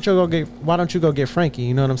 Well, why don't you go get Franky?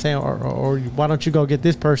 You know what I'm saying? Or why don't you go get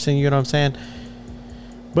this person? You know what I'm saying?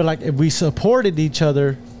 But like if we supported each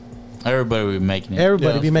other, Everybody would be making it.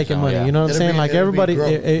 everybody be making money. Yeah. You know what I'm It'll saying? be- Like it'll be everybody,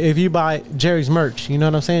 growth. if you buy Jerry's merch, you know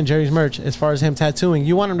what I'm saying? Jerry's merch, as far as him tattooing,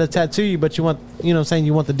 you want him to tattoo you, but you want, you know what I'm saying?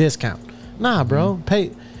 You want the discount. Nah, bro, pay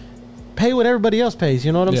what everybody else pays.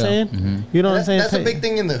 You know what I'm Yeah. saying? You know what I'm saying? That's a Pay- big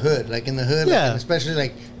thing in the hood. Like in the hood, Yeah. like, and especially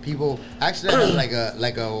like people. Actually, I had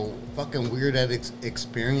like a fucking weird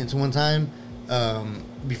experience one time.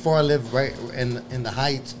 Before I lived right in the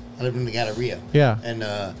Heights, I lived in the Galleria. Yeah. And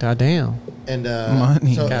God damn.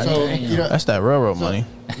 Money. So, God so damn. you know, That's that railroad money.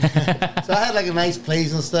 so I had like a nice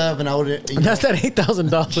place and stuff, and I would. That's that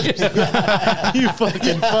 $8,000. You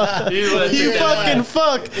fucking fuck. You fucking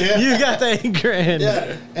fuck. Yeah. You got the $8,000.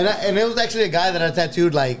 Yeah, and it was actually a guy that I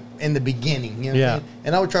tattooed like in the beginning, you know what Yeah. I'm saying?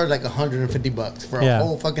 And I would charge like $150 for a Yeah.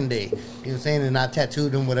 whole fucking day. You know what I'm saying? And I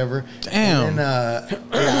tattooed him, whatever. Damn. And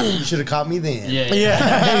then, you should have caught me then. Yeah.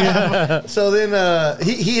 Yeah. So then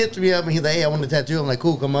he hits me up and he's like, hey, I want to tattoo. I'm like,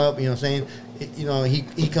 cool, come up. You know what I'm saying? You know,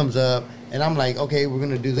 he comes up and I'm like, okay, we're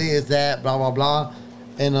going to do this, that, blah, blah, blah.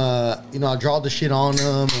 and I draw the shit on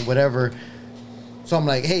them and whatever. So I'm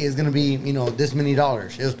like, hey, it's gonna be this many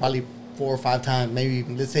dollars. It was probably 4 or 5 times, maybe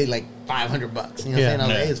let's say like $500. You know what I'm saying? I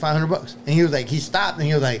was like, hey, it's $500. And he was like, he stopped and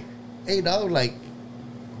he was like, hey, dog, like,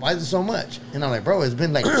 why is it so much? And I'm like, bro, it's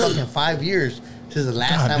been like fucking 5 years since the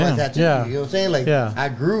last time I tattooed you. You know what I'm saying? Like, I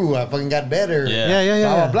grew, I fucking got better.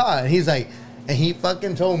 Blah, blah, blah. And he's like, and he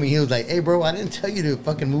fucking told me, he was like, hey, bro, I didn't tell you to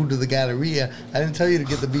fucking move to the Galleria. I didn't tell you to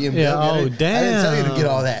get the BMW. I didn't tell you to get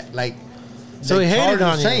all that. Like, so he hated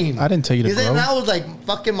on you. I didn't tell you to grow. And I was like,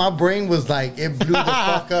 fucking, my brain was like, it blew the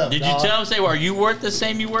fuck up. Did you tell him, say, well, are you worth the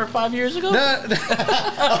same you were 5 years ago? No.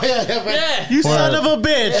 Oh, yeah. You son of a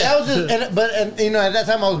bitch. That was just, and at that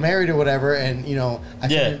time I was married or whatever, and I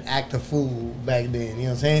couldn't act a fool back then. You know what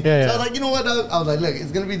I'm saying? So I was like, you know what? I was like, look,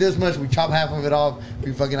 it's gonna be this much. We chop half of it off.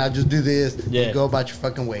 I'll just do this. You go about your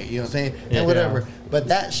fucking way. You know what I'm saying? And whatever. But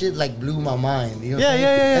that shit like blew my mind. You know what I'm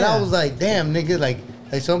saying? And I was like, damn, nigga, like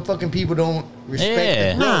some fucking people don't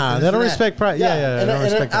respect. Nah, they don't respect price.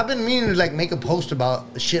 And I've been meaning to like make a post about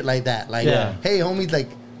shit like that. Like, hey, homies,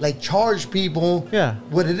 like charge people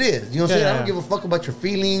what it is. You know what I'm saying? I don't give a fuck about your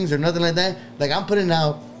feelings or nothing like that. Like, I'm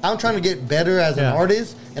trying to get better as an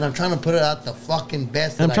artist, and I'm trying to put it out the fucking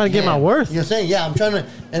best. I'm trying to get my worth. You know what I'm saying? Yeah, I'm trying to,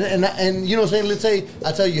 and you know what I'm saying? Let's say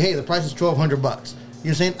I tell you, hey, the price is $1,200. You know what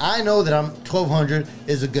I'm saying? I know that $1,200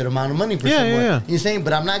 is a good amount of money for someone. You know what I'm saying?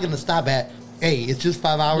 But I'm not going to stop at, hey, it's just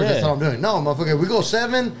 5 hours. That's all I'm doing. No, motherfucker. We go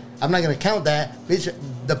 7. I'm not gonna count that. Bitch,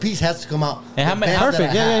 the piece has to come out. And how many?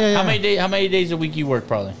 Perfect. How many days a week you work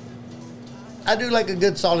probably? I do like a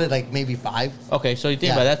good solid, like maybe 5. Okay, so you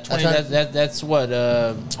think about that, 20. That's what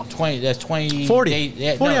 20. That's 20. 40.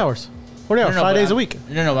 Days, 40 hours. 40 hours. 5 days a week.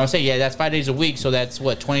 No. I'm saying that's 5 days a week. So that's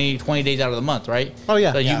what 20 days out of the month, right? Oh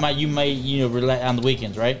yeah. So you might rely on the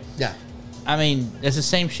weekends, right? Yeah. I mean, it's the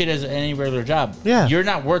same shit as any regular job. Yeah. You're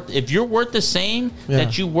not worth, if you're worth the same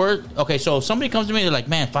that you worth, okay, so if somebody comes to me, they're like,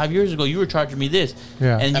 man, 5 years ago, you were charging me this.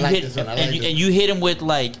 Yeah. And you hit them with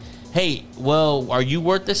like, hey, well, are you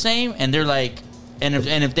worth the same? And they're like, and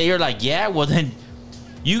if they are like, yeah, well then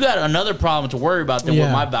you got another problem to worry about than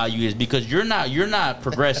what my value is, because you're not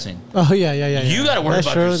progressing. Oh yeah. You got to worry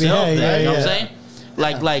about yourself. You know what I'm saying?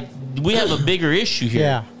 Like we have a bigger issue here.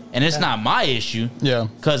 Yeah. And it's not my issue. Yeah.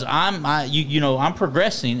 Because I'm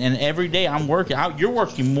progressing, and every day I'm working. You're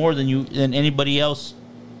working more than anybody else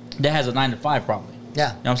that has a 9 to 5 probably. Yeah.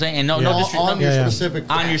 You know what I'm saying? And no on your specific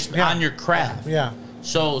on your craft. Yeah.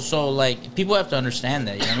 So like people have to understand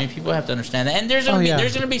that. You know what I mean? People have to understand that. And there's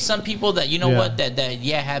gonna be some people that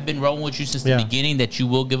have been rolling with you since the beginning, that you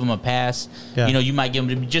will give them a pass. Yeah. You might give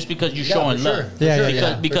them just because you're showing love.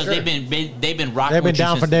 Because they've been rocking. They've been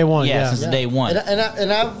down for day one. Since day one.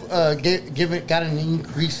 And I've gotten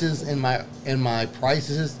increases in my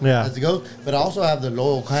prices as it goes. But I also have the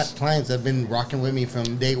loyal clients that have been rocking with me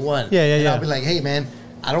from day one. And I'll be like, hey man,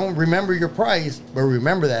 I don't remember your price, but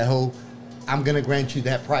remember that hoe. I'm gonna grant you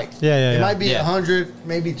that price. It might be $100,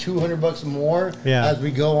 maybe $200 more as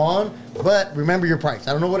we go on. But remember your price.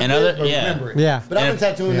 I don't know what it is, but remember it. Yeah. But I've been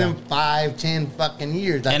tattooing them 5, 10 fucking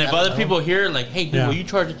years. And if other people hear like, hey, dude, will you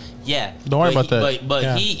charge? Yeah. Don't worry about that.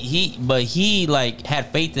 But he like had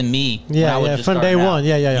faith in me. From day one.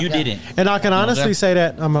 You didn't. And I can honestly say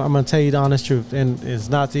that I'm gonna tell you the honest truth, and it's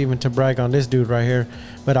not even to brag on this dude right here,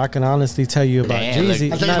 but I can honestly tell you about Jeezy.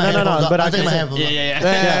 No. But I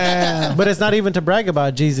can. But it's not even to brag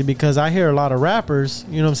about Jeezy, because I hear a lot of rappers.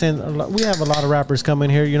 You know what I'm saying? We have a lot of rappers come in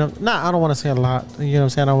here. I don't want to say a lot. You know what I'm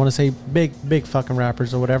saying? I want to say big fucking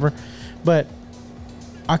rappers or whatever. But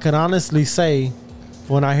I can honestly say,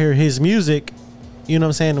 when I hear his music, you know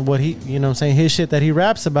what I'm saying, his shit that he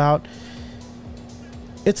raps about,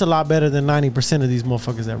 it's a lot better than 90% of these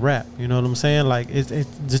motherfuckers that rap. You know what I'm saying? Like,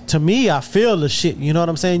 it's to me, I feel the shit. You know what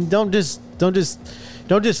I'm saying? Don't just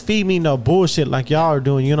feed me no bullshit like y'all are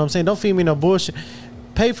doing. You know what I'm saying? Don't feed me no bullshit.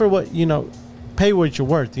 Pay for what pay what you're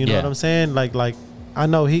worth. You know what I'm saying? Like I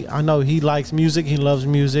know he likes music. He loves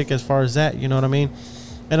music as far as that. You know what I mean?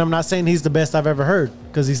 And I'm not saying he's the best I've ever heard,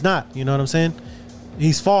 because he's not. You know what I'm saying?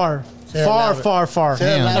 He's far. Nah. But you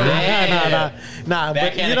know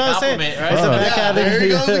what I'm saying? Right? It's a backhanded. There he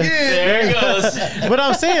goes again. There he goes. But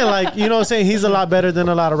I'm saying, like, you know what I'm saying? He's a lot better than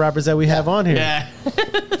a lot of rappers that we have on here. Yeah.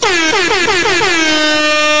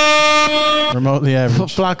 Remotely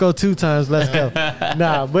average. Flacco 2 times. Let's go.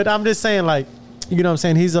 But I'm just saying, like, you know what I'm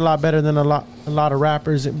saying? He's a lot better than a lot of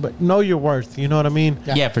rappers, but know your worth. You know what I mean?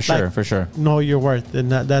 Yeah, for sure. Know your worth.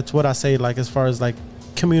 And that's what I say, like, as far as, like,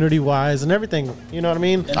 community wise and everything. You know what I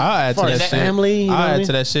mean? I'll add to that shit. Family. I'll add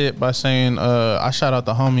to that shit by saying, I shout out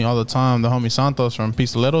the homie all the time, the homie Santos from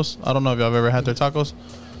Pistoleros. I don't know if y'all have ever had their tacos.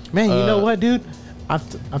 Man, you know what, dude?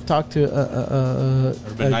 I've talked to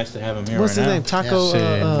It'd be nice to have him here what's right his now. name? Taco.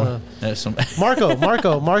 Shit. There's some- Marco.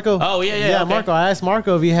 Oh, yeah, okay. Marco. I asked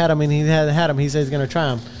Marco if he had him, and he had him. He said he's gonna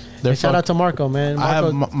try him. They're Shout out to Marco, man. I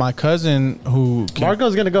have my cousin who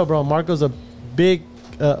Marco's gonna go, bro. Marco's a big,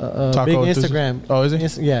 big Instagram. Oh,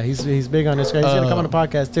 is he? Yeah, he's big on Instagram. He's gonna come on the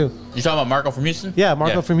podcast too. You talking about Marco from Houston? Yeah,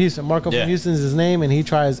 Marco from Houston. Marco from Houston is his name, and he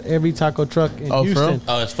tries every taco truck in Oh, for Houston. real?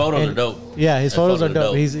 Oh, his photos are dope. Yeah, his photos are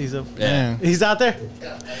dope. He's Yeah. he's out there.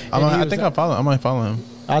 I think I might follow him.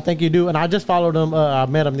 I think you do, and I just followed him. I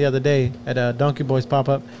met him the other day at Donkey Boys pop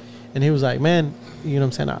up, and he was like, "Man, you know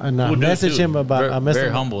what I'm saying?" I Cool dude, messaged too. him about. Very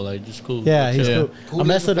humble, like just cool. Yeah, he's Chill. cool. I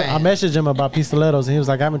messaged him about pistoletos, and he was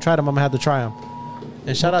like, "I haven't tried them. I'm gonna have to try them."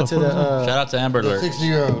 And shout out to the. Shout out to Amber The Alert.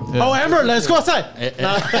 60-year-old. Oh, Amber, let's go outside. I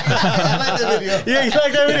like that video. Yeah, you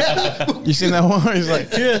like that video? You seen that one? He's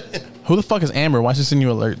like, who the fuck is Amber? Why she send you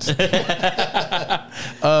alerts?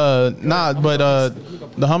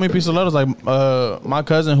 The homie Pistoleto's like my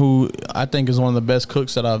cousin, who I think is one of the best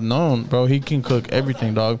cooks that I've known, bro. He can cook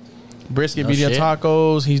everything, dog. Brisket, No birria shit.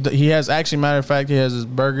 tacos. He has actually, matter of fact, he has his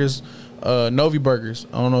burgers, Novi Burgers.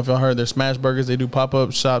 I don't know if y'all heard, they're smash burgers. They do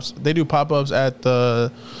pop-up shops. They do pop-ups at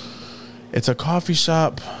it's a coffee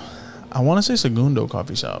shop. I want to say Segundo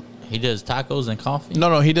coffee shop. He does tacos and coffee.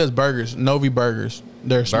 No, he does burgers. Novi Burgers.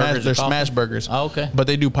 They're Burgers and smash coffee? burgers. Oh, okay. But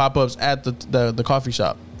they do pop-ups at the coffee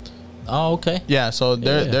shop. Oh, okay. Yeah, so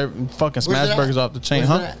they're fucking smash burgers off the chain,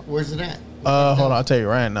 Where's it at? Hold on, I'll tell you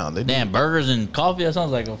right now. They do. Damn, burgers and coffee. That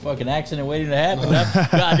sounds like a fucking accident waiting to happen.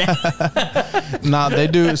 God damn. Nah, they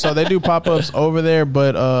do. So they do pop-ups over there,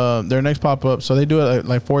 but their next pop-up, so they do it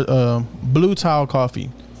like for Blue Tile Coffee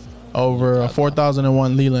over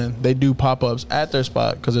 4001 Leland. They do pop-ups at their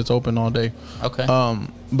spot because it's open all day. Okay.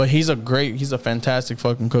 But he's a fantastic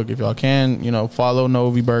fucking cook. If y'all can, follow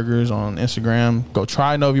Novi Burgers on Instagram. Go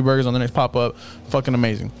try Novi Burgers on the next pop-up. Fucking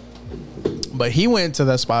amazing. But he went to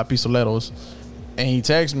that spot, Pistoletos, and he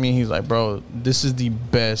texted me. He's like, bro, this is the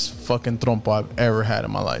best fucking trompo I've ever had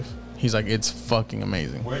in my life. He's like, it's fucking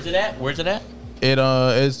amazing. Where's it at? It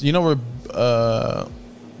is, where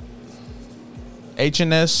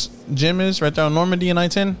H&S gym is right there on Normandy and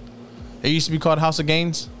I-10. It used to be called House of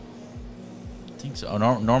Gains. I think so. Oh,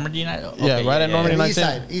 Normandy United? Okay, Yeah, right at Normandy and East I-10.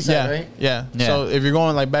 side, east side, right? Yeah. Yeah. So if you're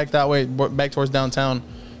going like back that way, back towards downtown,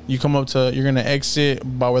 you come up to, you're gonna exit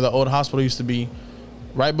by where the old hospital used to be.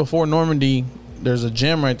 Right before Normandy, there's a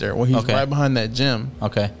gym right there. Well, he's Okay. right behind that gym.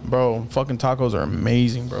 Okay. Bro, fucking tacos are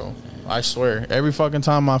amazing, bro. I swear. Every fucking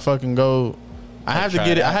time I fucking go, I have to try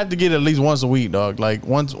get it. it I out. have to get it at least once a week, dog. Like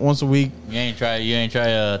once a week. You ain't try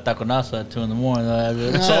taco nasa at 2 in the morning. No,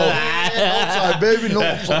 outside, baby. No.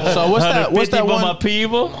 So what's that my one?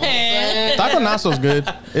 people? Taco Nasso's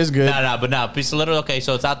good. It's good. Nah, Pistolero. Okay,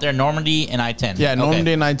 so it's out there, Normandy and I-10. Yeah, Normandy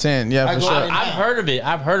Okay. and I-10. Yeah, I for go sure. out I've heard of it.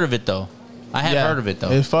 I've heard of it though. I have heard of it though.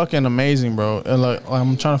 It's fucking amazing, bro. And look,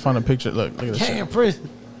 I'm trying to find a picture. Look at this shit. Damn, Chris.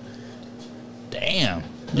 Damn,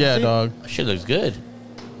 Yeah, dog. that shit looks good.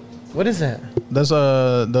 What is that? That's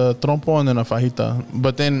the trompo and then a fajita.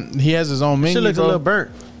 But then he has his own menu, Shit looks a bro. little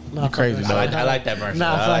burnt. You crazy, dog. I like that merch.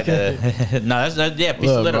 Nah, I like that. No, that's yeah, Look,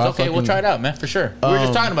 Pistoleros. bro, I Okay, we'll fucking- try it out, man, for sure. We were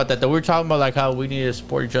just talking about that though. We were talking about like how we need to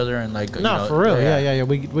support each other and like. No, for real. Yeah.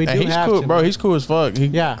 We do And he's have cool, to, bro. man. He's cool as fuck.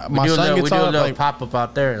 Yeah. My we do son a gets little on like. pop up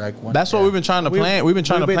out there, like one. That's what we've been trying to plan. We've been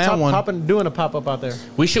trying to plan one. Doing a pop up out there.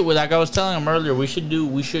 We should, like I was telling him earlier, we should do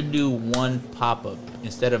one pop up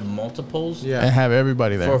instead of multiples. Yeah. And have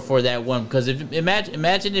everybody there. For that one, because if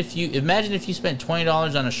imagine if you spent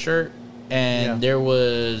 $20 on a shirt and Yeah. there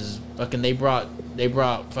was fucking they brought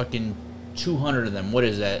fucking 200 of them. What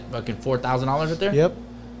is that? Fucking $4,000 right there. Yep.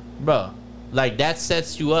 Bro, like that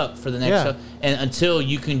sets you up for the next Yeah. show. And until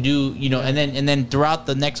you can do, and then throughout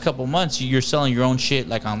the next couple months, you're selling your own shit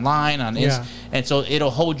like online on Insta, Yeah. and so it'll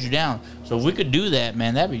hold you down. So if we could do that,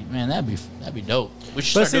 man, that'd be dope. We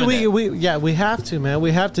should But start see, doing that. we have to, man.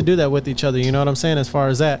 We have to do that with each other. You know what I'm saying? As far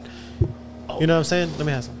as that, you know what I'm saying? Let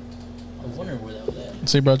me have some. I was wondering where that was at.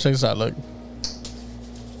 See, bro, check this out. Look.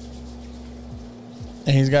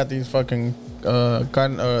 And he's got these fucking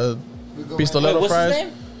pistoletto Wait, what's fries. his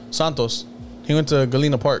name? Santos. He went to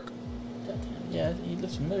Galena Park. Yeah, he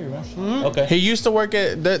looks familiar, man. Okay. He used to work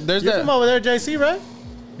at. There's You're that. from over there, JC, right?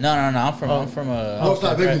 No. I'm from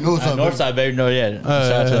Northside, baby. Northside, north side, baby. No, yeah.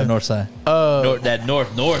 Shout out to the north side.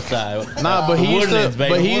 North side. Nah, but he used to. Woodlands, baby.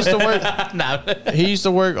 But he used to work. Nah. He used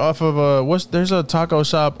to work off of there's a taco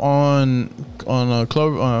shop on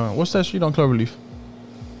Clover. What's that street on Cloverleaf?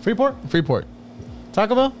 Freeport.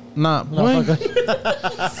 Taco Bell? Nah, what? What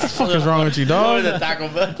the fuck is wrong with you, Oh, dog? the Taco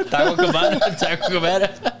Cabana. Taco Cabana.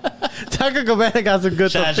 Taco Cabana got some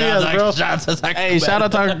good tortillas, bro. Hey, shout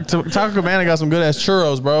out to Taco Cabana. Got some good ass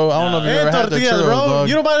churros, bro. I don't know if you ever had the tortillas, churros, bro. dog.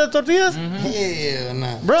 You don't buy the tortillas? Hell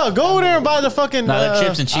nah. Bro, go over there and buy the fucking. No, the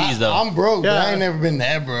chips and cheese though. I'm broke, but Yeah. I ain't never been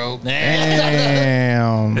that broke.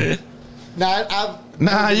 Damn.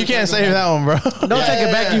 Nah, You can't save that one, bro. Don't take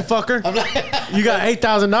it back, you fucker. You got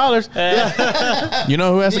 $8,000. You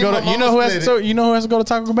know who has to Me go and to? my mama split You know who has to go to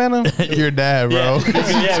Taco Cabana? Your dad, bro.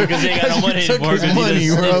 Yeah, because they ain't got no money took anymore. his 'cause he money,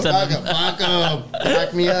 done bro. snipped on- Fuck up.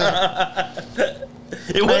 Fuck me up.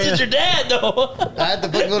 It wasn't your dad though. I had to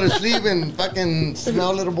fucking go to sleep and fucking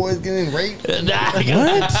smell little boys getting raped. What?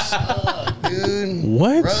 Dude.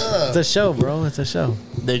 What? Bruh. It's a show, bro. It's a show.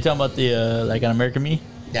 They're talking about the like on American Me.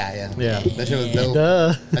 Yeah. Yeah. That shit was dope.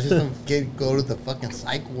 Duh. That's just some kid go to the fucking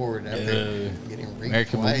psych ward after getting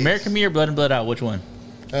raped twice. American Me or Blood and Blood Out? Which one?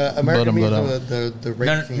 American Me Blood and is the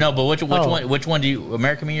rape scene. No, but which Oh. one? Which one do you?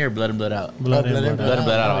 American Me or Blood and Blood Out? Blood Blood and and blood. Blood and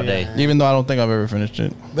Blood Out all Oh, day. yeah. Even though I don't think I've ever finished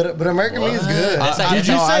it. But American Me is good. That's like- Did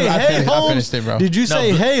you No, say I hey finished- I Holmes? finished it, bro. Did you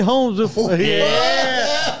say No, hey Holmes before?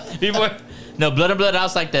 Yeah. Before, no, Blood and Blood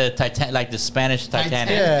Out's like the Titan, like the Spanish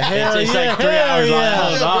Titanic. Yeah, hell it's yeah, like 3 hell hours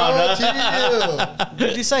yeah. long. Bro, chill.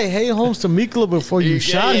 Did you say hey Holmes to Mikla before you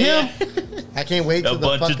shot him? I can't wait A till the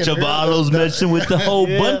bunch of fucking chavalos messing with the whole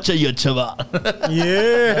bunch of your chaval.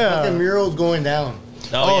 Yeah. fucking mural's going down.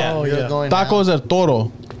 Oh, yeah. Oh, Mural's yeah. going Tacos down. at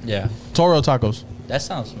Toro. Yeah. Toro tacos. That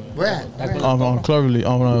sounds. Where at? On Cloverleaf,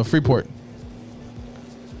 on Freeport.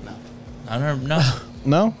 I don't know.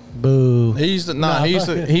 No? Boo. He used to Nah, he fuck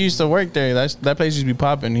it. used to work there. That place used to be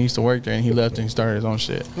popping. He used to work there and he left and he started his own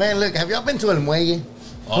shit. Man, look, have y'all been to El Muelle?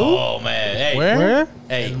 Oh man. Hey. Where?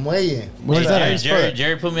 Hey. El Muelle. Where's that? Jerry, at? Jerry,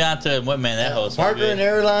 Jerry put me on to what man that host. Parker and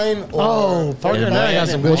Airline or Oh, Parker and Airline got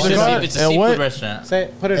some good It's shit. a, it's a And seafood what? restaurant. Say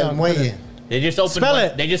it, put it El on. put it Muelle. They just opened. Spell one,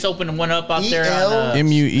 it. They just opened one up out there on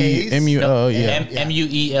MUEMU. Yeah.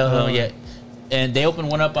 MUEL. Yeah. And they opened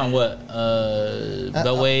one up on what?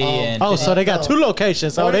 Beltway and Oh, so they got two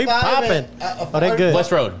locations. Oh, they 45 popping. and, Oh, they good. West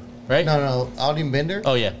Road, right? No, Alden Bender.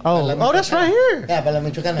 Oh yeah. Oh, that's right here. Yeah, Bella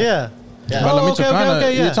Michoacana. Yeah. Yeah. Oh,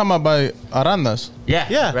 okay, yeah. You're talking about by Arandas. Yeah.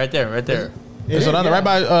 Yeah. Right there. It It's is, Aranda, yeah. right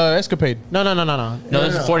by Escapade. No. No,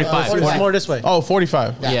 this is 45. 45. It's more this way. Oh,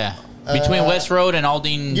 45. Yeah. Between West Road and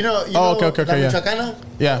Aldine. You know, Oh, okay, La yeah. Michoacana?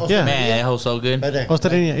 Yeah. Oh, Yeah. Man, that host so good. Right there. Costa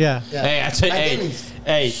Rica, yeah. Yeah. Hey, I tell you, Like hey, Denny's.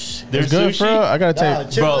 there's It's good, sushi. bro. I gotta Nah, tell you.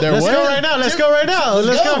 chips- Bro, There Let's what? go right now. Let's go right now. Let's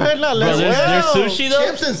Let's go go. right now. Bro, Let's there's go. sushi though.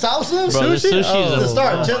 Chips and salsa? Bro, there's Sushi? sushi. Oh. though. To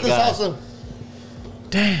start, Oh, chips my and God. salsa.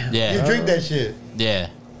 Damn. Yeah. You drink that shit. Yeah.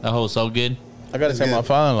 That host so good. I gotta take Good. my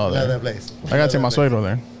father-in-law Love there. that place. I gotta take my suegro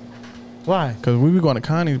there. Why? Cause we be going to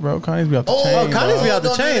Connie's, bro. Connie's be off the chain. Connie's dog. be out the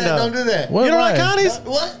don't do chain, that, though. Don't do that. What? You don't like Why? Connie's?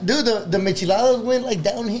 What? Dude, the micheladas went like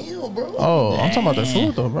downhill, bro. Oh, I'm talking about the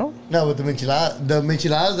food though, bro. No, with the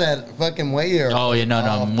micheladas at fucking Muelle. Oh yeah,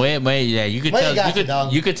 no. Wait, yeah. You could Wait, tell. got You could.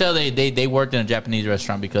 dog. You could tell they worked in a Japanese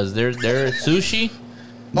restaurant because their sushi.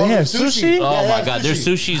 They have sushi? Oh Yeah, they my have God, their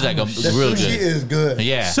sushi's like a The real sushi good. is good.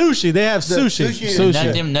 Yeah. Sushi. They have The sushi.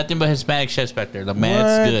 sushi is- Nothing but Hispanic chefs back there. Like, man,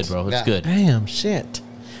 What? it's good, bro. It's Yeah. good. Damn shit.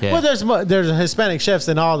 Yeah. Well, there's Hispanic chefs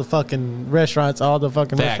in all the fucking restaurants, all the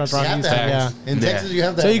fucking Facts. restaurants You around have Houston. that. Yeah. In Yeah. Texas, you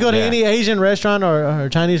have that. So you go to Yeah. any Asian restaurant or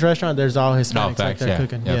Chinese restaurant, there's all Hispanics No, like facts. they're Yeah.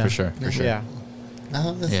 cooking. Yeah, for sure. For sure. Yeah.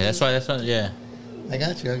 Uh-huh, Yeah, that's why. Yeah. I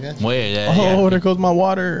got you. Wait. Yeah. Oh, yeah. there goes my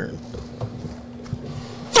water.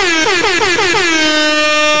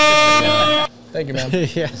 Thank you, man.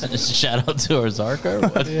 yeah. Shout out to Ozarka. Or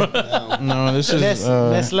what? No, this is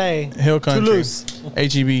Nestle. Hill Country. Toulouse.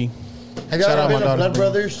 HEB. Have y'all Shout out ever been my to daughter. Blood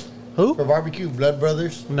Brothers Who? for barbecue? Blood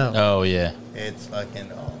Brothers. No. Oh yeah. It's fucking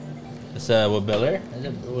It's what Bel Air? Is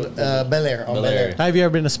it? Bel Air. On Bel Bel Air. Air. Have you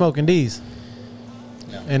ever been to Smoking D's?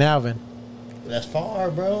 No. In Alvin. That's far,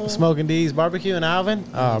 bro. Smoking D's barbecue in Alvin.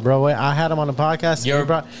 Oh, bro, wait, I had him on the podcast. He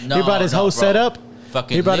brought his whole bro. setup.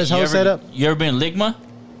 Fucking. He brought his whole setup. You ever been Ligma?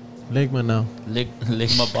 Ligma, no.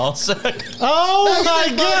 Ligma ballsack. Oh my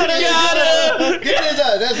God! Get it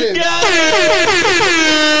done. That's it.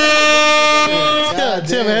 God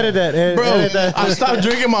Tim damn. edited that. Bro, Edit that. I stopped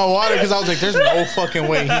drinking my water because I was like, there's no fucking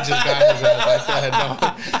way he just got his ass like that, dog.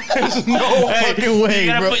 There's no fucking way,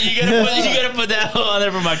 You bro. gotta put that on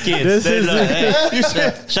there for my kids. This They're is- like, hey, You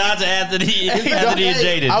said, shout out to Anthony and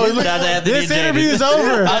Jaden. I was Shout out to Anthony This and Jaden. interview is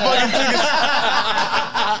over. I fucking took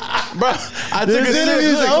a bro, I took This a sip.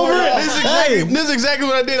 interview's Look, over. This is exactly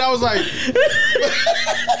what I did. I was like,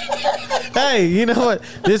 Hey, you know what?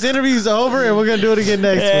 This interview's over, and we're gonna do it again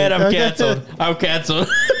next And week. I'm okay? canceled. I'm canceled.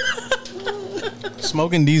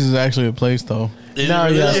 Smoking D's is actually a place, though. No,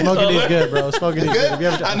 yeah, Smoking D's good, bro. Smoking D's good. Have you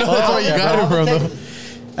ever I know that's where you yeah, got bro. it from,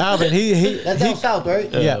 though. Alvin, That's down south, right?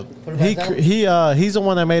 yeah, he's the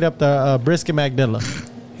one that made up the brisket Magdilla.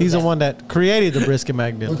 He's the one that created the brisket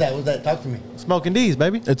mac deal. What's that? What's that? Talk to me. Smoking D's,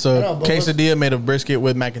 baby. It's I a know, but quesadilla made of brisket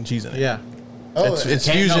with mac and cheese in it. Yeah. Oh, It's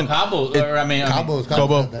fusion. No, Cabo, or I mean, Cobo's.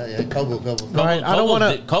 Cobo. Yeah, Cobo. All right, I don't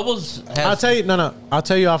wanna- Cobo's. I'll tell you. No. I'll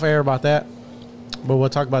tell you off air about that. But we'll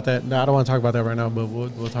talk about that. No, I don't want to talk about that right now. But we'll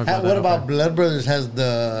talk about that. What off about air. Blood Brothers has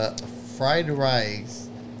the fried rice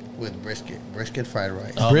with brisket fried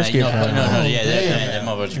rice? Brisket No, fried yeah, that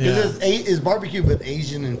motherfucker. Because it's barbecue with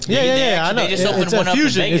Asian and Yeah. I know. They just opened It's a one up in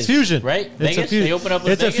fusion. Vegas, It's fusion, right? It's Vegas? a fusion. They opened up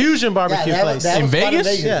in It's a Vegas? fusion barbecue place. that In was spot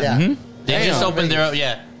Vegas? Yeah. Mm-hmm. They just Damn. opened their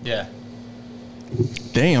yeah.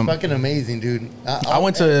 Damn. Fucking amazing, dude. I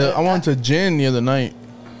went to Gin the other night.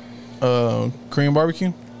 Korean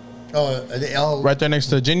barbecue. Right. Right there next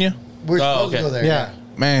to Ginya. We're supposed okay. to go there. Yeah.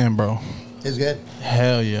 Man, bro. It's good.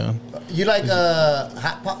 Hell yeah. You like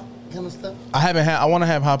hot pot kind of stuff? I want to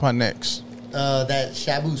have hot pot next. That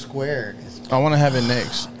Shabu Square. I want to have it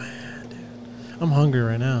next. I'm hungry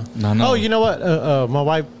right now. No. Oh, you know what? My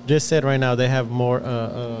wife just said right now they have more.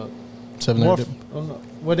 Seven More. Eleven.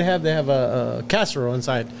 What they have? They have a casserole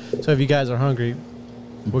inside. So if you guys are hungry,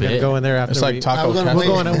 we're gonna Bet. go in there after. It's like we, taco. We're gonna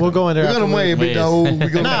casserole. We'll go in there. We're after gonna wait, wait. big dog. We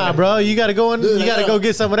gonna Nah, bro, you gotta go in. Dude, You gotta go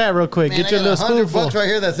get some of that real quick. Man, Get your I little got $100 spoonful. right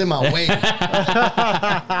here that's in my way.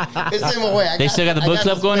 It's in my way. They still got the book to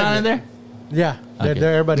club going on in spend there. Yeah, Okay.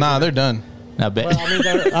 they're everybody. Nah, they're done. I bet. Well, I mean,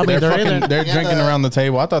 they're They're in there. They're They got drinking the- around the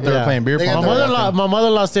table. I thought they were Yeah. playing beer They got pong. My the-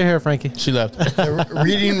 mother-in-law's still here, Frankie. She left. it. The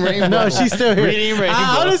reading rainbow. No, she's still here. Reading Rainbow.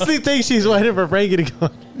 I honestly think she's waiting for Frankie to go.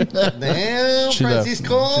 Damn, She left.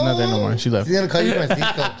 Francisco. She's not there no more. She left. She's gonna call you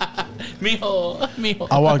Francisco. Mijo.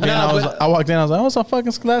 I walked in. No, I was but- like, oh, it's a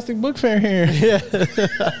fucking Scholastic book fair here.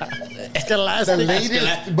 The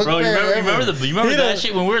latest book Bro, you fair remember ever. that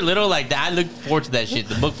shit when we were little? Like that, I looked forward to that shit.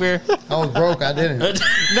 The book fair. I was broke. I didn't. No,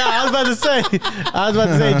 I was about to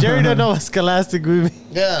say, Jerry don't know what Scholastic would be.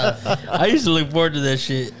 Yeah. I used to look forward to that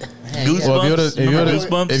shit. Man, Goosebumps. Well, Remember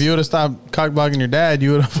Goosebumps? if you would have stopped cockblocking your dad,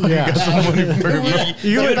 you would have Yeah. got some money for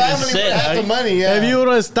You The would family would have the money. Yeah. If you would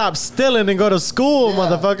have stopped stealing and go to school, Yeah.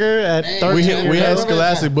 motherfucker, at Man. 13 We years had old.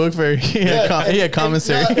 Scholastic book fair. He had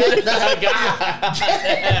commissary.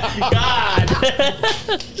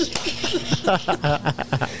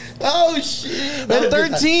 Oh shit! At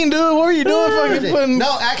 13, dude, what were you doing? Fucking putting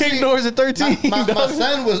No, actually, kick doors at 13. My dog?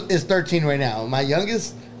 son is 13 right now. My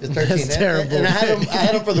youngest is 13. That's And- terrible. And I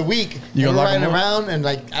had him for the week. You and gonna we're lock riding him up? around, and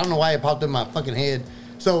like I don't know why it popped in my fucking head.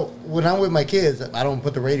 So when I'm with my kids, I don't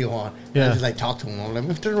put the radio on. Yeah. I just like talk to them. I'm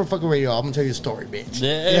like, turn the fucking radio off. I'm gonna tell you a story, bitch.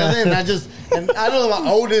 Yeah. You know what I'm saying? And I know my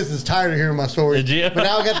oldest is tired of hearing my story. Gio. But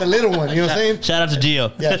now I got the little one. You know what I'm saying? Shout out to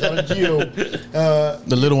Gio. Yeah, shout out to Gio.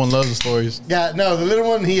 The little one loves the stories. Yeah, no, the little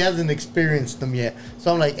one, he hasn't experienced them yet.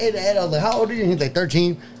 So I'm like, hey, Dad, I was like, how old are you? He's like,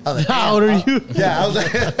 13. I was like, How old are you? Yeah, I was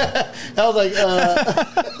like,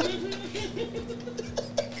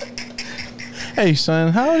 Hey,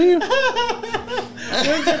 son, how old are you?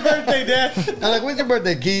 When's your birthday, Dad? when's your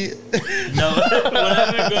birthday, Key? No, what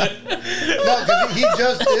happened? No,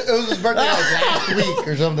 because it was his birthday like last week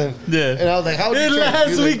or something. Yeah. And I was like, how old are you?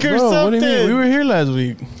 Last week or Bro, what do something. you mean? We were here last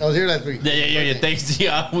week. I was here last week. Yeah. Thanks,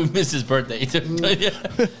 Gio. We missed his birthday.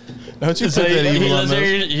 Don't you So put that he evil on lives us.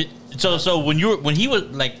 here. So when you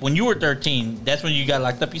were 13, that's when you got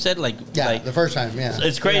locked up. You said Yeah, the first time, yeah.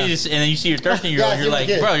 it's crazy, and then you see your 13-year-old, Yeah, I you're see my like,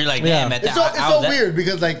 kid. bro, you're like, Yeah. damn, at It's that, so weird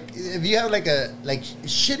because, like, if you have, like,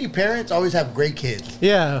 shitty parents always have great kids.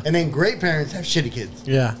 Yeah. And then great parents have shitty kids.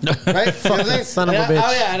 Yeah. Right? You know what I'm saying? Son of a And bitch.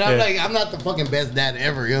 Oh, yeah. And I'm Yeah. like, I'm not the fucking best dad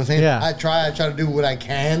ever. You know what I'm saying? Yeah. I try to do what I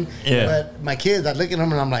can. Yeah. But my kids, I look at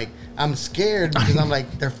them and I'm like, I'm scared because I'm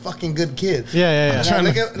like, they're fucking good kids. Yeah. And I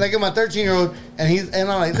look at my 13-year-old and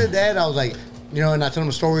I'm like, "Hey, Dad," I was like, you know, and I tell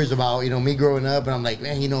him stories about, you know, me growing up, and I'm like,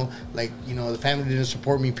 man, the family didn't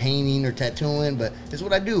support me painting or tattooing, but it's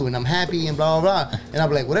what I do, and I'm happy, and blah, blah, blah. And I'm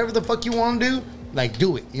like, whatever the fuck you want to do, like,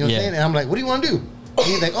 do it. You know what I'm Yeah. saying? And I'm like, what do you want to do? And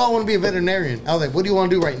he's like, oh, I want to be a veterinarian. I was like, what do you want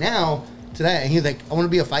to do right now to that? And he's like, I want to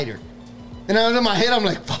be a fighter. And I was in my head, I'm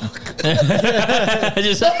like, fuck.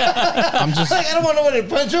 Just, I'm just. Like, I don't want nobody to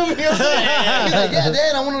punch him. You know what I'm saying? He's like, yeah,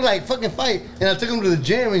 Dad, I want to like fucking fight. And I took him to the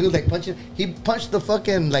gym and he was like punching. He punched the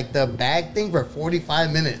fucking like the bag thing for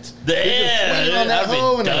 45 minutes. He was just swinging on that I've been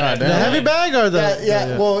hoe and done. like, The heavy bag or the?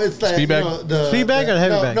 yeah. Well, it's like Speed bag? the Speed bag or the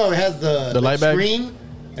heavy no, bag? No, it has the light bag? screen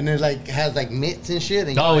and it like has like mitts and shit.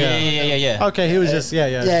 And oh yeah. Okay, he was just yeah.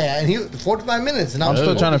 yeah. And he 45 minutes. And I'm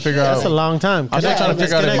still trying to figure out. That's a long time. I'm still trying to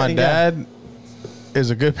figure out if my Disconnecting, dad is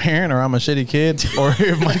a good parent or I'm a shitty kid, or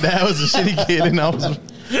if my dad was a shitty kid and I was.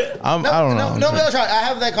 I don't know. No, that's right. I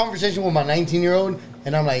have that conversation with my 19-year-old,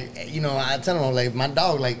 and I'm like, you know, I tell him, like, my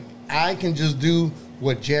dog, like, I can just do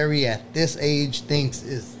what Jerry at this age thinks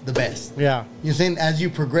is the best. Yeah. You're saying as you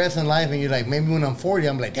progress in life and you're like, maybe when I'm 40,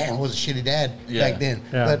 I'm like, damn, I was a shitty dad back then.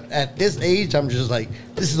 Yeah. But at this age, I'm just like,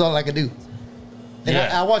 this is all I could do. And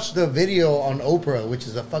I watched the video on Oprah, which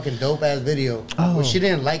is a fucking dope ass video, where she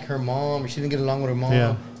didn't like her mom, she didn't get along with her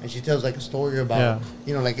mom, and she tells like a story about,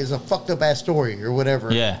 you know, like it's a fucked up ass story or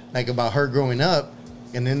whatever, like about her growing up,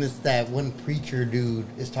 and then it's that one preacher dude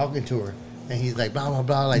is talking to her, and he's like blah blah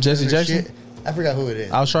blah, like Jesse Jackson. Shit. I forgot who it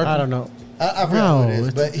is. Al Sharpton. I don't know. I forgot who it is,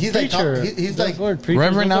 it's but he's preacher. like he's like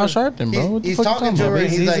Reverend Al Sharpton, bro. What the he's fuck you talking to her, about?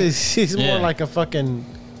 and he's like, he's more like a fucking.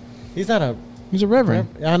 He's not a. He's a reverend.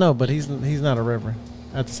 I know, but he's not a reverend.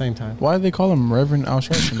 At the same time, Why do they call him Reverend Al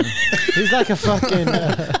Sharpton? he's like a fucking.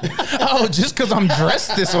 Oh, just because I'm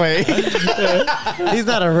dressed this way. He's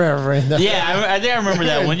not a reverend. Yeah, I think I remember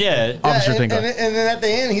that one. Yeah. Officer and Tinker. then at the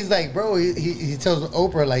end, he's like, bro, he tells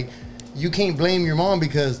Oprah, like, you can't blame your mom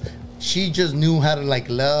because she just knew how to, like,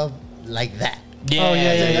 love like that. Yeah. Oh, yeah,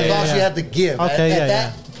 And that's all she yeah. had to give. Okay, at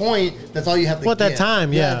that point, that's all you have to Well, at give. that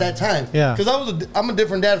time, yeah. At that time. Yeah. Because I'm a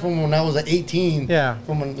different dad from when I was like 18. Yeah.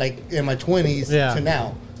 From when, like, in my 20s Yeah. to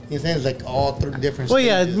now. You know what I'm saying? It's like all three different Well,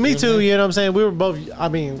 yeah, stages, me you know what too. I mean? You know what I'm saying? We were both. I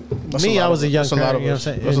mean, That's a me, lot I was of a young us. That's a lot parent. of You know what I'm us.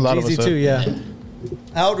 saying? That's a lot of Jeezy us, too.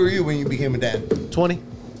 Yeah. How old were you when you became a dad? 20.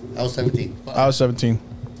 I was 17. I was 17.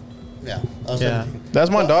 Yeah. I was Yeah. 17. That's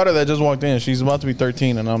my daughter that just walked in. She's about to be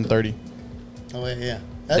 13, and I'm 30. Oh, yeah.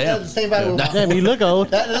 Damn. That's the same vibe with my Damn, you look old.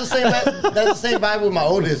 That's the same. That's the same vibe with my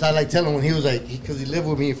oldest. I like telling him when he was like, because he lived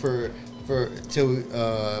with me for till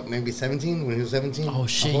maybe 17. When he was 17. Oh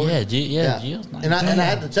shit! Before. Yeah, Gio's nice. And I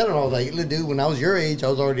had to tell him, I was like, look, dude, when I was your age, I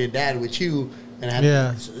was already a dad with you, and I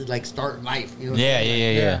had to like start life. You know? What I'm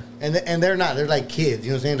saying? Yeah. And they're not. They're like kids.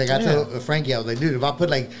 You know what I'm saying? Like I told Frankie, I was like, dude, if I put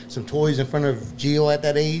like some toys in front of Gio at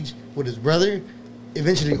that age with his brother,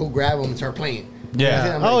 eventually he'll grab them and start playing. You know what I'm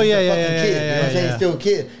saying? I'm like, Oh, he's yeah, a yeah, fucking yeah, kid. yeah, You know what I'm saying? yeah. He's still a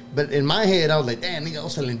kid. But in my head, I was like, damn, nigga, I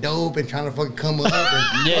was selling dope and trying to fucking come up.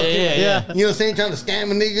 And Yeah. you know what I'm saying? Trying to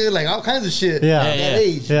scam a nigga, like all kinds of shit Yeah. at that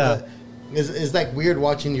age. Yeah. But it's like weird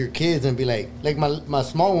watching your kids and be like my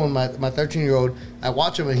small one, my 13-year-old, I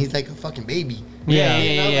watch him and he's like a fucking baby. Yeah.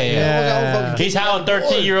 Yeah. He's how a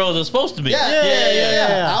 13-year-old is supposed to be.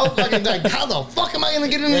 Yeah. I was fucking like, how the fuck am I gonna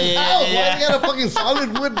get in this house? Why I got a fucking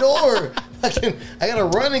solid wood door? I gotta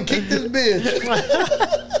run and kick this bitch.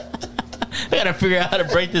 I gotta figure out how to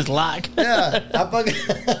break this lock. Yeah,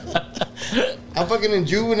 I'm fucking in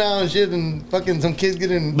juvenile and shit, and fucking some kids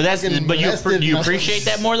getting. But that's fucking but molested. you appreciate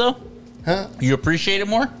that more though. Huh? You appreciate it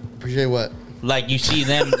more. Appreciate what? Like you see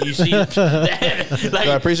them, you see. Like, Do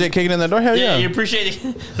I appreciate kicking in the door? Hell yeah. you appreciate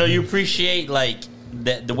it. No, you appreciate like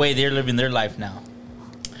the way they're living their life now.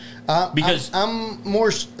 Because I'm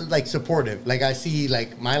more like supportive. Like I see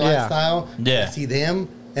like my lifestyle. Yeah. I see them,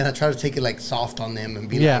 and I try to take it like soft on them and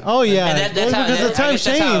be Yeah. like, Oh yeah. And that's how, because the time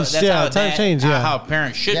changed. Yeah. Time changed. Yeah. How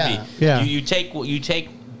parents should Yeah. be. Yeah. You take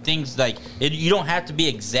things like it, you don't have to be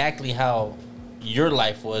exactly how your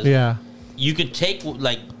life was. Yeah. You can take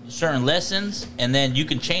like certain lessons and then you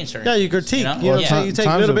can change certain. Yeah, you things, critique. You know, Yeah. what I'm saying? You take a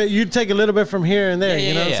Times little of- bit. You take a little bit from here and there. Yeah,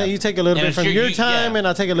 You know what I'm yeah. saying? You take a little And bit it's from your- your you- time, yeah. and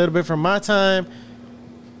I take a little bit from my time.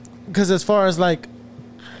 Because as far as like,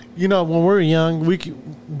 you know, when we were young,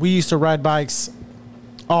 we used to ride bikes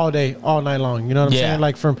all day, all night long. You know what I'm Yeah. saying?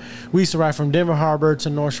 Like we used to ride from Denver Harbor to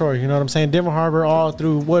North Shore. You know what I'm saying? Denver Harbor all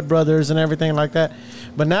through Wood Brothers and everything like that.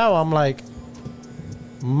 But now I'm like,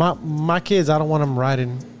 my kids, I don't want them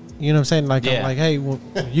riding. You know what I'm saying? Like Yeah. I'm like, hey, well,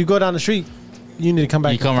 you go down the street, you need to come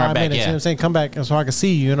back You come in right 5 back, minutes. yeah. You know what I'm saying? Come back so I can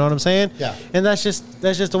see you. You know what I'm saying? Yeah. And that's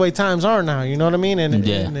just the way times are now. You know what I mean? And,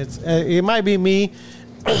 Yeah. and it's it might be me,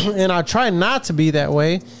 and I try not to be that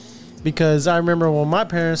way, because I remember when my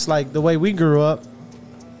parents, like the way we grew up.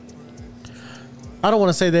 I don't want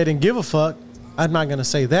to say they didn't give a fuck. I'm not gonna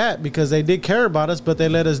say that, because they did care about us, but they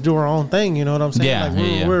let us do our own thing. You know what I'm saying? Yeah, like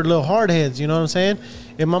yeah. we're little hard heads. You know what I'm saying?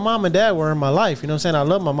 And my mom and dad were in my life. You know what I'm saying? I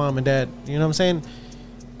love my mom and dad. You know what I'm saying?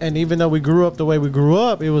 And even though we grew up the way we grew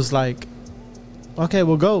up, it was like, okay,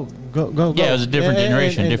 well, go. Yeah, it was a different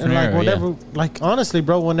generation, different like era, whenever, like honestly,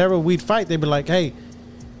 bro, whenever we'd fight, they'd be like, hey,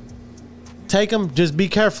 take them, just be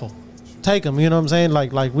careful. Take them, you know what I'm saying?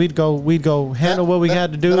 Like we'd go handle what we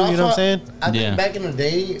had to do. You But know what I'm also, saying? I think Yeah. back in the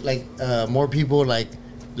day, like more people like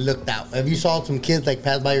looked out. If you saw some kids like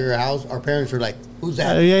pass by your house, our parents were like, Who's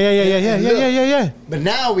that? Yeah. But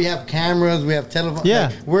now we have cameras, we have telephone. Yeah.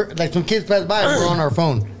 Like, we're like when kids pass by, we're on our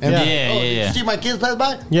phone. And Yeah. Did you see my kids pass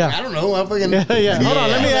by? Yeah. Like, I don't know. I'm fucking. Yeah. Hold on,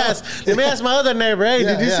 let me ask my other neighbor. Hey,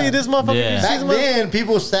 did you see this motherfucker? Yeah. Did you see Back this motherfucker? then,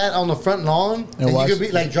 people sat on the front lawn and you watch- could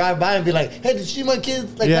be like drive by and be like, "Hey, did you see my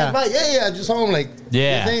kids like Yeah. pass by?" Yeah, I just saw them like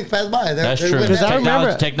Yeah. things pass by. That's They're true. with Because I that.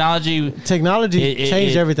 remember- Technology Technology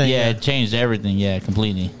changed everything. Yeah, it changed everything. Yeah,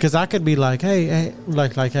 completely. Because I could be like, hey,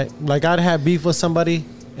 like I'd have beef with somebody,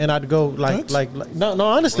 and I'd go like no,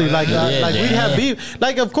 honestly, we'd have beef.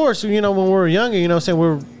 Like, of course, you know, when we were younger, you know, what I'm saying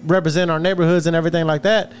we're representing our neighborhoods and everything like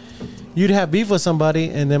that. You'd have beef with somebody,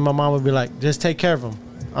 and then my mom would be like, just take care of them.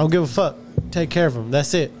 I don't give a fuck. Take care of them.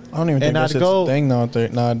 That's it. I don't even think And that's I'd a go- thing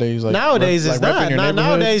nowadays. Like Nowadays like it's repping not. your neighborhood.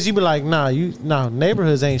 Nowadays you be like,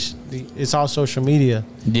 neighborhoods ain't. It's all social media.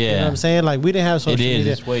 Yeah. You know what I'm saying? Like, we didn't have social It is.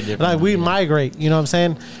 media. It's way different. Like, we'd Yeah. migrate. You know what I'm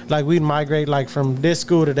saying? Like, we'd migrate like from this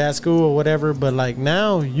school to that school or whatever. But like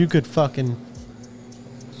now, you could fucking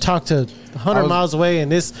talk to 100 miles away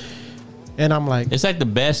and this. And I'm like, It's like the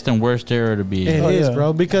best and worst era to be. it in. is, yeah.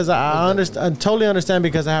 bro. Because I understand. I totally understand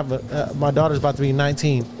because I have my daughter's about to be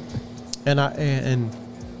 19, and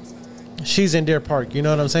she's in Deer Park. You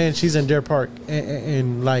know what I'm saying? She's in Deer Park,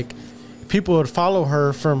 and like people would follow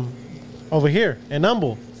her from over here in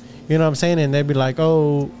Humble. You know what I'm saying? And they'd be like,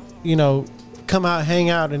 oh, you know, come out, hang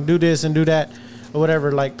out, and do this and do that, or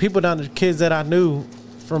whatever. Like people down the kids that I knew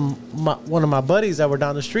from one of my buddies that were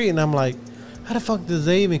down the street, and I'm like, how the fuck does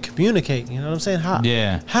they even communicate? You know what I'm saying? How?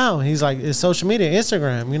 Yeah. How? He's like, it's social media,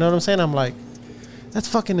 Instagram. You know what I'm saying? I'm like, that's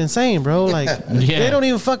fucking insane, bro. Like, Yeah. they don't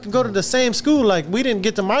even fucking go to the same school. Like, we didn't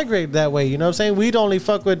get to migrate that way. You know what I'm saying? We'd only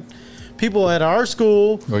fuck with people at our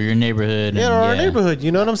school, Or your neighborhood. yeah, and- or our neighborhood.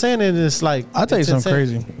 You know what I'm saying? And it's like, I'll tell you it's something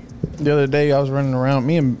insane. crazy. The other day, I was running around.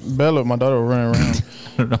 Me and Bella, my daughter, were running around,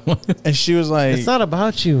 I don't know. and she was like, It's not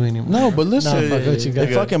about you anymore. "No, but listen, Nah, fuck what you got.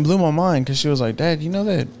 it fucking blew my mind because she was like, Dad, you know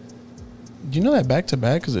that Back to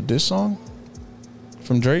Back is a diss song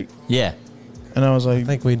from Drake?" Yeah. And I was like, I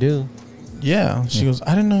think we do. "Yeah." She goes,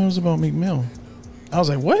 "I didn't know it was about Meek Mill." I was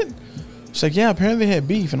like, "What?" She's like, "Yeah, apparently they had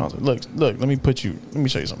beef." And I was like, "Look, let me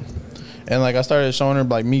show you something." And like I started showing her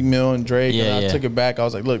like Meek Mill and Drake, Yeah, and I yeah. took it back. I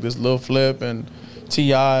was like, "Look, this Lil Flip and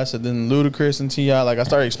T.I. So then Ludacris and T.I. Like I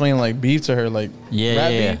started explaining like beef to her, like Yeah,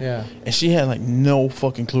 rap yeah, beef. yeah. And she had like no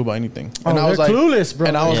fucking clue about anything. And Oh, I was they're like, clueless, bro.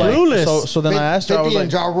 And I was They're like, clueless. so then I asked her, I was 50 like,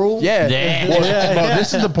 and Ja Rule? yeah, Damn. Well, Yeah, bro, yeah.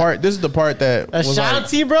 this is the part that was like,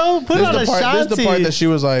 Ashanti, bro? Put on this is the part Ashanti. that she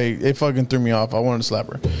was like, it fucking threw me off. I wanted to slap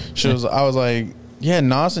her. I was like, yeah,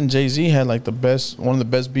 Nas and Jay-Z had like one of the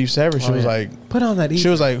best beefs ever. She was like, Put on that. she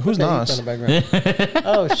was like, who's Nas? In the background.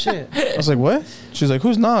 Oh shit. I was like, what? She was like,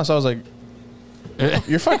 who's Nas? I was like,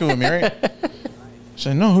 you're fucking with me, right? She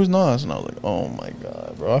said, no, who's Nas? And I was like, oh my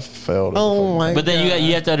god, bro, I failed. Oh my. But then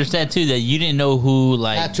you have to understand too that you didn't know who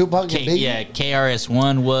like Not Tupac and Biggie? yeah,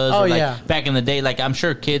 KRS-One was. Oh, or, like, yeah. back in the day. Like I'm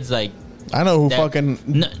sure kids like I know who that-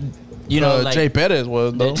 fucking you know like Jay Pettis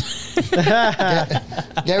was though.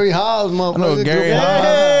 Gary Hobbs, motherfucker. I know Gary Grupo Hobbs.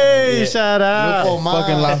 Hey, Yeah. shout out. Grupo Más.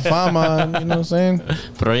 Fucking La Fama, you know what I'm saying?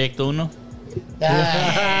 Proyecto Uno.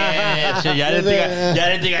 Ah, Shit, y'all didn't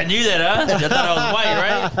think I knew that, huh? You thought I was white,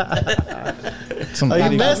 right? Some Are you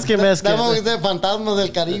idiot. Mexican? Estamos en Fantasmas del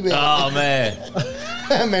Caribe. Oh man,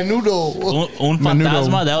 Menudo. un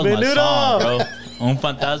fantasma. That was my Menudo. song, bro. Un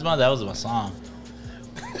fantasma. That was my song.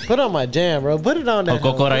 Put on my jam, bro. Put it on that.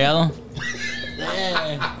 Coco Rayado.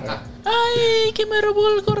 Ay, que me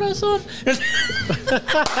robó el corazón.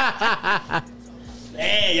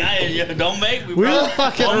 Hey, don't make me, bro. We're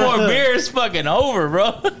fucking One more beer is fucking over,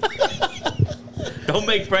 bro. Don't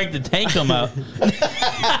make Frank the Tank come out.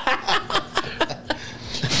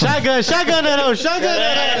 Shotgun that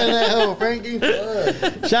hoe. Frankie.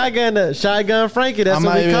 Shotgun Frankie. That's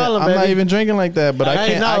what we call him, I'm baby. not even drinking like that, but I Hey,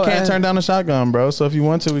 can't. no, I can't turn down a shotgun, bro. So if you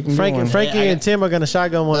want to, we can get one. Frankie Yeah, I and Tim are gonna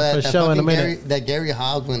shotgun one for show in a minute. That Gary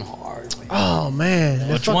Hobbs went hard. Man. Oh man, that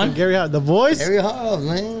Which fucking one? Gary Hart, the voice. Gary Hobbs,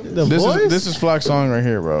 man. The voice. This is Flock's song right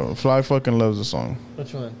here, bro. Flock fucking loves the song.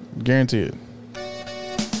 Which one? Guarantee it.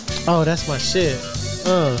 Oh, that's my shit.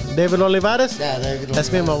 David Olivares. Yeah, there you go.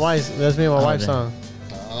 That's me and my wife's. That's me and my wife's damn. song.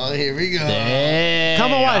 Oh, here we go. Damn.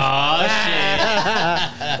 Come on, wife.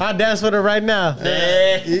 Oh, I'll dance with her right now.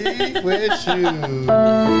 shit. Eat with you.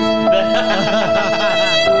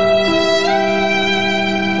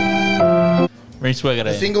 Ring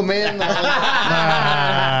suegra. Single man.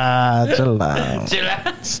 Chill out. Chill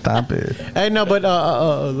out. Stop it. Hey, no, but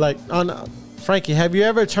like on Frankie, have you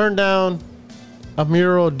ever turned down a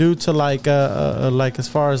mural due to like as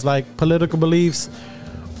far as like political beliefs,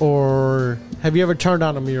 or have you ever turned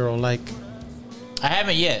down a mural like? I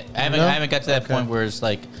haven't yet. I haven't No? got to that Okay. point where it's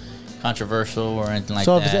like, controversial or anything like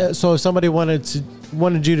So that. if somebody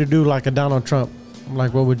wanted you to do like a Donald Trump,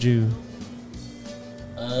 like what would you?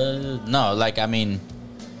 No, like I mean,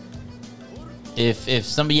 if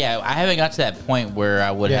somebody, yeah, I haven't got to that point where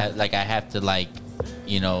I would have like I have to like,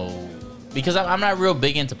 you know, because I'm not real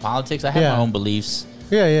big into politics. I have my own beliefs.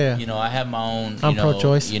 Yeah. You know, I have my own. I'm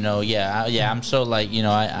pro-choice. You know, I'm so like, you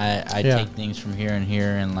know, I take things from here and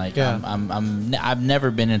here, and like I've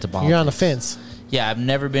never been into politics. You're on the fence. Yeah, I've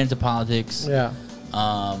never been into politics. Yeah.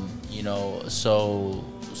 You know, so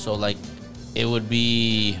like it would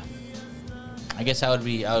be. I guess I would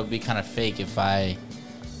be kind of fake if I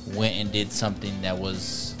went and did something that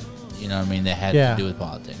was, you know what I mean, that had to do with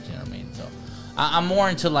politics. You know what I mean? So I'm more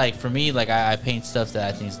into like, for me, like I paint stuff that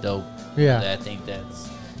I think is dope. Yeah. That I think that's,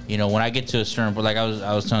 you know, when I get to a certain, but like I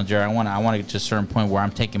was telling Jerry, I want to get to a certain point where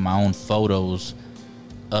I'm taking my own photos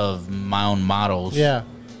of my own models. Yeah.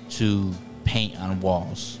 To paint on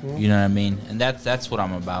walls. You know what I mean? And that's what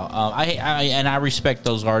I'm about. I respect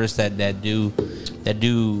those artists that do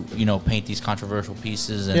you know, paint these controversial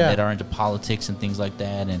pieces and that are into politics and things like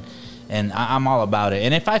that, and I'm all about it.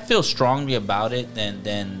 And if I feel strongly about it,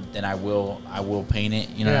 then I will paint it.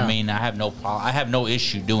 You know what I mean? I have no problem. I have no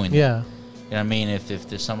issue doing it. Yeah. You know what I mean? If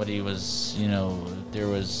there's somebody was, you know, there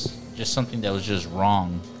was just something that was just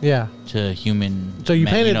wrong. Yeah. To human. So you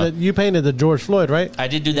painted the George Floyd, right? I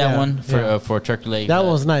did do that one for Turkey Lake. That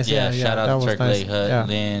one's nice. Yeah. Shout out to Turkey Lake Hut, Yeah.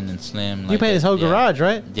 Lynn and Slim. You painted his whole garage,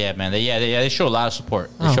 right? Yeah, man. They show a lot of support.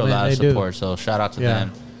 They show a lot of support. So shout out to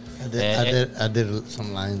them. I did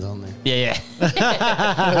some lines on there. Yeah.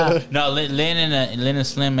 No, Lynn and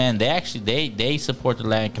Slim, man. They actually they support the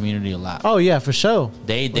Latin community a lot. Oh yeah, for sure.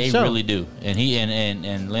 They really do, and he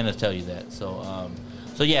and Lynn will tell you that. So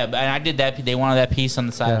yeah, and I did that. They wanted that piece on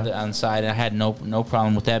the side, on the side, and I had no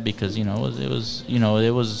problem with that because it was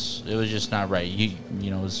just not right.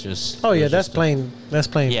 You know, it's just. Oh yeah, that's plain.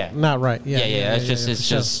 Yeah. Not right. Yeah. It's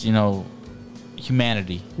just you know,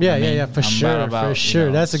 humanity. Yeah, for sure. You know,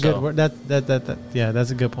 that's a good word.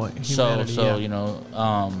 That's a good point. Humanity, you know,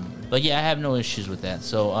 but yeah, I have no issues with that.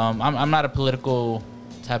 So I'm not a political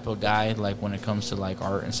type of guy, like when it comes to like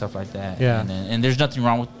art and stuff like that. Yeah. And there's nothing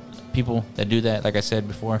wrong with people that do that, like I said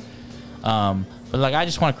before. But like I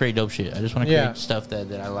just want to create dope shit. I just want to create stuff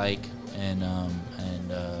that I like, and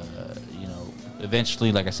you know,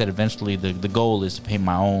 eventually, like I said, the goal is to paint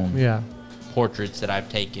my own portraits that I've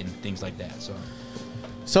taken, things like that.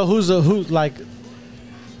 So who's like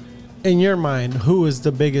in your mind, who is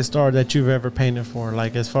the biggest star that you've ever painted for?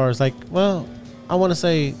 Like as far as like, well, I want to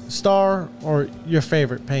say star or your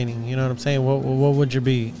favorite painting. You know what I'm saying? What would you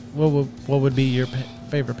be? What would be your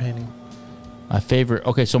favorite painting? My favorite.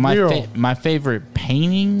 Okay, so my favorite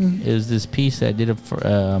painting is this piece that I did it for.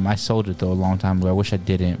 I sold it though a long time ago. I wish I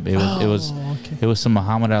didn't. It was some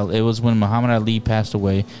Muhammad Ali. It was when Muhammad Ali passed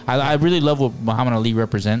away. I really love what Muhammad Ali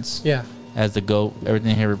represents. Yeah. As the GOAT,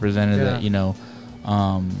 everything he represented. That, you know,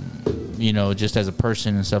 just as a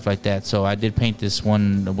person and stuff like that. So I did paint this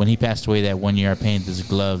one when he passed away. That one year, I painted his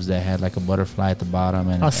gloves that had like a butterfly at the bottom.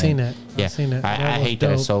 And I've seen it. Yeah, I've seen it. I hate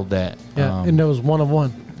that I sold that. Yeah, and there was one of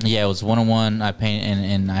one. Yeah, it was 1-on-1. I painted,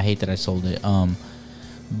 and I hate that I sold it.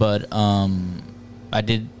 But I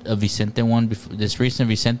did a Vicente one. This recent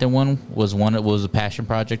Vicente one was a passion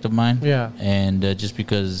project of mine. Yeah. And just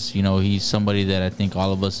because, you know, he's somebody that I think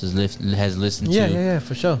all of us has listened to. Yeah,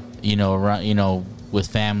 for sure. You know, around, you know, with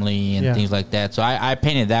family and things like that. So I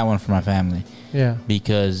painted that one for my family. Yeah.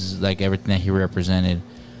 Because like everything that he represented,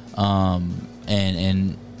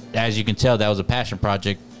 and as you can tell, that was a passion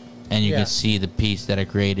project. And you can see the piece that I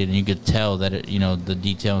created, and you could tell that it, you know, the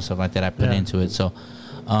detail and stuff like that I put into it. So,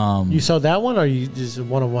 you sold that one, or you just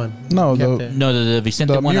 1-on-1? No, the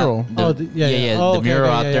Vicente one. Mural. The mural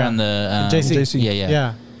out there on the JC.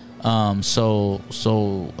 Yeah. So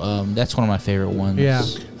that's one of my favorite ones. Yeah.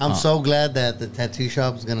 I'm so glad that the tattoo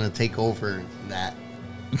shop is gonna take over that.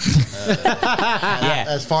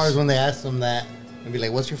 As far as when they ask them that, and be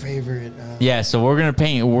like, "What's your favorite?" Yeah. So we're gonna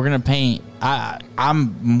paint.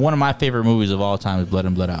 I'm one of my favorite movies of all time is Blood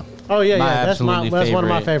and Blood Out. Oh yeah, that's one of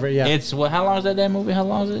my favorite. Yeah. It's how long is that movie? How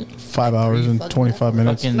long is it? 5 hours and 25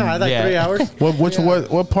 minutes. No, I like 3 hours.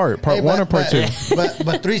 What part? Part 1 or part 2?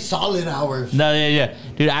 But 3 solid hours. No, yeah,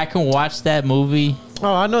 dude, I can watch that movie.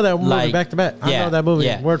 Oh, I know that movie back to back. I know that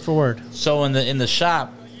movie word for word. So in the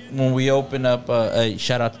shop when we open up,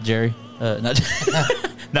 shout out to Jerry.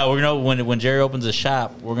 No, we're gonna when Jerry opens a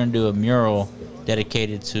shop, we're gonna do a mural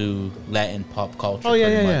dedicated to Latin pop culture. Oh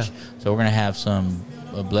yeah. So we're gonna have some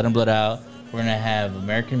Blood and Blood Out, We're gonna have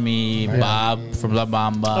American Me, Bob from La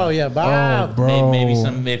Bamba. Oh yeah, Bob. bro. Maybe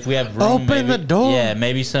some if we have room. Open maybe, the door. Yeah,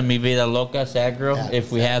 maybe some Mi Vida Loca, Sad Girl. Yeah,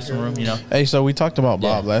 if we have some room, you know. Hey, so we talked about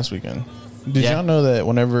Bob Yeah. last weekend. Did Yeah. y'all know that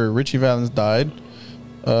whenever Richie Valens died,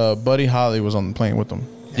 Buddy Holly was on the plane with him?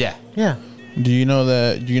 Yeah. Yeah. Do you know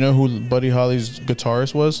that? Do you know who Buddy Holly's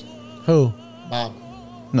guitarist was? Who? Bob.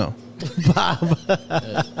 No, Bob.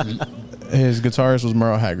 his guitarist was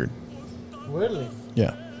Merle Haggard. Really?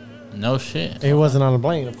 Yeah. No shit. He wasn't on the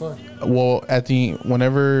plane, of course. Well,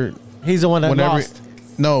 whenever He's the one that whenever lost.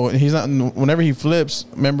 no, he's not. Whenever he flips,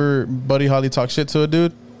 remember Buddy Holly talks shit to a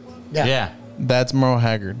dude. Yeah. That's Merle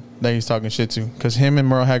Haggard that he's talking shit to, because him and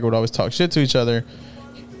Merle Haggard would always talk shit to each other.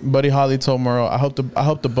 Buddy Holly told Merle, I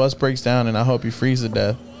hope the bus breaks down and I hope you freeze to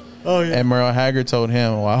death." Oh yeah. And Merle Haggard told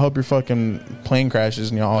him, "Well, I hope your fucking plane crashes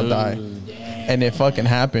and y'all all die." And it fucking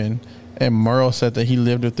happened. And Merle said that he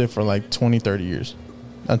lived with it for like 20, 30 years.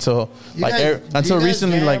 Until You guys- do until you guys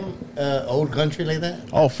recently, jam, like, old country like that.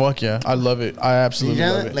 oh fuck yeah, I love it. I You absolutely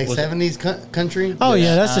jam love it it. like 70s country. Oh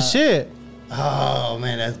yeah, that's the shit, Oh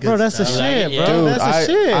man, that's good. bro. That's the stuff. shit, Yeah. bro. Dude, That's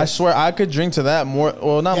the shit. I swear I could drink to that more.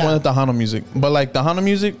 Well, not Yeah. more than the Hana music, but like the Hana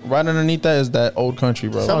music, right underneath that is that old country,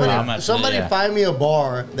 bro. Somebody, I'm not- somebody yeah. find me a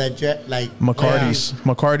bar that like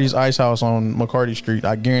McCarty's Ice House on McCarty Street.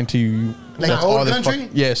 I guarantee you. Like that's old all this country?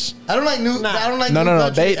 yes. I don't like new. I don't like No, new no, no.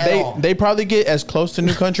 country at all. They probably get as close to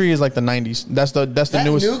new country as like the 90s. That's the that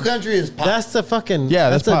newest. new country is pop. That's the fucking. Yeah,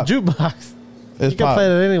 that's that's a pop. jukebox. It's You can pop. play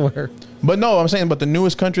that anywhere. But no, I'm saying, but the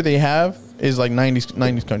newest country they have is like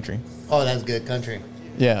 90s country. Oh, that's good country.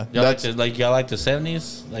 Yeah, Y'all like that's y'all like the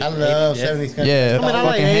 70s? Like I love 80s? 70s country. yeah. I mean, I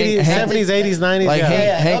like fucking 80s, Hank- 70s, 80s, 90s. like yeah. Hank,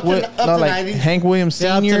 Yeah, Hank, up to- Wi- up to no, like 90s. Hank Williams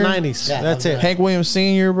Yeah, up to Senior. 90s. Yeah, That's up it. to Hank Williams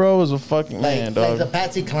Senior, bro, is a fucking man, Like the dog.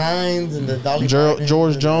 Patsy Clines and the Dolly Partons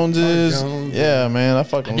George and Joneses, George Jones. yeah, man, I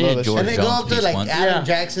fucking I love did that George And shit. they go Jones up to piece like once. Adam Yeah.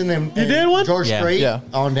 Jackson and You did one? George Yeah. Strait Yeah.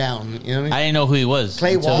 on down. You know what I mean? I didn't know who he was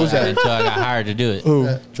Clay until, Walker. Who's that? until I got hired to do it. Who?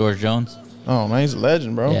 George Jones. Oh man, he's a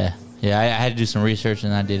legend, bro. Yeah. Yeah, I had to do some research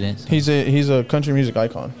and I didn't. So. He's a country music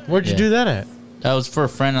icon. Where'd you Yeah. do that at? That was for a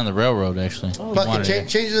friend on the railroad, actually. Fucking Wanted it.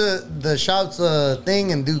 change the shouts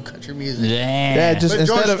thing and do country music. Damn. Yeah, just But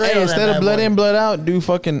George instead of Strait on that instead of bad blood boy. in, blood out, do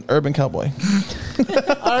fucking Urban Cowboy.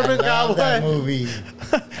 Urban Love that Cowboy. movie.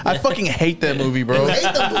 I fucking hate that movie, bro. I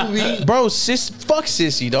hate the movie. Bro, fuck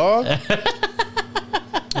Sissy, dog. What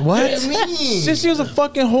do What? you mean? Sissy was a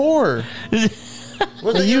fucking whore.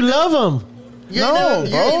 What the- You love him. you ain't No,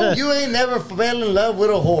 never, bro. You ain't never fell in love with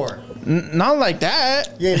a whore. Not like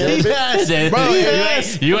that. You ain't never been, Bro, you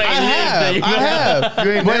Yes. ain't, you ain't I lived have, I have,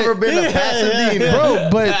 you ain't never been a Pasadena. bro.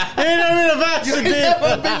 But Ain't never been a bastard. You ain't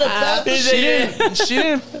never been a Pasadena.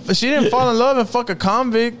 she didn't fall in love and fuck a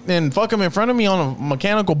convict and fuck him in front of me on a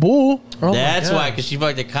mechanical bull. Oh my That's God. why, because she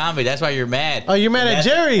fucked a convict. That's why you're mad. Oh, you're mad at That's-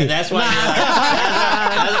 Jerry. and that's why.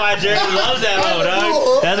 That's why Jerry loves that hoe,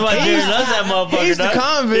 dog. That's why Jerry loves that motherfucker. He's the dog.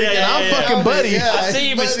 convict, and I'm fucking Buddy. Yeah, I see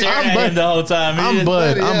you been Buddy. staring I'm at Bud. him the whole time. I'm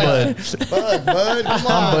Bud. I'm Yeah. Bud. Bud, come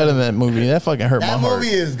on. I'm Bud in that movie. That fucking hurt my That heart.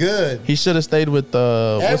 movie is good. He should have stayed with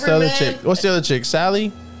what's Every the other man- chick? What's the other chick?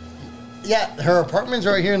 Sally? Yeah, her apartment's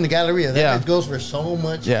right here in the Galleria. That Yeah. bitch goes for so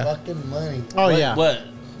much Yeah. fucking money. Oh yeah. What?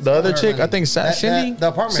 The other Her chick? I money. think Cindy. The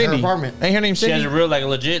apartment. Cindy. Her apartment. Ain't her name She has Cindy? a real, like, a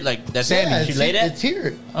legit, like, that's Sandy. Yeah, She it's, laid at? it's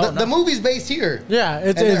here. Oh, The no. movie's based here. Yeah,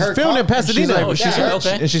 And then her it's filmed in car- She's Pasadena. like, Oh, she yeah, said,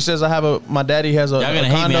 okay. and she says, my daddy has a Y'all gonna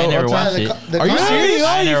hate condo. me. I never uptown." watched the it. co- the Are you car- serious?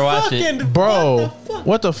 I never watched it. fucking- Bro,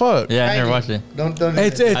 what the fuck? Yeah, I Thank never you. watched it. Don't do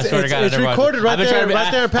It's that. I swear to God, I it's never watched recorded it. right I've been there, trying to-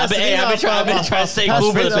 right there in I've been- Pasadena. hey, I've been trying to stay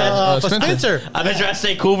cool for the past. for Spencer. I've been trying to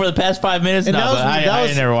stay cool for the past 5 minutes And now, that was- but I that ain't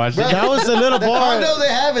was- never watched it. That was a little The bar. condo they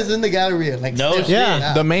have is in the Galleria. Like No still- shit.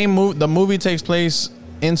 Yeah. The movie takes place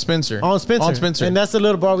in Spencer. On Spencer. On Spencer. And that's the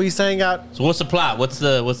little bar we sang out. So what's the plot? What's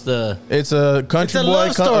the? It's a country It's a boy.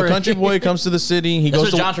 love story. A country boy comes to the city. He That's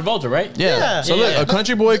goes with to John Travolta, right? Yeah. Yeah. So Yeah, look, yeah. a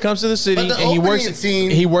country boy comes to the city But the and he works. opening scene-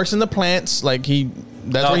 He works in the plants. Like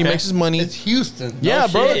that's where he Okay. makes his money. It's Houston. Yeah,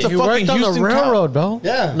 bro. shit. It's a He fucking worked on the Houston railroad, bro.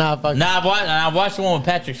 Yeah. Nah, fuck. Nah, I watched the one with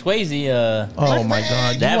Patrick Swayze. Oh my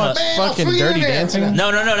god! That You watch must- fucking Man, Dirty I'll see you Dancing? there.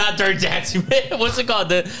 No, not Dirty Dancing. What's it called?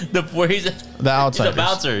 The where he's The he's a Outsiders.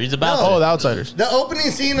 bouncer. He's a bouncer. Oh, The Outsiders. The opening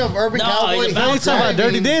scene of Urban No, Cowboy. he's a he's bouncer. You talking about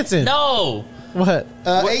Dirty driving, Dancing? No, What?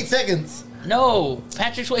 8 seconds. no.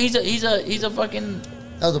 Patrick Swayze. He's a fucking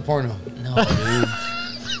That was a porno. no, dude.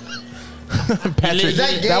 Patrick. Is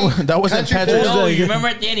that gay? That wasn't Country Patrick. boy? No, that? you remember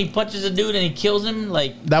at the end he punches a dude and he kills him?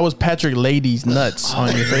 Like, That was Patrick Lady's nuts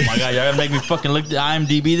on your oh face. my god, y'all gotta make me fucking look at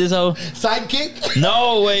IMDb this hoe. Sidekick?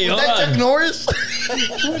 No, wait, Is hold that Chuck on. Norris?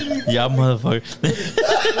 Yeah, motherfucker.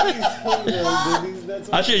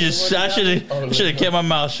 I should have kept my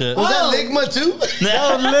mouth shut. Was that Ligma too?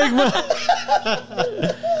 Oh,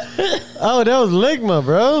 Ligma. Oh, that was Ligma,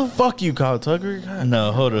 bro. Fuck you, Kyle Tucker. God.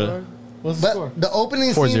 No, hold up. What's the score? But the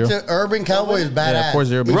opening 4-0. scene to Urban Cowboy is Yeah, badass.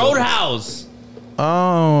 4-0. Roadhouse.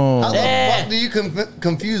 Oh. How the Yeah. fuck do you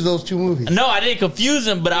confuse those two movies? No, I didn't confuse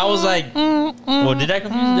him, but I was like, well, did I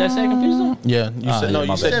confuse him? Did I say I confused him? Yeah, you said yeah, no. my You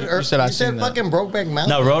bad. said you said I you seen said that. fucking Brokeback Mountain.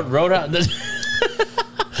 No, Roadhouse.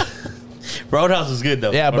 Roadhouse was good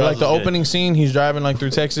though. Yeah, but Roadhouse like the was good. opening scene, he's driving like through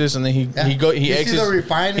Texas, and then he You see exits the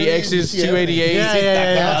refinery? he exits You see 288. Yeah,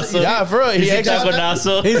 yeah. Yeah, for real. You He see exits. Taco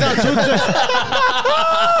Naso? He's on two.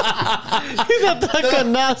 He's on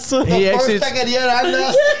Tacanasa. He First exits.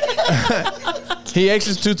 taqueria, He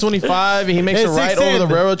exits 225, and he makes Hey, a right 610. over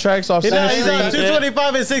the railroad tracks off He's Center on Street.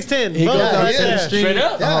 225 and 610. He goes Boom, down right Center there. Street. Straight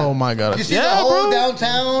up? Yeah. Oh my god. You see Yeah, the whole bro.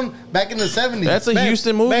 downtown back in the 70s. That's a Babe,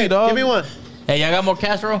 Houston movie, babe, dog. Give me one. Hey, y'all got more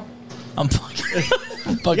casserole? I'm fucking.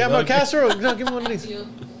 I'm You fucking got more hungry. casserole? No, give me one of these. You.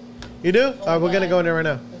 You do? All right, we're gonna go in there right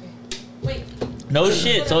now. Wait. No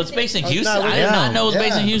shit. So it's based in Houston. Nah, I did yeah. not know it was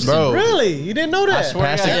based in Yeah. Houston. Bro. Really? You didn't know that? I swear.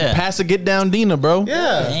 Pass Yeah. it, pass it, get down, Dina, bro.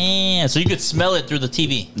 Yeah. Damn. So you could smell it through the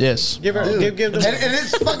TV. Yes. Give her. Dude. Give them. And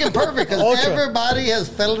it's fucking perfect because Ultra. everybody has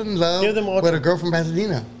fell in love Give them ultra. with a girl from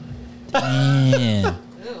Pasadena. Damn.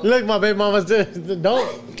 Look, my baby mama's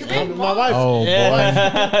don't. My wife. Oh Yeah. boy.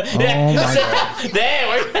 Yeah. Oh, my He said-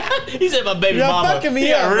 Damn. He said my baby You're mama. fucking me He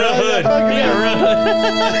got up, real bro. You're hood. fucking He me got real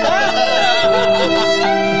hood.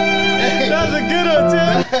 That was a good one,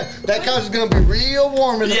 too. That couch is gonna be real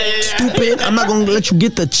warm in the Yeah. Stupid. I'm not gonna let you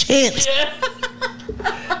get the chance.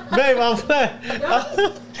 Babe, I'm playing.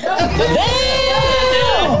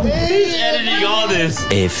 He's editing all this.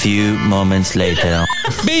 A few moments later.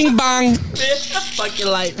 Bing bong. Fucking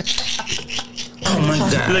light. Oh my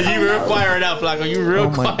god. Look, you real quiet right now, Flacco. You real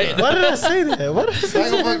quiet. Why did I say that? What did I say?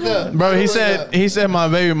 Psycho fucked up. Bro, he said my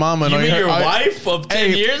baby mama. And You all mean heard- your all- wife of 10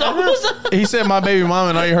 Hey. years almost? He said my baby mama,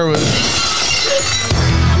 and all you heard was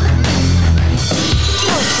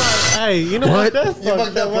Hey, you know what? That's You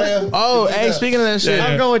fucked up, player. oh, hey. Speaking of that shit,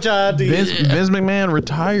 I'm going with y'all. Vince McMahon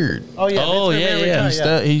retired. Oh yeah. Oh, Vince yeah, McMahon yeah.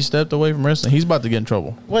 retired, He stepped away from wrestling. He's about to get in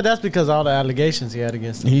trouble. Well, that's because of all the allegations he had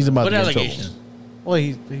against him. He's about What to get in allegation? trouble. Well,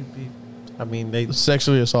 he I mean, they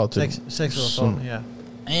Sexually assaulted. sexual assault. Yeah.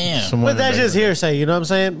 Damn. some But women that's back just then. hearsay. You know what I'm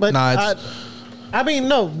saying? But Nah, it's- I mean,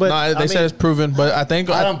 no. But Nah, they said it's proven, but I think.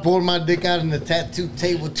 I done pulled my dick out in the tattoo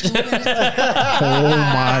table 2 minutes. Oh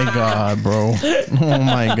my god, bro! Oh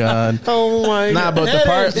my god! Oh my. Nah, God. but the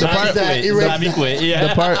part, the Erase part, that. Time you quit. Yeah.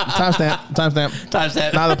 the part, timestamp. Times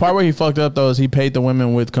that. Now the part where he fucked up though is he paid the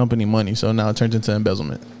women with company money, so now it turns into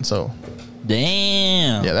embezzlement. So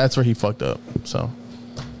Damn. yeah, that's where he fucked up. So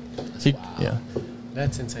he, yeah,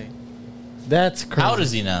 That's insane. That's crazy. How old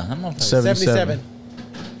is he now? I'm not 77.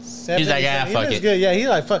 77. He's like, ah, He fuck looks it. good. Yeah, he's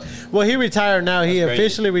like, fuck. Well, he retired now. He That's crazy.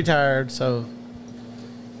 officially retired. So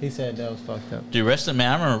he said that was fucked up. Dude, wrestling,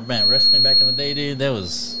 man. I remember, man, wrestling back in the day, dude. That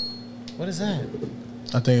was. What is that?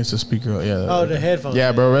 I think it's a speaker. Yeah. Oh, the headphones.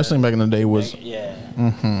 Yeah, bro. Wrestling back in the day was Yeah.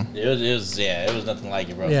 mm-hmm, It was, yeah, it was nothing like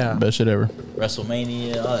it, bro. Yeah. best shit ever.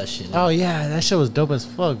 WrestleMania, all that shit. Oh yeah, that shit was dope as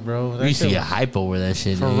fuck, bro. That we used to shit get was- hype over that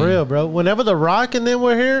shit. for dude. real, bro. Whenever The Rock and them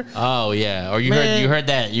were here, Oh yeah. Or you Man. heard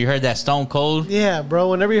that Stone Cold? yeah, bro.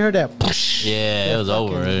 Whenever you heard that, Yeah, it was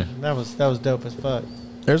fucking- over. Dude. That was dope as fuck.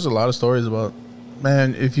 There's a lot of stories about.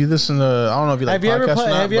 Man, if you listen to, I don't know if you like Have you ever podcasts played- or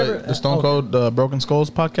not, have you but ever- the Stone oh. Cold Broken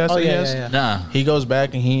Skulls podcast Oh that he yeah, has, yeah, yeah. Nah. he goes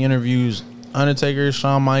back and he interviews Undertaker,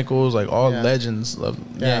 Shawn Michaels, like all Yeah. legends. Of,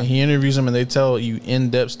 Yeah. yeah, he interviews them and they tell you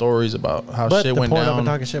in-depth stories about how But shit the went point of a down.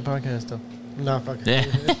 talking shit podcast, though. Nah, fuck. Yeah.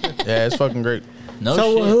 Yeah, it's fucking great. No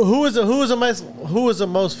So shit. who was the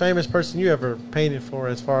most famous person you ever painted for,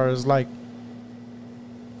 as far as like,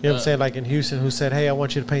 you know what I'm saying, like in Houston, who said, "Hey, I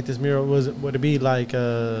want you to paint this mural"? Would it be like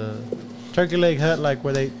Turkey Leg Hut, like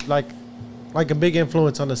where they like a big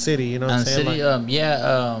influence on the city? You know what I'm On saying? city,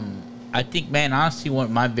 Like, I think, man, honestly,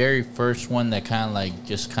 my very first one that kind of like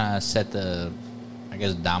just kind of set the, I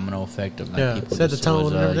guess, domino effect of like Yeah, people set the was, tone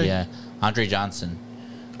and everything. Yeah, Andre Johnson.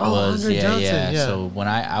 Oh, Andre Johnson, yeah. So when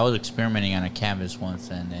I was experimenting on a canvas once,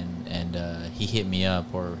 and he hit me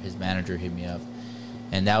up, or his manager hit me up,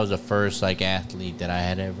 and that was the first like athlete that I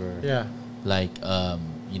had ever yeah, like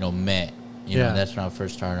met. You Yeah. know, that's when I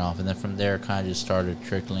first started off, and then from there, kind of just started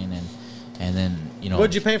trickling, and then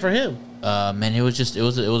what'd you paint for him? man, it was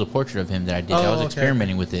a portrait of him that I did. Oh, I was okay.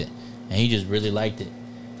 experimenting with it, and he just really liked it.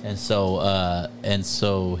 And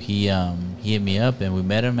so he hit me up, and we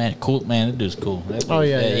met him. Man, cool man, that dude's cool. That Oh, dude's-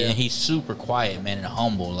 yeah, yeah, yeah. and he's super quiet, man, and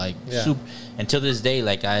humble, like Yeah. super. And till this day,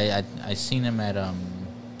 like I seen him at I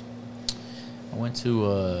went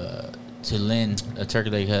to Lynn, a Turkey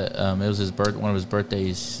Leg Hut. It was one of his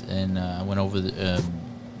birthdays, and I went over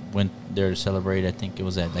went there to celebrate. I think it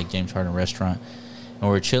was at like James Harden restaurant. and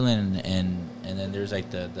we're chilling, and then there's like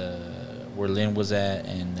the where Lynn was at,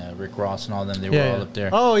 and Rick Ross and all them. They were all up there.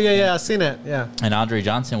 Oh yeah, I seen that. Yeah. And Andre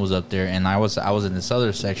Johnson was up there, and I was in this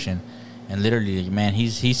other section, and literally, man,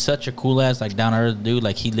 he's such a cool ass, like down to earth dude.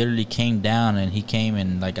 Like he literally came down, and he came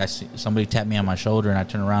and like somebody tapped me on my shoulder, and I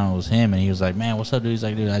turned around and it was him, and he was like, "Man, what's up, dude?" He's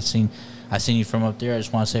like, "Dude, I seen you from up there. I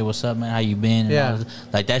just want to say what's up, man. How you been?" And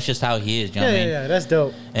like that's just how he is. You know what I mean? Yeah, that's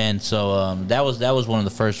dope. And so that was one of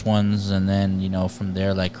the first ones, and then from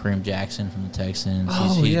there, like Kareem Jackson from the Texans.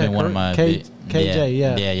 He's been one of my KJ.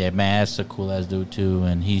 Yeah, man, that's a cool ass dude too,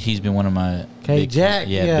 and he's been one of my Jack.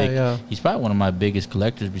 He's probably one of my biggest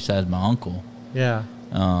collectors besides my uncle. Yeah.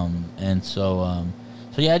 And so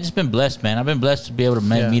yeah, I've just been blessed, man. I've been blessed to be able to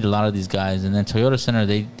meet a lot of these guys, and then Toyota Center,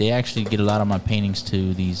 they actually get a lot of my paintings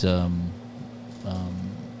to these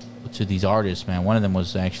artists, man. One of them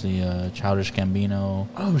was actually Childish Gambino.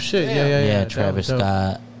 Oh shit! Yeah. Travis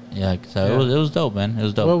Scott. Yeah, so it was dope, man. It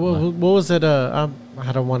was dope. What was it? I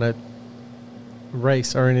don't want to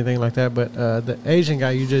race or anything like that, but the Asian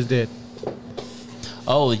guy you just did.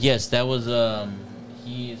 Oh yes, that was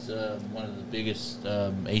he's one of the biggest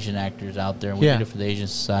Asian actors out there. We did it for the Asian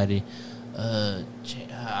Society.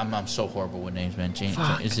 I'm so horrible with names, man.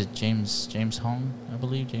 Is it James Hong? I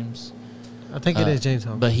believe James. I think it is James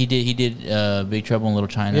Hong. But he did Big Trouble in Little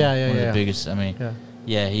China. One of the biggest. I mean,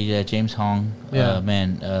 James Hong.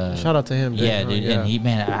 Man. Shout out to him. Yeah, dude.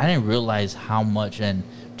 And I didn't realize how much. And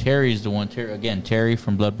Terry's the one. Terry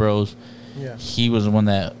from Blood Bros. Yeah. He was the one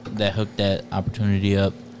that hooked that opportunity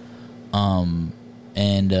up.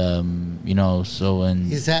 He's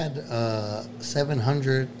had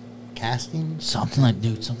 700 castings, something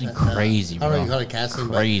crazy, bro. I don't know you call it casting,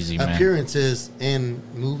 crazy, man. Appearances in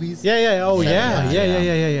movies. Yeah.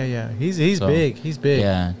 He's big. He's big.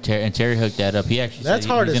 Yeah, and Terry hooked that up. He actually that's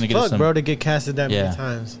said hard he's as gonna fuck, bro, to get casted that many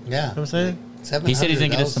times. Yeah, you know what I'm saying. He said he's gonna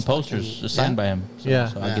get us some posters signed by him. So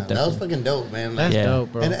I get that. That was fucking dope, man. That's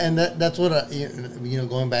dope, bro. And that's what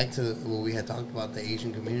going back to what we had talked about, the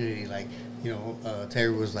Asian community, like.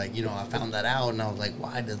 Terry was like, I found that out, and I was like,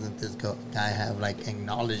 why doesn't this guy have like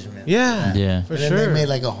acknowledgement? Yeah, for and sure. Then they made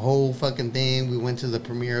like a whole fucking thing. We went to the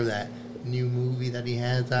premiere of that new movie that he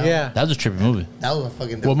has out. Yeah, that was a trippy movie. That was a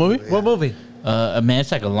fucking dope movie. What movie? Man,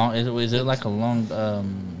 it's like a long. Is it like a long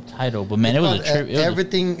title? But man, it was a trip.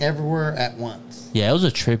 Everything, everywhere at once. Yeah, it was a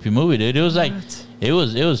trippy movie, dude. It was like. It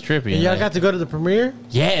was trippy. And y'all got to go to the premiere?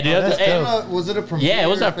 Yeah, dude. Was it a premiere? Yeah, it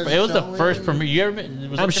was the first premiere. You ever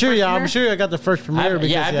been? I'm sure I got the first premiere.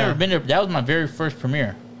 I've never been there. That was my very first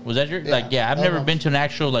premiere. Was that your I've never been to an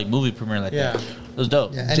actual like movie premiere like that. It was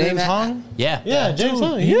dope. Yeah, James Hong? Yeah, James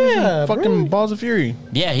Hong. Fucking balls of fury.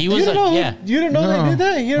 Yeah, he was You didn't know they did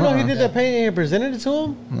that? You didn't know he did that painting and presented it to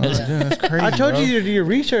him? That's crazy. I told you to do your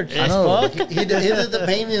research. I know. He did the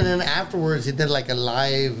painting, and then afterwards he did like a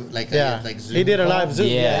live, Zoom. He did a live call. Zoom.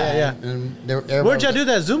 Yeah. And Where'd y'all do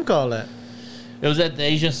that Zoom call at? It was at the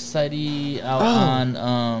Asian Society out on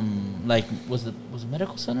was it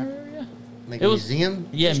medical center area? Like museum?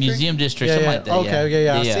 Yeah, museum district, something like that. Okay,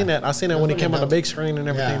 I seen that. I seen that when he came on the big screen and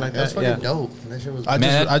everything like that. That was fucking dope. That shit was.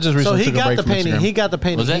 I just recently took a break from Instagram. He got the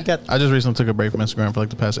painting. Was that? I just recently took a break from Instagram for like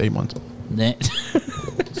the past 8 months.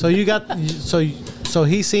 So you got so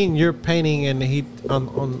he seen your painting and he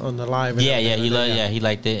on the live. And he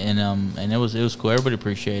liked it and it was cool. Everybody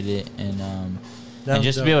appreciated it and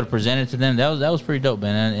just to be able to present it to them, that was pretty dope,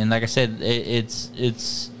 man. And like I said, it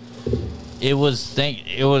was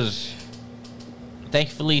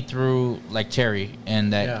thankfully through like Terry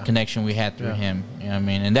and that connection we had through him. You know what I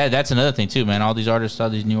mean? And that's another thing too, man. All these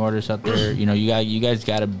new artists out there, you guys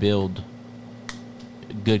got to build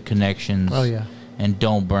good connections. Oh yeah. And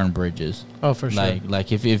don't burn bridges. Oh, for sure.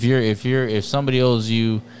 Like if somebody owes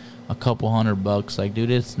you a couple $100, like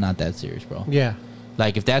dude, it's not that serious, bro. Yeah.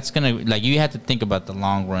 Like if that's gonna you have to think about the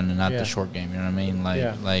long run and not the short game. You know what I mean?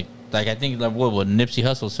 Like I think like what Nipsey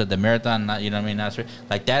Hussle said, the marathon, not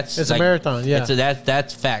like that's it's a marathon. Yeah.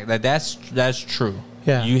 That's fact. Like that's true.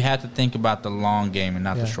 Yeah. You have to think about the long game and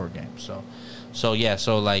not the short game. So with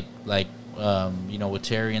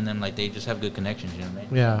Terry and them, like they just have good connections. You know what I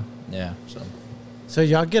mean? Yeah. Yeah. So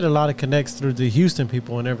y'all get a lot of connects through the Houston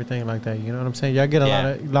people and everything like that. You know what I'm saying? Y'all get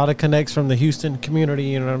a lot of connects from the Houston community.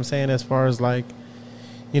 You know what I'm saying? As far as like,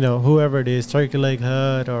 whoever it is, Turkey Lake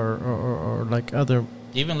Hut or like other.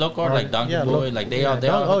 Even local art, like Donkey Boy, like they all.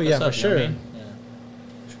 Oh yeah, for sure. You know what I mean?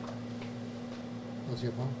 What's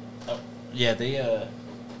your phone? Oh, yeah, they.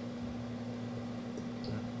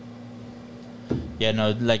 Yeah,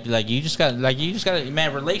 no, like you just got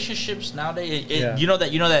man, relationships nowadays. You know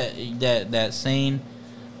that saying,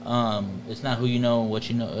 It's not who you know, what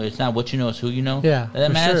you know. It's not what you know, it's who you know. Yeah,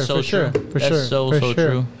 man, that's so true. That's so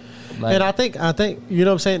true. Like, and I think you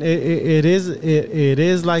know what I'm saying. It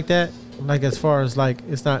is like that. Like as far as like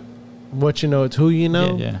it's not what you know, it's who you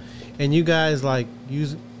know. Yeah. And you guys like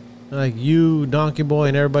you, Donkey Boy,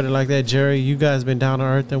 and everybody like that, Jerry. You guys been down to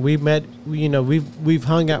earth, and we've met. You know, we've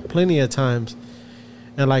hung out plenty of times.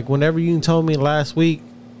 And like whenever you told me last week,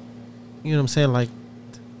 you know what I'm saying, like.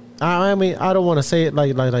 I mean, I don't want to say it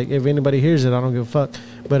like if anybody hears it, I don't give a fuck.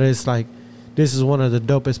 But it's like, this is one of the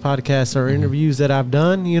dopest podcasts or interviews that I've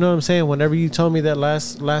done. You know what I'm saying? Whenever you told me that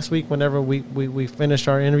last week, whenever we finished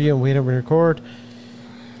our interview and we didn't record,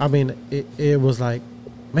 I mean, it was like,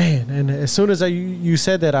 man. And as soon as you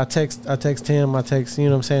said that, I text him, you know what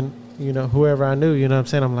I'm saying, you know, whoever I knew, you know what I'm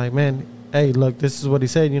saying? I'm like, man, hey, look, this is what he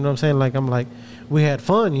said, you know what I'm saying? Like, I'm like, we had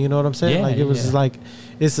fun, you know what I'm saying? Yeah, like, it was like,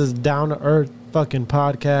 this is down to earth fucking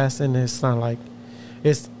podcast, and it's not like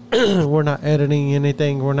it's we're not editing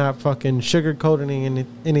anything, we're not fucking sugarcoating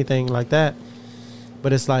anything like that,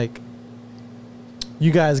 but it's like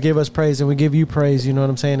you guys give us praise and we give you praise, you know what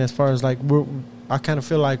I'm saying, as far as like I kind of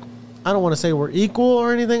feel like, I don't want to say we're equal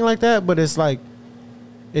or anything like that, but it's like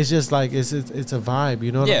it's just like it's a vibe,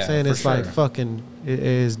 you know what I'm saying? It's sure. like fucking it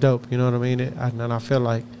is dope, you know what I mean? And I feel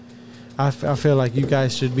like I feel like you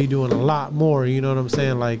guys should be doing a lot more, you know what I'm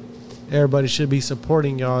saying? Like everybody should be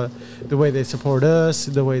supporting y'all the way they support us,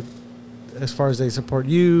 the way as far as they support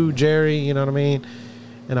you, Jerry, you know what I mean?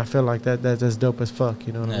 And I feel like that's dope as fuck,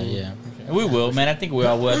 you know what I mean? Yeah. And we will, man. I think we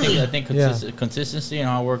all will. I think consistency in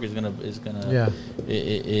our work is gonna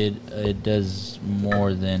it does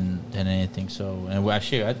more than anything. So, and I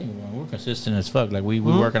think we're consistent as fuck. Like we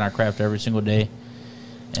work on our craft every single day,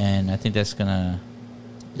 and I think that's gonna.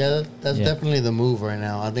 Yeah, that's definitely the move right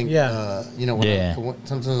now. I think, you know,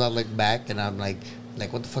 sometimes I look back and I'm like,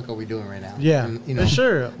 what the fuck are we doing right now? Yeah, and, you know, for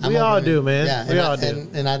sure. We all do, man. Yeah, we all do.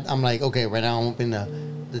 And I'm like, okay, right now I'm opening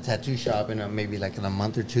the tattoo shop in maybe like in a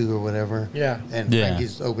month or two or whatever. Yeah. And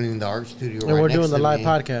Franky's opening the art studio. And we're doing the live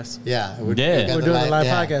podcast. Yeah. We're doing the live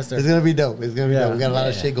podcast there. It's going to be dope. It's going to be dope. We got a lot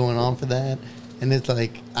of shit going on for that. And it's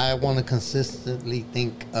like, I want to consistently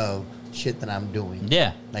think of shit that I'm doing.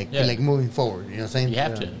 Yeah. Like moving forward. You know what I'm saying? You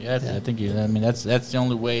have to. You have to. I think I mean, that's the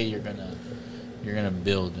only way you're gonna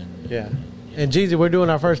build. And Jeezy, we're doing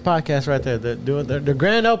our first podcast right there. The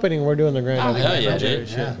grand opening. We're doing the grand opening. Hell yeah, dude.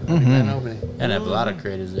 Yeah. Grand opening. And have a lot of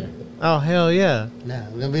creators there. Oh hell yeah. Yeah,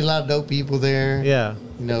 there's gonna be a lot of dope people there. Yeah.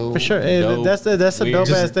 You know, for sure. Hey, that's a dope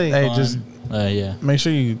ass thing. Hey, just make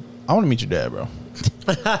sure I want to meet your dad, bro.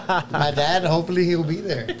 My dad, hopefully he'll be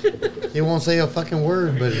there. He won't say a fucking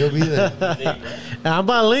word, but he'll be there. I'm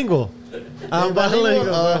bilingual.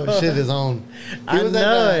 Oh shit, his own. He was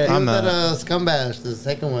at Scumbash, the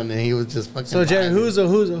second one, and he was just fucking. So Jerry, who's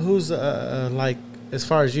like, as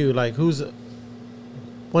far as you, like, who's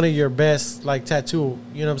one of your best like tattoo?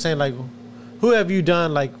 You know what I'm saying? Like, who have you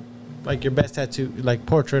done like your best tattoo, like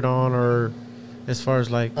portrait on, or as far as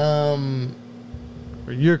like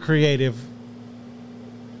you're creative.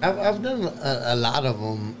 I've done a lot of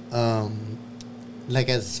them. Like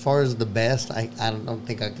as far as the best, I don't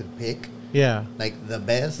think I could pick. Yeah. Like the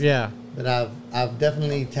best. Yeah. But I've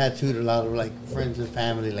definitely tattooed a lot of like friends and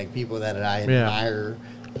family, like people that I admire.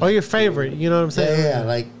 Oh, your favorite, you know what I'm saying? Yeah,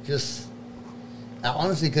 like just I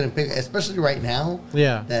honestly couldn't pick, especially right now.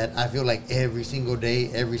 Yeah. That I feel like every single day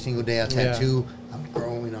I tattoo, I'm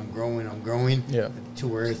growing. Yeah. To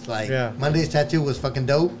where it's like Monday's tattoo was fucking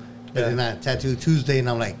dope. But then I tattooed Tuesday, and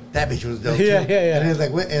I'm like, that bitch was dope too. Yeah. And it's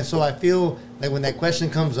like, and so I feel like when that question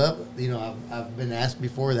comes up, you know, I've been asked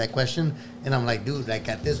before that question, and I'm like, dude, like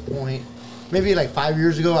at this point, maybe like 5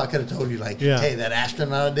 years ago, I could have told you like, hey, that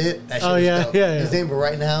astronaut I did, that shit was dope. Yeah. But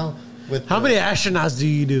right now, with how many astronauts do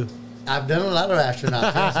you do? I've done a lot of astronauts, you know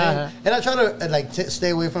what I'm saying? And I try to like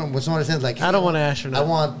stay away from when somebody says like, hey, I don't want an astronaut. I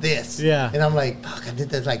want this. Yeah. And I'm like, fuck, I did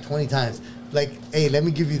that like 20 times. Like, hey, let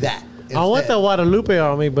me give you that. I want the Guadalupe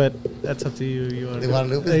on me, but that's up to you. You want the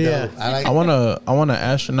Guadalupe? Yeah. I want an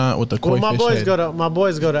astronaut with the koi my fish boys my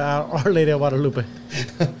boys go to Our Lady of Guadalupe.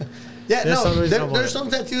 Yeah, there's some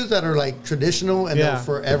tattoos that are like traditional and they'll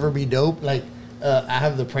forever be dope. Like I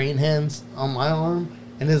have the praying hands on my arm,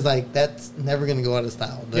 and it's like that's never gonna go out of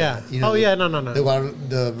style. You know, no.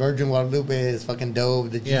 The Virgin Guadalupe is fucking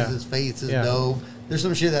dope. The Jesus face is dope. There's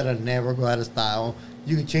some shit that'll never go out of style.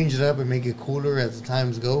 You can change it up and make it cooler as the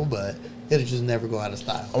times go, but it'll just never go out of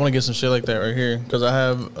style. I want to get some shit like that right here because I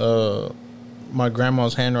have my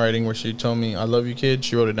grandma's handwriting where she told me, "I love you, kid."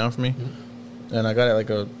 She wrote it down for me, and I got it like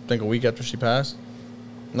I think a week after she passed.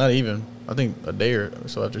 Not even. I think a day or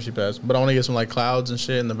so after she passed. But I want to get some like clouds and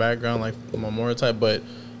shit in the background, like memorial type. But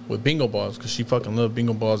with bingo balls because she fucking loved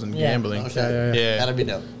bingo balls and gambling. Oh, shit. Yeah. That'd be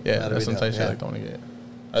dope. Yeah, That'd that's be some type dope, shit like the one to get.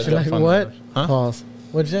 I just She got like fun what? numbers. Huh? Pause.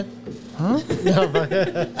 What'd you say? Huh? No, fuck.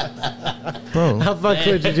 Bro, I fuck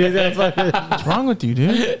with you, dude. I fuck with you. what's wrong with you,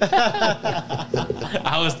 dude?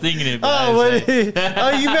 I was thinking it. But Oh, what? Oh,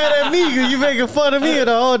 you mad at me? 'Cause you making fun of me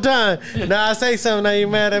the whole time. Now I say something, now you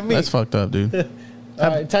mad at me. That's fucked up, dude. All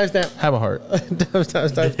right, timestamp. Have a heart.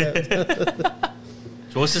 Timestamp.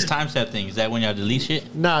 So what's this timestamp thing? Is that when y'all delete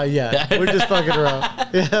shit? Nah, yeah, we're just fucking around.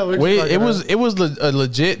 Yeah, we're just Wait, fucking around. it was a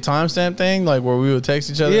legit timestamp thing, like where we would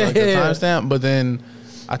text each other Yeah, like the yeah. timestamp. But then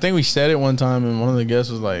I think we said it one time, and one of the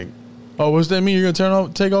guests was like, "Oh, what's that mean? You're gonna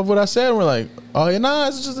take off what I said?" And we're like, "Oh, yeah, nah,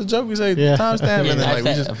 it's just a joke. We say Yeah. timestamp, and then like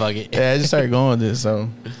we just Fuck it. I just started going with this. So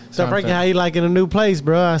Frankie, how you liking a new place,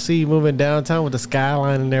 bro? I see you moving downtown with the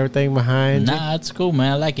skyline and everything behind you. Nah, it's cool,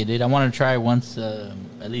 man. I like it, dude. I want to try it once,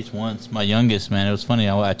 at least once. My youngest, man, it was funny.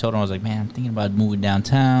 I told him, I was like, man, I'm thinking about moving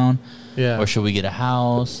downtown. Yeah. Or should we get a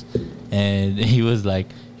house? And he was like,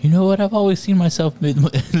 you know what? I've always seen myself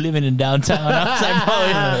living in downtown. I was like,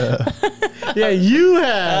 bro, Yeah, you have.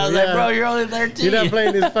 I was yeah. like, bro, you're only 13. You're not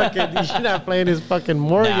playing this fucking. You're not playing this fucking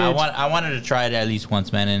mortgage. Nah, I wanted to try it at least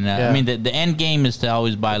once, man. And Yeah. I mean, the end game is to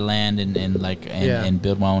always buy land and Yeah. and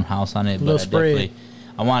build my own house on it. Little But spread.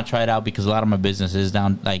 I want to try it out because a lot of my business is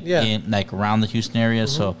down Yeah. in around the Houston area.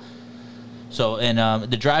 Mm-hmm. So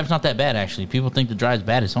the drive's not that bad actually. People think the drive's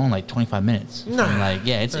bad. It's only like 25 minutes. Nah. And, like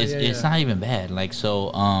it's Yeah, it's yeah. not even bad. Like so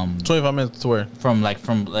 25 minutes to where? from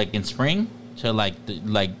in spring to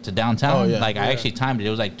to downtown. Oh, yeah. I actually timed it.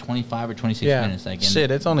 It was like 25 or 26 Yeah. minutes. Like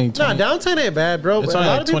Shit, it's only 20, Nah, downtown ain't bad, bro. it's but only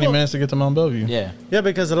a lot like of 20 people- minutes to get to Mount Bellevue. yeah. Yeah,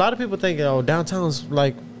 because a lot of people think, oh, downtown's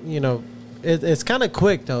like, it's kind of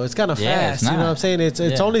quick though. It's kind of Yeah, it's fast. You know not. what I'm saying? It's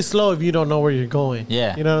Yeah. only slow if you don't know where you're going.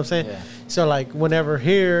 Yeah. You know what I'm saying? Yeah. So like whenever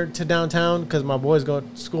here to downtown, because my boys go to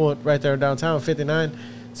school right there downtown, 59.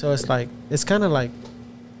 So it's like it's kind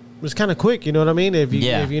of quick. You know what I mean? If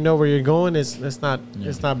you know where you're going, it's not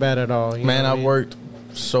bad at all. You Man, know what I I've mean? worked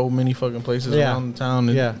so many fucking places Yeah. around town.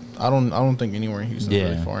 Yeah. I don't think anywhere in Houston is Yeah.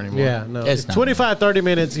 really far anymore. Yeah, no. It's It's not. 25, 30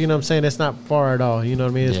 minutes. You know what I'm saying? It's not far at all. You know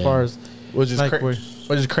what I mean? As Yeah. far as Which is like we're-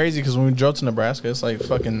 which is crazy because when we drove to Nebraska, it's like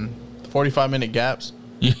fucking 45-minute gaps.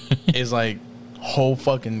 Is like whole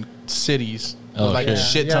fucking cities with Oh, like a shit.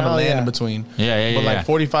 shit Yeah, ton of oh, land yeah. in between. Yeah. But like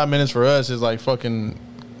 45 minutes for us is like fucking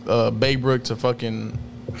Baybrook to fucking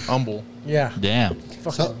Humble. yeah. Damn.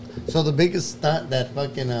 So the biggest stunt that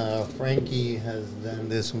fucking Frankie has done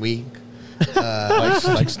this week.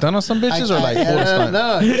 Like stun on some bitches or like pull a stunt?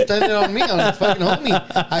 No, he stunned on me, on his fucking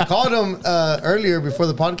homie. I called him earlier before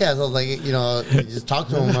the podcast. I was like, just talked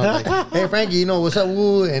to him. I was like, hey, Frankie, what's up,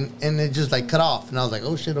 woo? And it just like cut off. And I was like,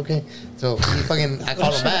 oh shit, okay. So I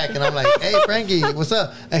called him back and I'm like, hey, Frankie, what's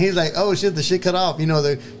up? And he's like, oh shit, the shit cut off.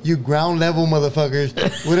 You ground level motherfuckers.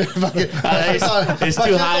 It's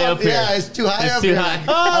too high up here. Yeah, it's too high It's up too here. high.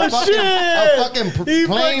 Oh, A fucking You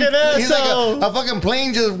plane. fucking He's like asshole. a fucking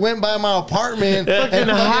plane just went by my apartment. Fucking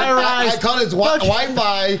high-rise. I called it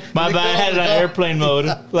Wi-Fi. My bad. I had it on airplane mode.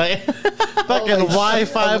 Like, Fucking Holy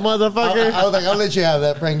Wi-Fi shit. motherfucker. I was like, I'll let you have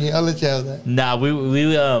that, Frankie. I'll let you have that. nah,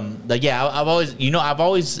 I've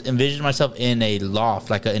always envisioned myself in a loft,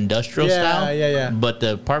 like an industrial Yeah, style. yeah. But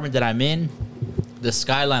the apartment that I'm in, the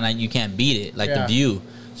skyline, you can't beat it. Like Yeah. the view.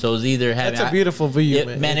 So it's either having That's a beautiful view,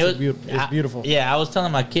 Yeah, man. it was It's beautiful. Yeah, I was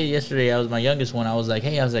telling my kid yesterday. I was my youngest one. I was like,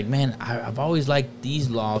 man, I've always liked these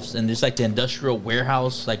lofts and just like the industrial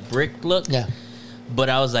warehouse, like brick look. Yeah. But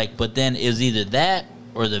I was like, but then it was either that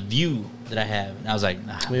or the view that I have. And I was like,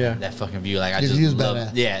 nah, Yeah. that fucking view. Like I Your just view's love.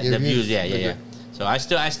 badass. Yeah, Your the view's views. Yeah. bigger. So I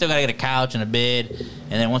still gotta get a couch and a bed,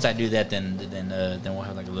 and then once I do that, then we'll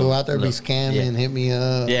have like a little. Go out there, be little- scamming, hit me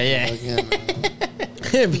up. Yeah.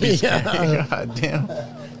 Fucking, God damn.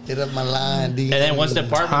 hit up my line. And then once the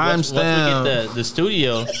apartment, once we get the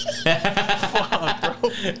studio,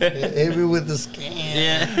 Hit me with the scam.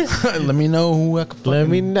 yeah. Let me know who I can Let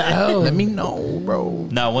me know. Let me know, bro.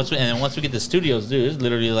 No, once we get the studios, dude, it's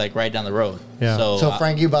literally like right down the road. Yeah. So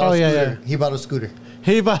Frankie bought Oh, a yeah, scooter. yeah. He bought a scooter.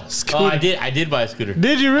 He bought a scooter. Oh, I did buy a scooter.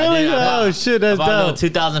 Did you really? I bought- Oh shit, that's I bought a little dope.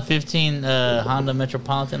 2015 Honda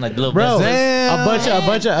Metropolitan, like the little Bro, Benz.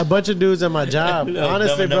 a bunch of dudes at my job. No,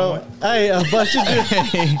 Honestly, Dumb bro. and Hey, a bunch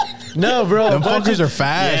of dudes. No, bro. Them a bunch fuckers of, are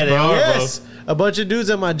fast, Yeah, they bro. are. Yes, a bunch of dudes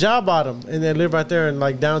at my job bought them, and they live right there in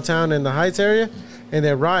like downtown in the Heights area, and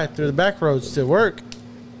they ride through the back roads to work.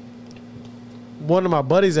 One of my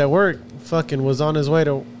buddies at work fucking was on his way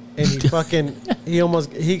to, and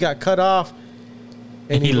he got cut off.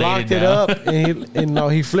 And he He laid locked it it up,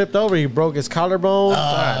 and he flipped over. He broke his collarbone.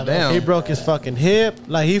 God damn. He broke his fucking hip.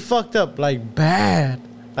 Like he fucked up like bad.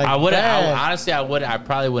 Like, I would bad. honestly. I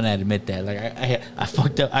probably wouldn't admit that. Like I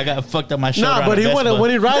fucked up. I got fucked up my shoulder. Nah, on but the he Vespa. when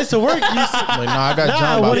he rides to work, you see, Like, no, I got jumped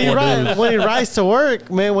by when he four dudes. when he rides to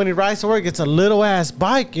work, man, when he rides to work, it's a little ass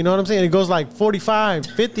bike. You know what I'm saying? It goes like 45,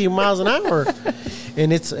 50 miles an hour,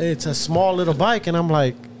 and it's a small little bike. And I'm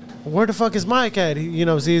like, where the fuck is Mike at? He, you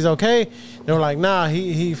know, see, he's okay. They were like, nah,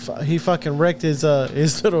 he fucking wrecked his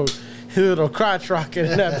little crotch rocket,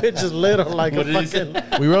 and that bitch is little like What a did he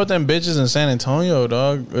fucking. We rode them bitches in San Antonio,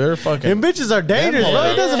 dog. They're fucking. And bitches are dangerous,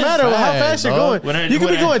 bro. It doesn't matter how fast you're dog. going. When I- You could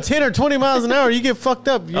be when I- going 10 or 20 miles an hour. You get fucked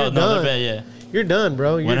up. You're Oh no, done. they're bad. Yeah. You're done,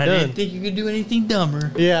 bro. You're When I done. didn't think you could do anything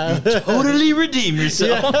dumber. Yeah. Totally redeem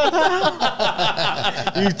yourself.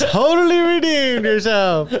 You totally redeemed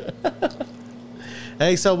yourself.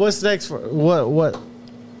 Hey, so what's next for what?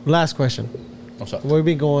 Last question. What's up? We'll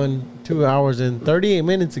be going 2 hours and 38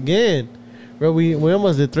 minutes again. Bro, we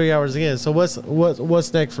almost did 3 hours again. So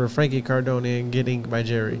what's next for Frankie Cardone and Getting by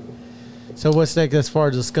Jerry? So what's next as far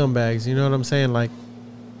as the scumbags? You know what I'm saying? Like,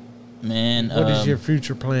 Man, what is your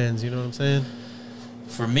future plans? You know what I'm saying?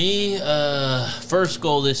 For me, first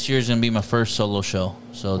goal this year is gonna be my first solo show.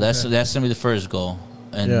 So that's gonna be the first goal,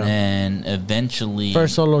 and Yeah. then eventually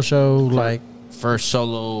First solo show, like first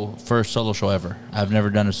solo show ever. I've never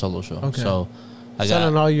done a solo show, Okay. so I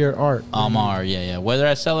selling got all your art. Amar, yeah. Whether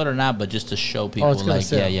I sell it or not, but just to show people, it's gonna like,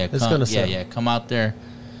 sell. yeah, It's come, gonna sell. come out there.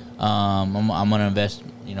 I'm gonna invest,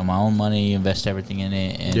 my own money, invest everything in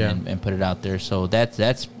it, and put it out there. So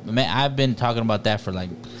that's man, I've been talking about that for like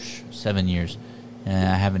 7 years, and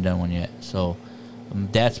I haven't done one yet. So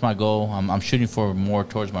that's my goal. I'm shooting for more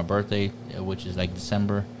towards my birthday, which is like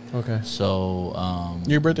December. Okay. So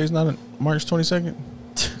Your birthday's not on March 22nd?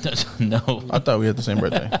 no, I thought we had the same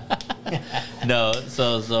birthday. no.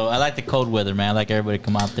 So I like the cold weather, man. I like everybody to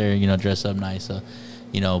come out there, dress up nice,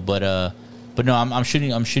 But no, I'm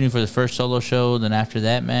shooting for the first solo show. Then after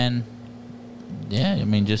that, man, yeah, I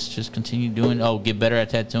mean, just continue doing. Oh, get better at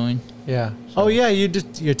tattooing. Yeah. Yeah,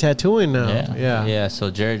 you're tattooing now. Yeah.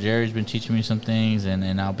 So Jerry's been teaching me some things,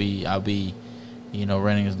 and I'll be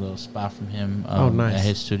renting his little spot from him. Nice. At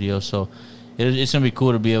his studio. So it's gonna be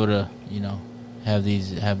cool to be able to have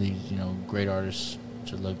these great artists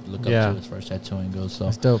to look up to as far as tattooing goes. So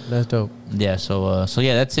That's dope. yeah, so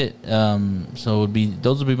yeah, that's it. So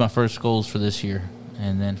those would be my first goals for this year,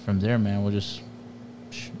 and then from there, man, we'll just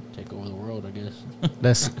take over the world, I guess.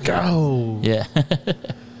 Let's go. Yeah.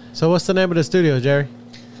 So what's the name of the studio, Jerry?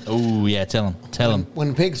 Oh yeah, tell him.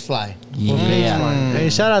 When pigs fly. Yeah. Hey,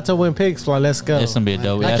 shout out to When Pigs Fly. Let's go. That's gonna be a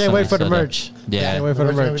dope. I that's can't gonna wait be for the so dope. merch. Yeah. Can't wait for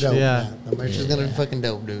the merch. Gonna be dope. Yeah. The merch is gonna be fucking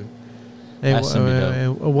dope, dude. Hey, That's gonna be dope.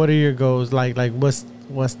 and what are your goals? Like what's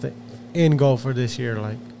the end goal for this year?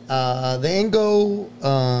 Like, The end goal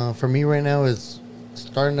for me right now is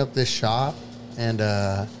starting up this shop and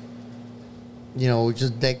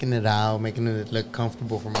just decking it out, making it look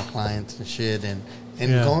comfortable for my clients and shit, and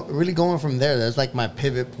Yeah. really going from there. That's like my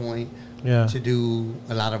pivot point yeah, to do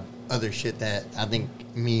a lot of other shit that I think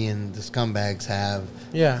me and the scumbags have.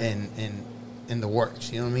 Yeah. In the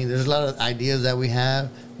works. You know what I mean? There's a lot of ideas that we have,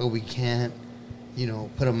 but we can't,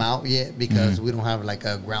 put them out yet because we don't have like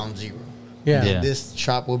a ground zero. yeah, Yeah. This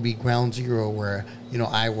shop will be ground zero where,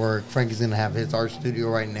 I work. Frankie's going to have his art studio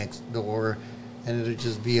right next door. And it'll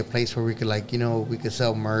just be a place where we could we could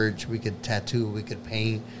sell merch, we could tattoo, we could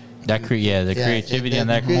paint. The creativity in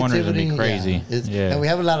that corner is gonna be crazy. And we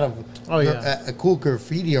have a lot of cool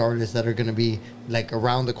graffiti artists that are going to be like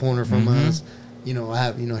around the corner from us. I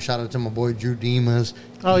have, shout out to my boy Drew Dimas.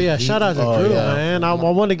 Oh yeah, shout out to Drew, man. I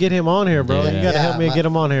want to get him on here, bro. Yeah. You gotta help me get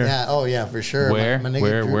him on here. Yeah, oh yeah, for sure. Where? My nigga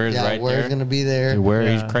Where? Drew, Where's right where's there? going to be there. Where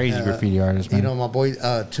he's Yeah. crazy graffiti artist, man. My boy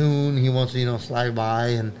Toon, he wants to, slide by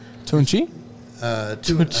and Tunchi?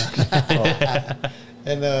 Toon.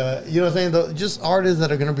 And you know what I'm saying? Just artists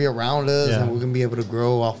that are gonna be around us, Yeah. and we're gonna be able to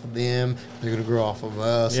grow off of them. They're gonna grow off of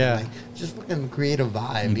us. Yeah. and, just fucking create a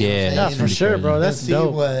vibe. Yeah, you know Yeah, what I'm for saying? sure, bro. And That's see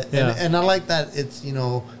dope. what, Yeah. and I like that it's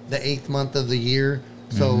the 8th month of the year.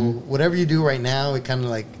 So whatever you do right now, it kind of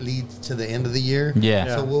like leads to the end of the year. Yeah.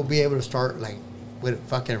 Yeah. So we'll be able to start like with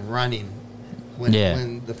fucking running when Yeah.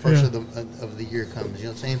 when the first Yeah. of the year comes. You know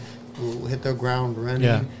what I'm saying? We'll hit the ground running.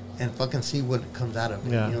 Yeah. And fucking see what comes out of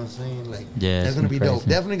it. Yeah. You know what I'm saying? Like, Yeah, that's it's gonna be gonna be dope. crazy.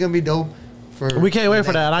 Definitely gonna be dope. We can't wait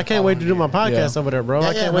for that. I can't wait to do my podcast Yeah. over there, bro.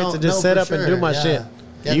 I can't wait to just set up and do my shit.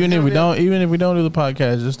 Yeah, Even if we don't do the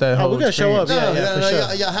podcast, just that Oh, whole we gotta show up. experience. Yeah, for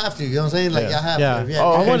sure. y'all have to. You know what I'm saying? Like, Yeah. y'all have Yeah. to.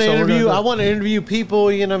 Oh, I okay, want to so we're interview. gonna I do- want to interview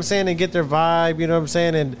people. You know what I'm saying, and get their vibe. You know what I'm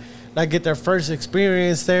saying, and like get their first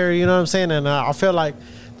experience there. You know what I'm saying, and I feel like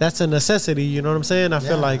that's a necessity. You know what I'm saying? I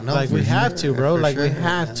feel Yeah, like no, like for we have sure, to, bro. for Like we sure,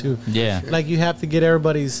 have yeah. to. Yeah. Like you have to get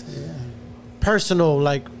everybody's personal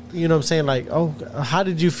like you know what I'm saying, like, oh, how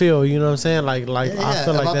did you feel? You know what I'm saying? Like I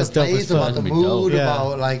feel like about that's the dope as place, fuck. about the mood, Yeah.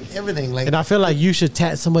 about like everything. Like, And I feel like you should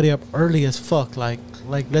tat somebody up early as fuck. Like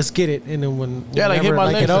let's get it. And then Yeah, like, hit whenever, my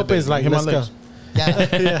like legs it that opens, day. like Hit my let's go. legs.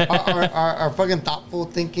 yeah, our fucking thoughtful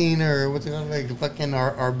thinking, or what's it called, like the fucking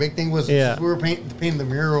our big thing was, Yeah. we were painting the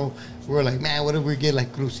mural. We were like, man, what if we get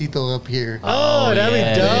like Crucito up here? Oh, that'd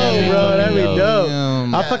yeah, be dope, that'd be bro. That'd be dope. dope.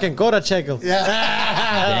 Damn. I'll fucking go to check him. Yeah.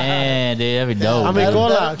 Damn, dude, that'd be dope. I mean, dude.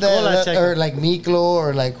 Gola check or him. like Miklo,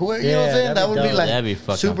 or like who, you know what Yeah, I'm saying? that'd That be would be dope. like That'd be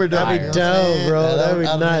fucking super dope. fire. you know what I'm Dope, saying? bro. Yeah, That'd be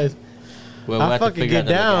I'd nice. We'll I have to fucking figure out get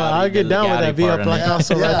the down. legality- I'll get the down with that legality Via part on that.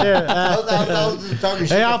 Placasso Yeah. right there. I was just talking shit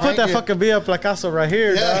Hey, to I'll put that Frankie. fucking Via Placasso right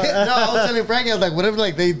here. Yeah, dog. no, I was telling Frankie, I was like, what if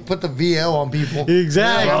like they put the VL on people?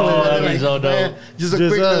 Exactly. Oh, that'd be Like, so dope. man, just a Just,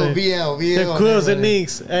 quick little uh, VL. The on quills there, and like,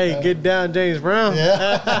 Neeks. Hey, get down, James Brown.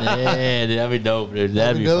 Yeah. Yeah, dude, that'd be dope, dude. That'd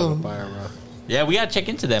That'd be be fucking dope. fire, bro. Yeah, we gotta check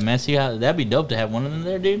into that, man. See how that'd be dope to have one of them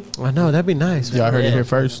there, dude. I know that'd be nice. Y'all heard it Yeah. here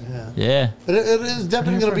first. Yeah. But it is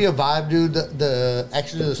definitely gonna be a vibe, dude.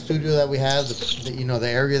 Actually the studio that we have, the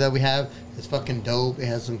area that we have is fucking dope. It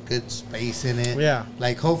has some good space in it. Yeah.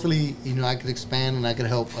 Like hopefully, I could expand and I could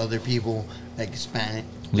help other people like expand it.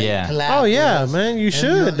 Like, Yeah. collab Oh, with yeah, us. man, you And, should,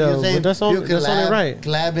 what I'm though, saying? but that's only- You could that's only right.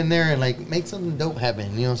 Collab in there and like make something dope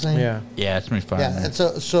happen. You know what I'm saying? Yeah. Yeah, it's pretty fire. Yeah, man. and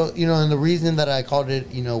so and the reason that I called it,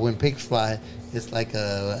 when pigs fly, it's like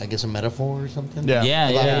I guess a metaphor or something. Yeah. Yeah,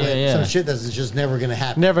 About, yeah, like, yeah, yeah. Some shit that's just never gonna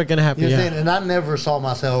happen. Never gonna happen. You know what I'm Yeah. saying? And I never saw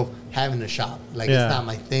myself having a shop. Like Yeah. it's not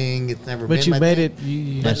my thing. It's never been But you my made thing. it.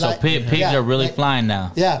 You, And so like- pigs yeah, are really like- flying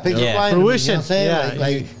now. Yeah, pigs Yeah. are flying. to me, Fruition. You know what I'm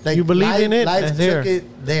saying? Yeah, Like you believe in it, Life that's took there.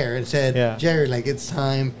 it there and said, Yeah. Jerry, like it's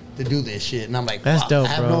time to do this shit. And I'm like, That's fuck, dope, I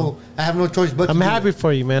have bro. I have no choice but I'm to do happy it.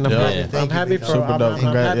 for you, man. I'm Yeah. happy. Yeah. I'm Thank you, happy big for. dog. Super I'm, dope. I'm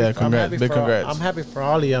Congrats. happy, Yeah, I'm congrats. happy Big for. congrats. I'm happy for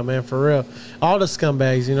all of y'all, man. For real, all the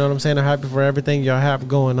scumbags. You know what I'm saying? I'm happy for everything y'all have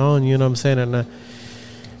going on. You know what I'm saying? And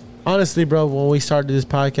honestly, bro, when we started this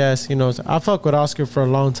podcast, I fuck with Oscar for a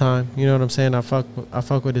long time. You know what I'm saying? I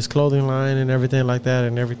fuck with his clothing line and everything like that,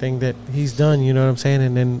 and everything that he's done. You know what I'm saying?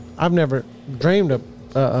 And then I've never dreamed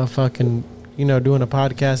of fucking doing a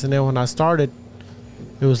podcast. And then when I started,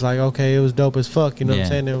 it was like, okay, it was dope as fuck. You know what Yeah. I'm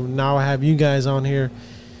saying? And now I have you guys on here.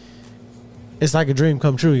 It's like a dream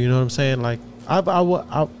come true. You know what I'm saying? Like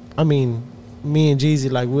I mean, me and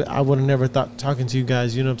Jeezy, like I would have never thought talking to you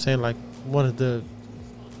guys. You know what I'm saying? Like one of the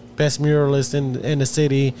best muralists in the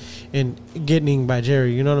city, and getting by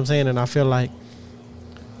Jerry. You know what I'm saying? And I feel like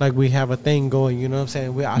we have a thing going. You know what I'm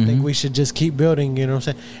saying? I think we should just keep building. You know what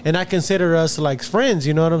I'm saying? And I consider us like friends.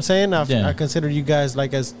 You know what I'm saying? Yeah. I consider you guys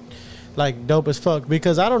as dope as fuck,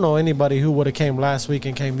 because I don't know anybody who would have came last week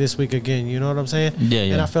and came this week again. You know what I'm saying? Yeah,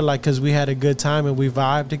 yeah. And I feel like because we had a good time and we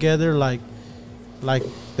vibed together, like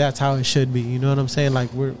that's how it should be. You know what I'm saying? Like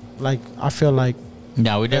I feel like.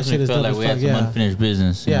 Yeah, we That shit definitely is feel dope like as we fuck, have some yeah. unfinished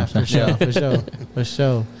business. you know Yeah, what I'm for saying? sure, for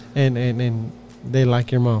sure. And they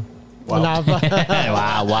like your mom. Wow.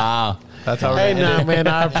 Wow. That's how Hey, we're nah, man.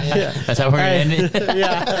 That's how we're gonna end it.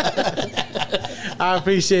 Yeah. I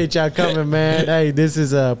appreciate y'all coming, man. Hey, this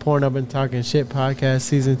is Pouring Up and Talking Shit podcast,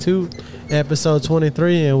 season 2, episode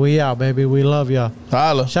 23, and we out, baby. We love y'all.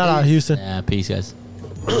 Holla. Shout out, Houston. Yeah, peace, guys.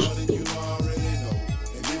 You already know.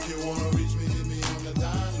 And if you wanna reach me, hit me on the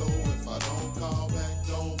down low. If I don't call back,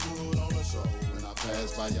 don't put on the show. When I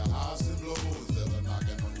pass by your house.